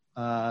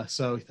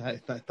 So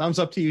thumbs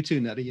up to you too,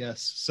 Nettie.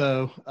 Yes.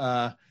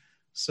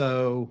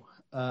 So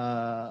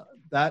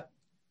that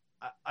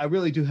I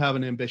really do have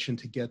an ambition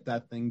to get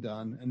that thing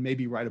done and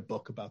maybe write a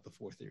book about the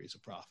 4 theories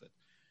of profit.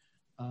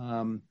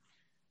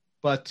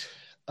 But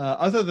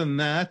other than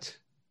that,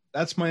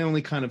 that's my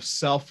only kind of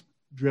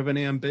self-driven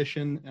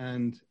ambition.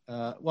 And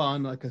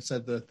and like I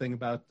said, the thing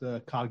about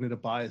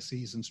cognitive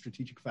biases and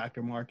strategic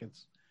factor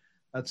markets,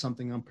 that's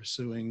something I'm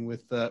pursuing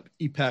with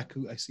EPEC,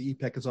 who I see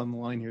EPEC is on the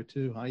line here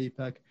too. Hi,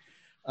 EPEC.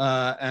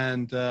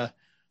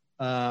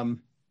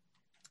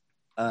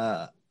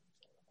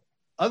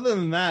 Other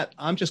than that,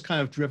 I'm just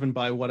kind of driven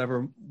by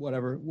whichever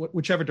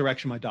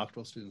direction my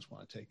doctoral students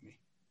want to take me.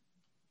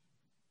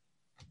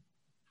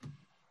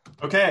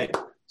 Okay,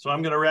 so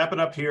I'm going to wrap it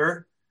up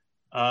here.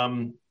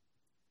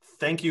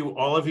 Thank you,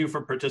 all of you,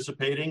 for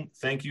participating.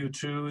 Thank you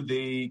to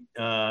the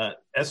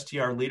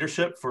STR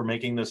leadership for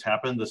making this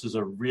happen. This is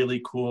a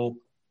really cool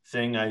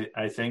thing,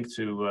 I think,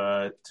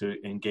 to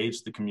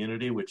engage the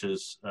community, which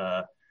is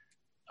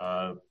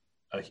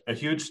a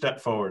huge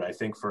step forward, I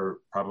think,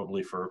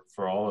 probably for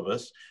all of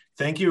us.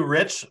 Thank you,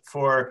 Rich,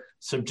 for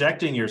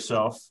subjecting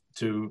yourself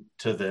to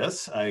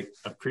this. I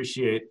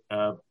appreciate,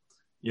 I'm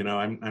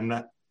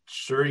not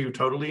sure you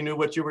totally knew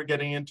what you were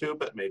getting into,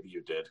 but maybe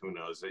you did. Who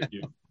knows?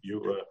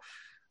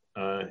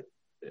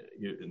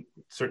 You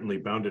certainly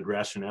bounded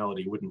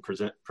rationality wouldn't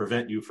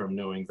prevent you from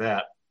knowing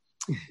that.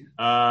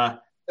 At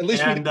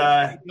least we didn't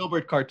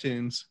Dilbert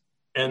cartoons.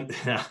 And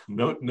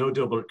no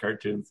Dilbert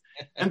cartoons.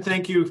 And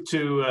thank you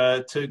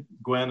to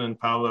Gwen and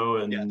Paolo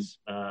and yes.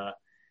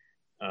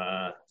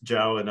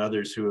 Zhao and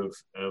others who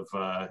have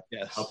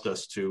helped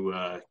us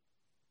to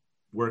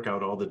work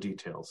out all the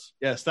details.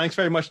 Yes, thanks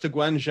very much to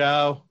Gwen,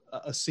 Zhao,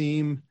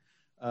 Asim,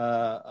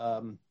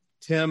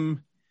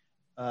 Tim,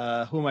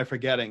 who am I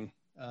forgetting?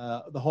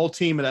 The whole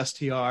team at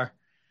STR.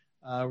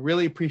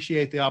 Really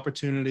appreciate the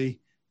opportunity.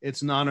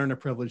 It's an honor and a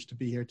privilege to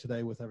be here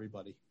today with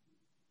everybody.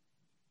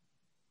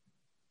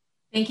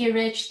 Thank you,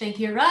 Rich. Thank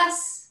you,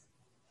 Russ.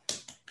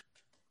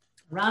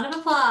 Round of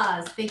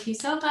applause. Thank you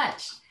so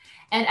much.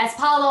 And as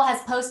Paolo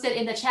has posted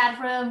in the chat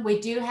room,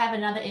 we do have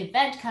another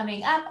event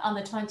coming up on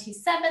the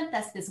 27th.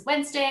 That's this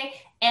Wednesday.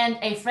 And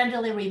a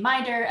friendly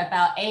reminder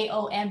about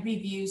AOM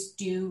reviews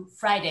due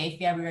Friday,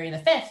 February the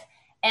 5th.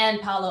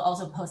 And Paolo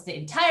also posted the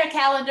entire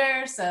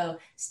calendar. So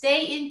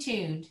stay in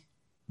tuned.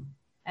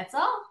 That's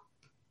all.